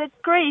after her. But it's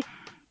great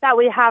that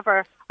we have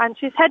her. And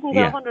she's heading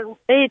to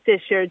 108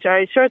 this year,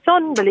 Jerry. Sure, it's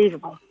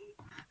unbelievable.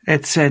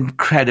 It's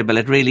incredible.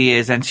 It really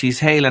is. And she's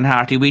hale and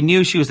hearty. We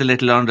knew she was a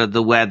little under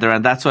the weather,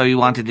 and that's why we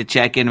wanted to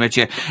check in with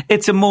you.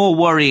 It's a more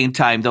worrying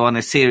time, though, on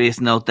a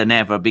serious note than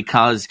ever,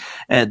 because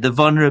the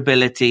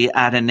vulnerability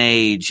at an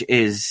age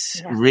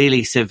is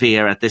really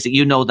severe at this.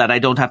 You know that. I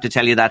don't have to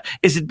tell you that.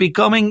 Is it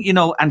becoming,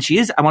 and she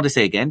is, I want to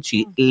say again,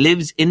 she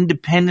lives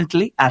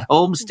independently at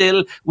home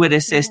still with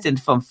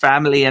assistance from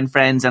family and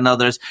friends and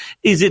others.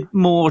 Is it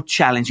more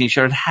challenging?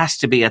 Sure, it has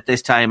to be at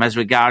this time as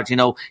regards,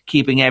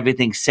 keeping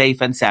everything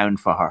safe and sound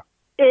for her.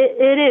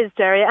 It is,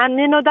 Jerry, and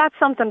that's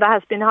something that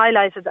has been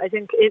highlighted, I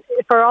think,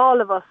 for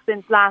all of us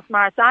since last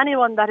March.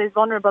 Anyone that is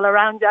vulnerable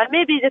around you, and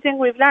maybe the thing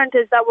we've learned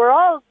is that we're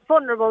all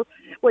vulnerable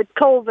with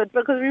COVID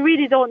because we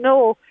really don't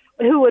know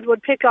who it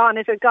would pick on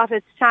if it got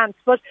its chance.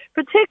 But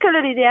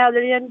particularly the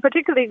elderly, and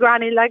particularly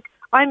Granny. Like,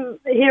 I'm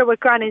here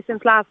with Granny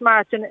since last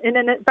March in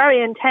a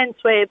very intense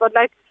way, but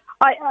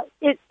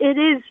it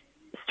is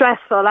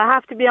stressful. I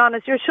have to be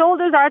honest. Your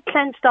shoulders are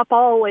clenched up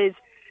always,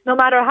 no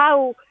matter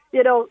how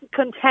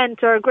content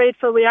or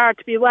grateful we are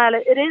to be well.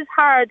 It is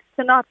hard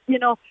to not, you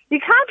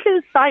can't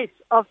lose sight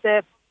of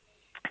the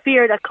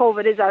fear that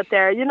COVID is out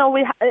there.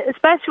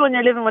 Especially when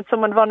you're living with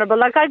someone vulnerable.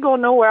 Like, I go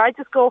nowhere. I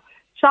just go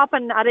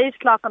shopping at 8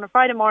 o'clock on a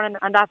Friday morning,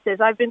 and that's it.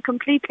 I've been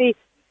completely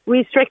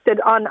restricted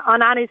on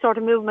any sort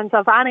of movements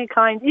of any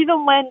kind,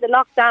 even when the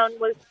lockdown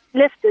was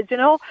lifted,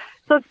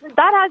 So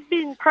that has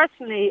been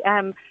personally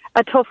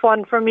a tough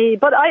one for me.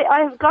 But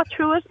I've got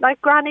through it. Like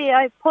Granny,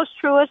 I've pushed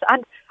through it,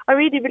 and I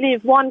really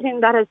believe one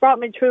thing that has brought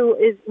me through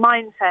is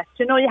mindset.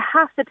 You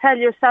have to tell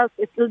yourself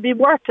it'll be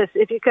worth it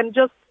if you can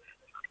just,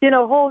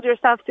 hold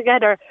yourself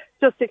together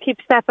just to keep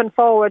stepping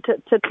forward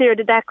to clear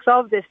the decks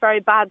of this very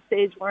bad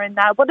stage we're in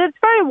now. But it's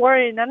very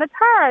worrying, and it's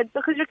hard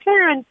because you're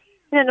clearing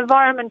in an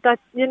environment that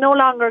you no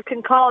longer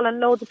can call and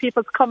loads of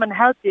people to come and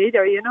help you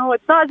either.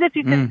 It's not as if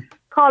you can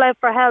call out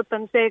for help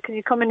and say, can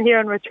you come in here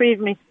and retrieve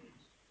me?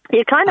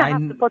 You kind of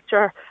have to put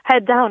your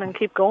head down and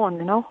keep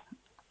going,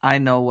 I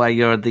know why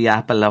you're the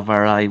apple of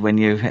our eye when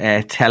you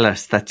tell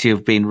us that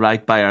you've been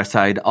right by our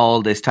side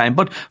all this time.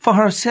 But for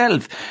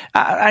herself,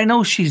 I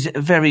know she's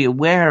very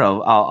aware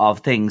of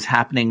things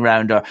happening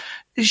around her.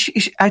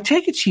 I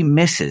take it she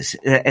misses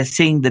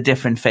seeing the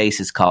different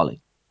faces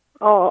calling.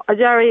 Oh,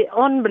 Jerry,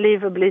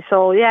 unbelievably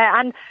so, yeah.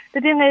 And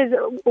the thing is,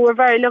 we're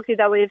very lucky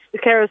that we've the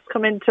carers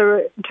come in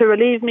to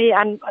relieve me,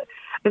 and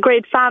a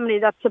great family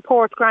that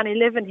support Granny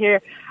living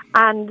here.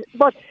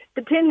 But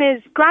the thing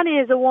is, Granny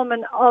is a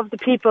woman of the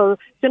people.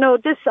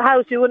 This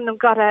house, you wouldn't have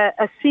got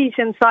a seat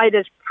inside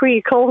it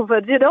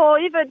pre-COVID.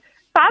 Even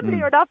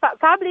family or not,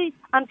 family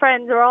and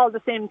friends are all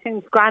the same thing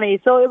as Granny.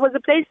 So it was a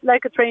place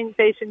like a train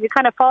station. You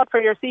kind of fought for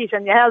your seat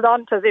and you held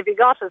on to it if you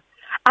got it.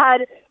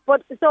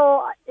 But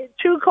so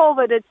through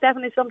COVID, it's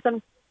definitely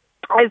something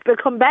I've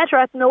become better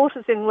at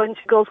noticing when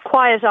she goes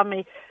quiet on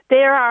me.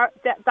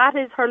 That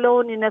is her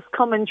loneliness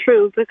coming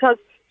through, because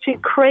she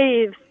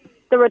craves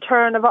the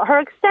return of her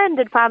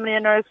extended family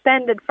and her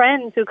extended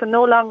friends who can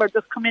no longer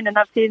just come in and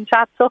have tea and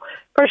chat. So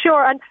for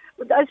sure, and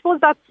I suppose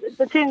that's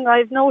the thing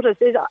I've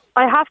noticed is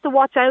I have to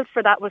watch out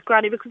for that with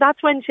Granny, because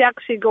that's when she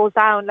actually goes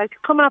down. Like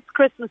coming up to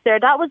Christmas there,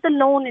 that was the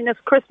loneliness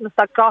Christmas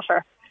that got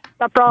her,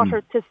 that brought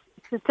her to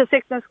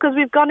sickness, because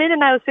we've gone in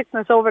and out of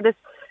sickness over the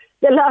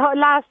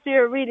last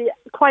year really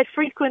quite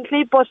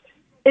frequently, but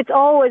it's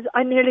always,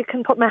 I nearly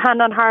can put my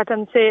hand on heart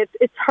and say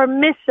it's her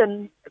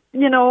missing,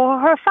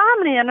 her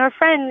family and her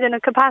friends in a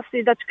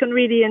capacity that you can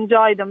really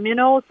enjoy them,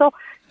 So,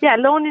 yeah,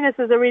 loneliness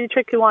is a really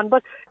tricky one.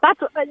 But that's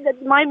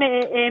my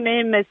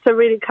aim is to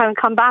really kind of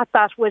combat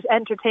that with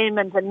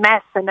entertainment and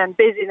mess and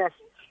busyness.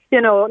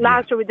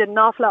 Last year we did an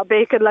awful lot of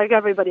baking like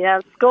everybody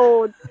else.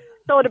 Scones,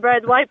 soda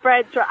bread, white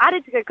bread,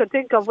 anything I could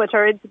think of with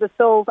her into the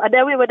stove. And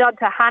then we went on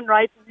to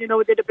handwriting,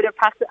 we did a bit of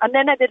practice. And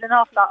then I did an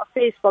awful lot of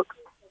Facebook.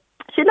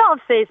 She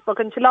loves Facebook,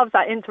 and she loves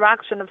that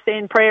interaction of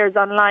saying prayers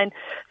online.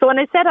 So when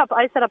I set up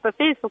a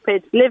Facebook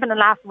page, Living and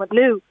Laughing with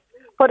Lou.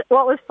 But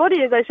what was funny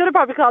is I should have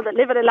probably called it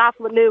Living and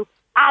Laughing with Lou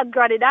and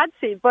Granny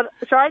Nancy. But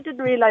sure, I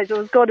didn't realise it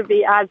was going to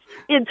be as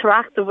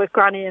interactive with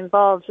Granny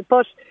involved.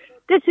 But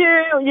this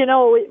year,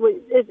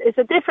 it's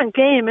a different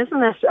game,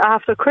 isn't it,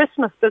 after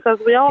Christmas? Because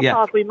we all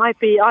thought we might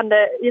be on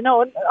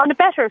a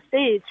better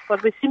stage,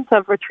 but we seem to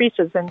have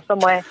retreated in some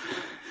way.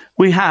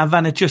 We have,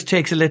 and it just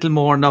takes a little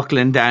more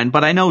knuckling down.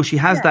 But I know she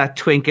has that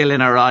twinkle in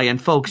her eye, and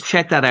folks,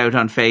 check that out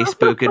on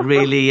Facebook. It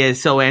really is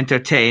so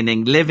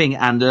entertaining. Living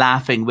and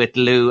Laughing with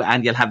Lou,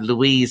 and you'll have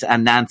Louise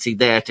and Nancy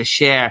there to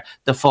share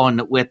the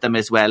fun with them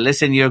as well.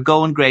 Listen, you're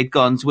going great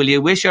guns. Will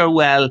you wish her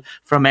well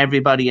from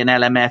everybody in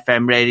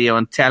LMFM Radio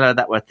and tell her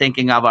that we're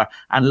thinking of her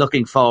and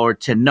looking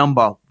forward to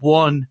number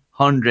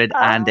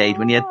 108.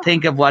 When you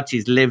think of what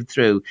she's lived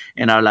through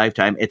in our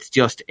lifetime, it's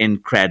just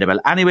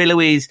incredible. Anyway,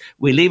 Louise,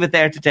 we leave it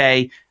there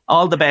today.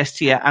 All the best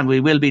to you, and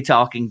we will be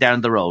talking down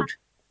the road.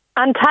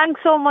 And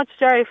thanks so much,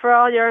 Jerry, for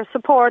all your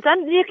support.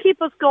 And you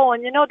keep us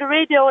going. The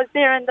radio is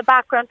there in the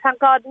background. Thank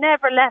God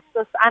never left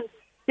us. And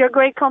you're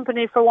great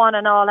company for one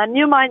and all. And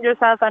you mind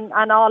yourself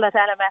and all at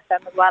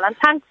LMFM as well. And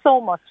thanks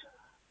so much.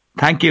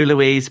 Thank you,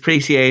 Louise.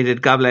 Appreciate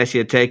it. God bless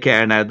you. Take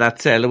care now.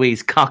 That's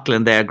Louise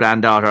Coughlin there,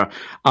 granddaughter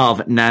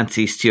of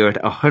Nancy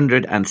Stewart,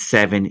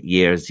 107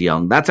 years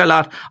young. That's a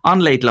lot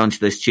on Late Lunch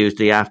this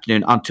Tuesday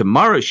afternoon. On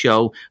tomorrow's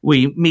show,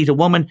 we meet a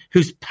woman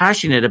who's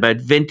passionate about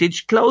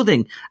vintage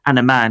clothing, and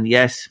a man,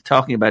 yes,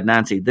 talking about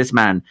Nancy, this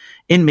man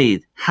in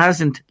Meath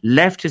hasn't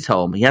left his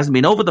home. He hasn't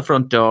been over the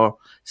front door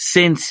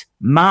since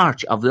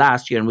March of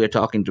last year, and we're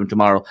talking to him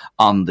tomorrow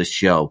on the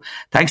show.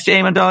 Thanks to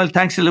Eamon Doyle.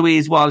 Thanks to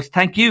Louise Walsh.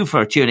 Thank you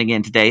for tuning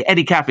in today.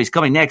 Eddie Caffrey's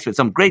coming next with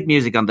some great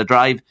music on the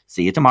drive.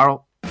 See you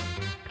tomorrow.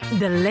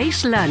 The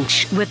Late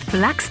Lunch with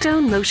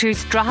Blackstone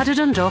Motors, Drogheda,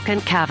 Dundalk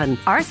and Cavan.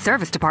 Our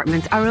service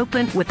departments are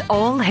open with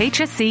all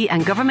HSE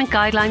and government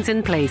guidelines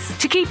in place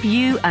to keep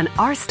you and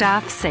our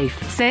staff safe.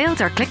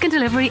 Sales are click and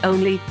delivery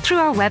only through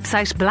our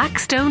website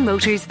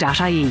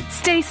blackstonemotors.ie.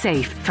 Stay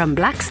safe from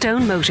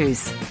Blackstone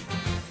Motors.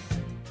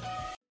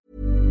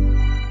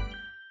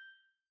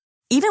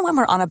 Even when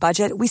we're on a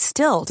budget, we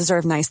still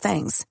deserve nice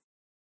things.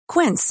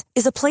 Quince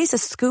is a place to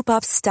scoop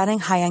up stunning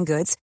high-end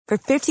goods for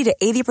 50 to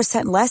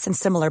 80% less than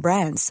similar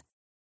brands.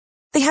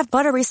 They have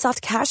buttery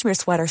soft cashmere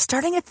sweaters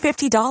starting at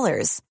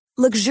 $50,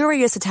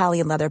 luxurious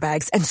Italian leather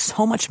bags, and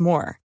so much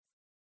more.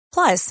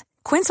 Plus,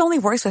 Quince only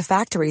works with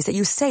factories that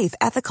use safe,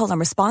 ethical, and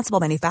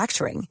responsible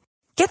manufacturing.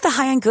 Get the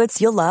high-end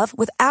goods you'll love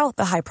without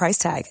the high price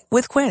tag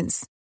with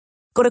Quince.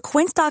 Go to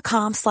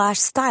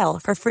quince.com/style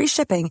for free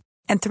shipping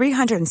and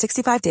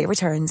 365-day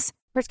returns.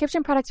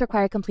 Prescription products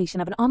require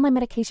completion of an online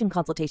medication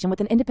consultation with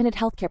an independent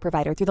healthcare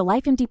provider through the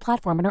LifeMD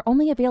platform and are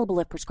only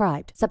available if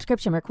prescribed.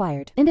 Subscription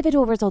required.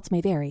 Individual results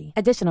may vary.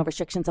 Additional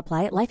restrictions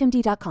apply at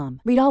lifemd.com.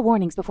 Read all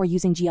warnings before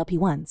using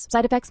GLP-1s.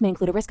 Side effects may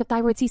include a risk of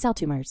thyroid C-cell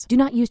tumors. Do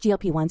not use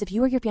GLP-1s if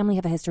you or your family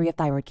have a history of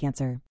thyroid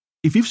cancer.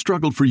 If you've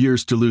struggled for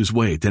years to lose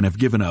weight and have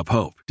given up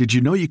hope, did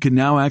you know you can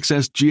now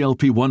access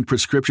GLP-1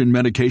 prescription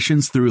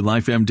medications through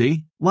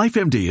LifeMD?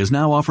 LifeMD is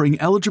now offering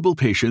eligible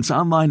patients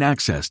online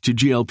access to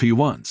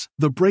GLP-1s,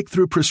 the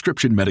breakthrough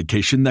prescription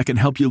medication that can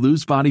help you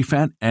lose body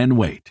fat and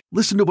weight.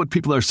 Listen to what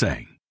people are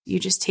saying. You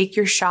just take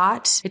your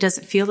shot. It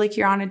doesn't feel like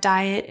you're on a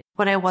diet.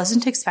 What I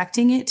wasn't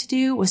expecting it to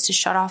do was to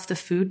shut off the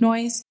food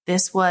noise.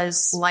 This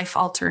was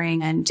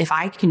life-altering, and if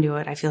I can do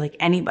it, I feel like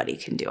anybody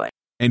can do it.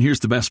 And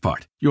here's the best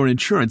part. Your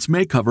insurance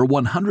may cover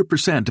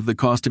 100% of the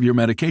cost of your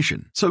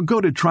medication. So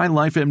go to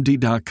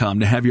TryLifeMD.com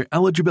to have your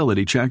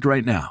eligibility checked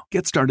right now.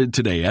 Get started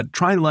today at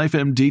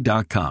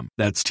TryLifeMD.com.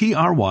 That's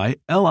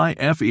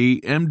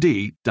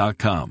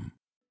TryLifeMD.com.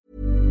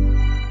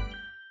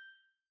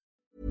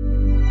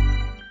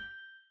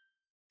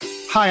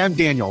 Hi, I'm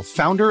Daniel,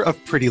 founder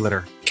of Pretty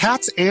Litter.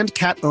 Cats and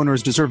cat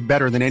owners deserve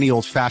better than any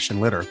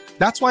old-fashioned litter.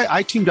 That's why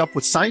I teamed up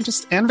with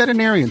scientists and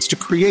veterinarians to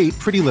create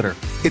Pretty Litter.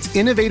 Its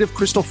innovative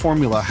crystal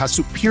formula has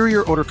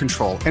superior odor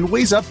control and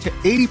weighs up to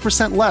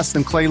 80% less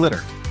than clay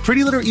litter.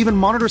 Pretty Litter even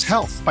monitors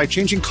health by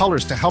changing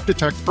colors to help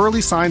detect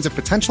early signs of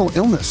potential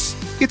illness.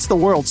 It's the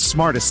world's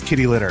smartest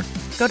kitty litter.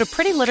 Go to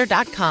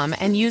prettylitter.com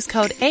and use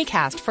code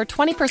ACAST for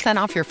 20%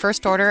 off your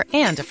first order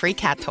and a free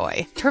cat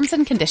toy. Terms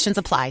and conditions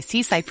apply.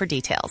 See site for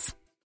details.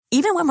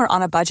 Even when we're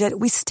on a budget,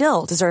 we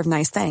still deserve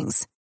nice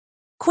things.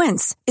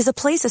 Quince is a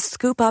place to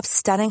scoop up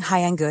stunning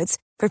high-end goods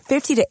for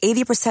 50 to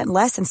 80%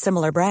 less than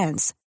similar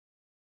brands.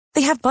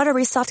 They have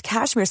buttery soft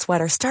cashmere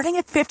sweaters starting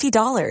at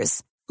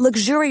 $50,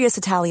 luxurious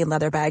Italian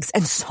leather bags,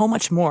 and so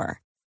much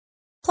more.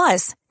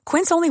 Plus,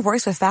 Quince only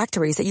works with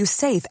factories that use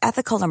safe,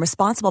 ethical, and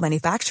responsible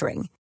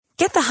manufacturing.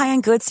 Get the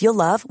high-end goods you'll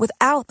love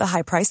without the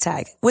high price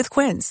tag with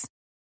Quince.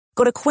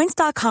 Go to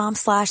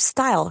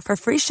quince.com/style for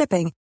free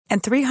shipping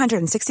and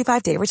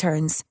 365-day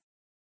returns.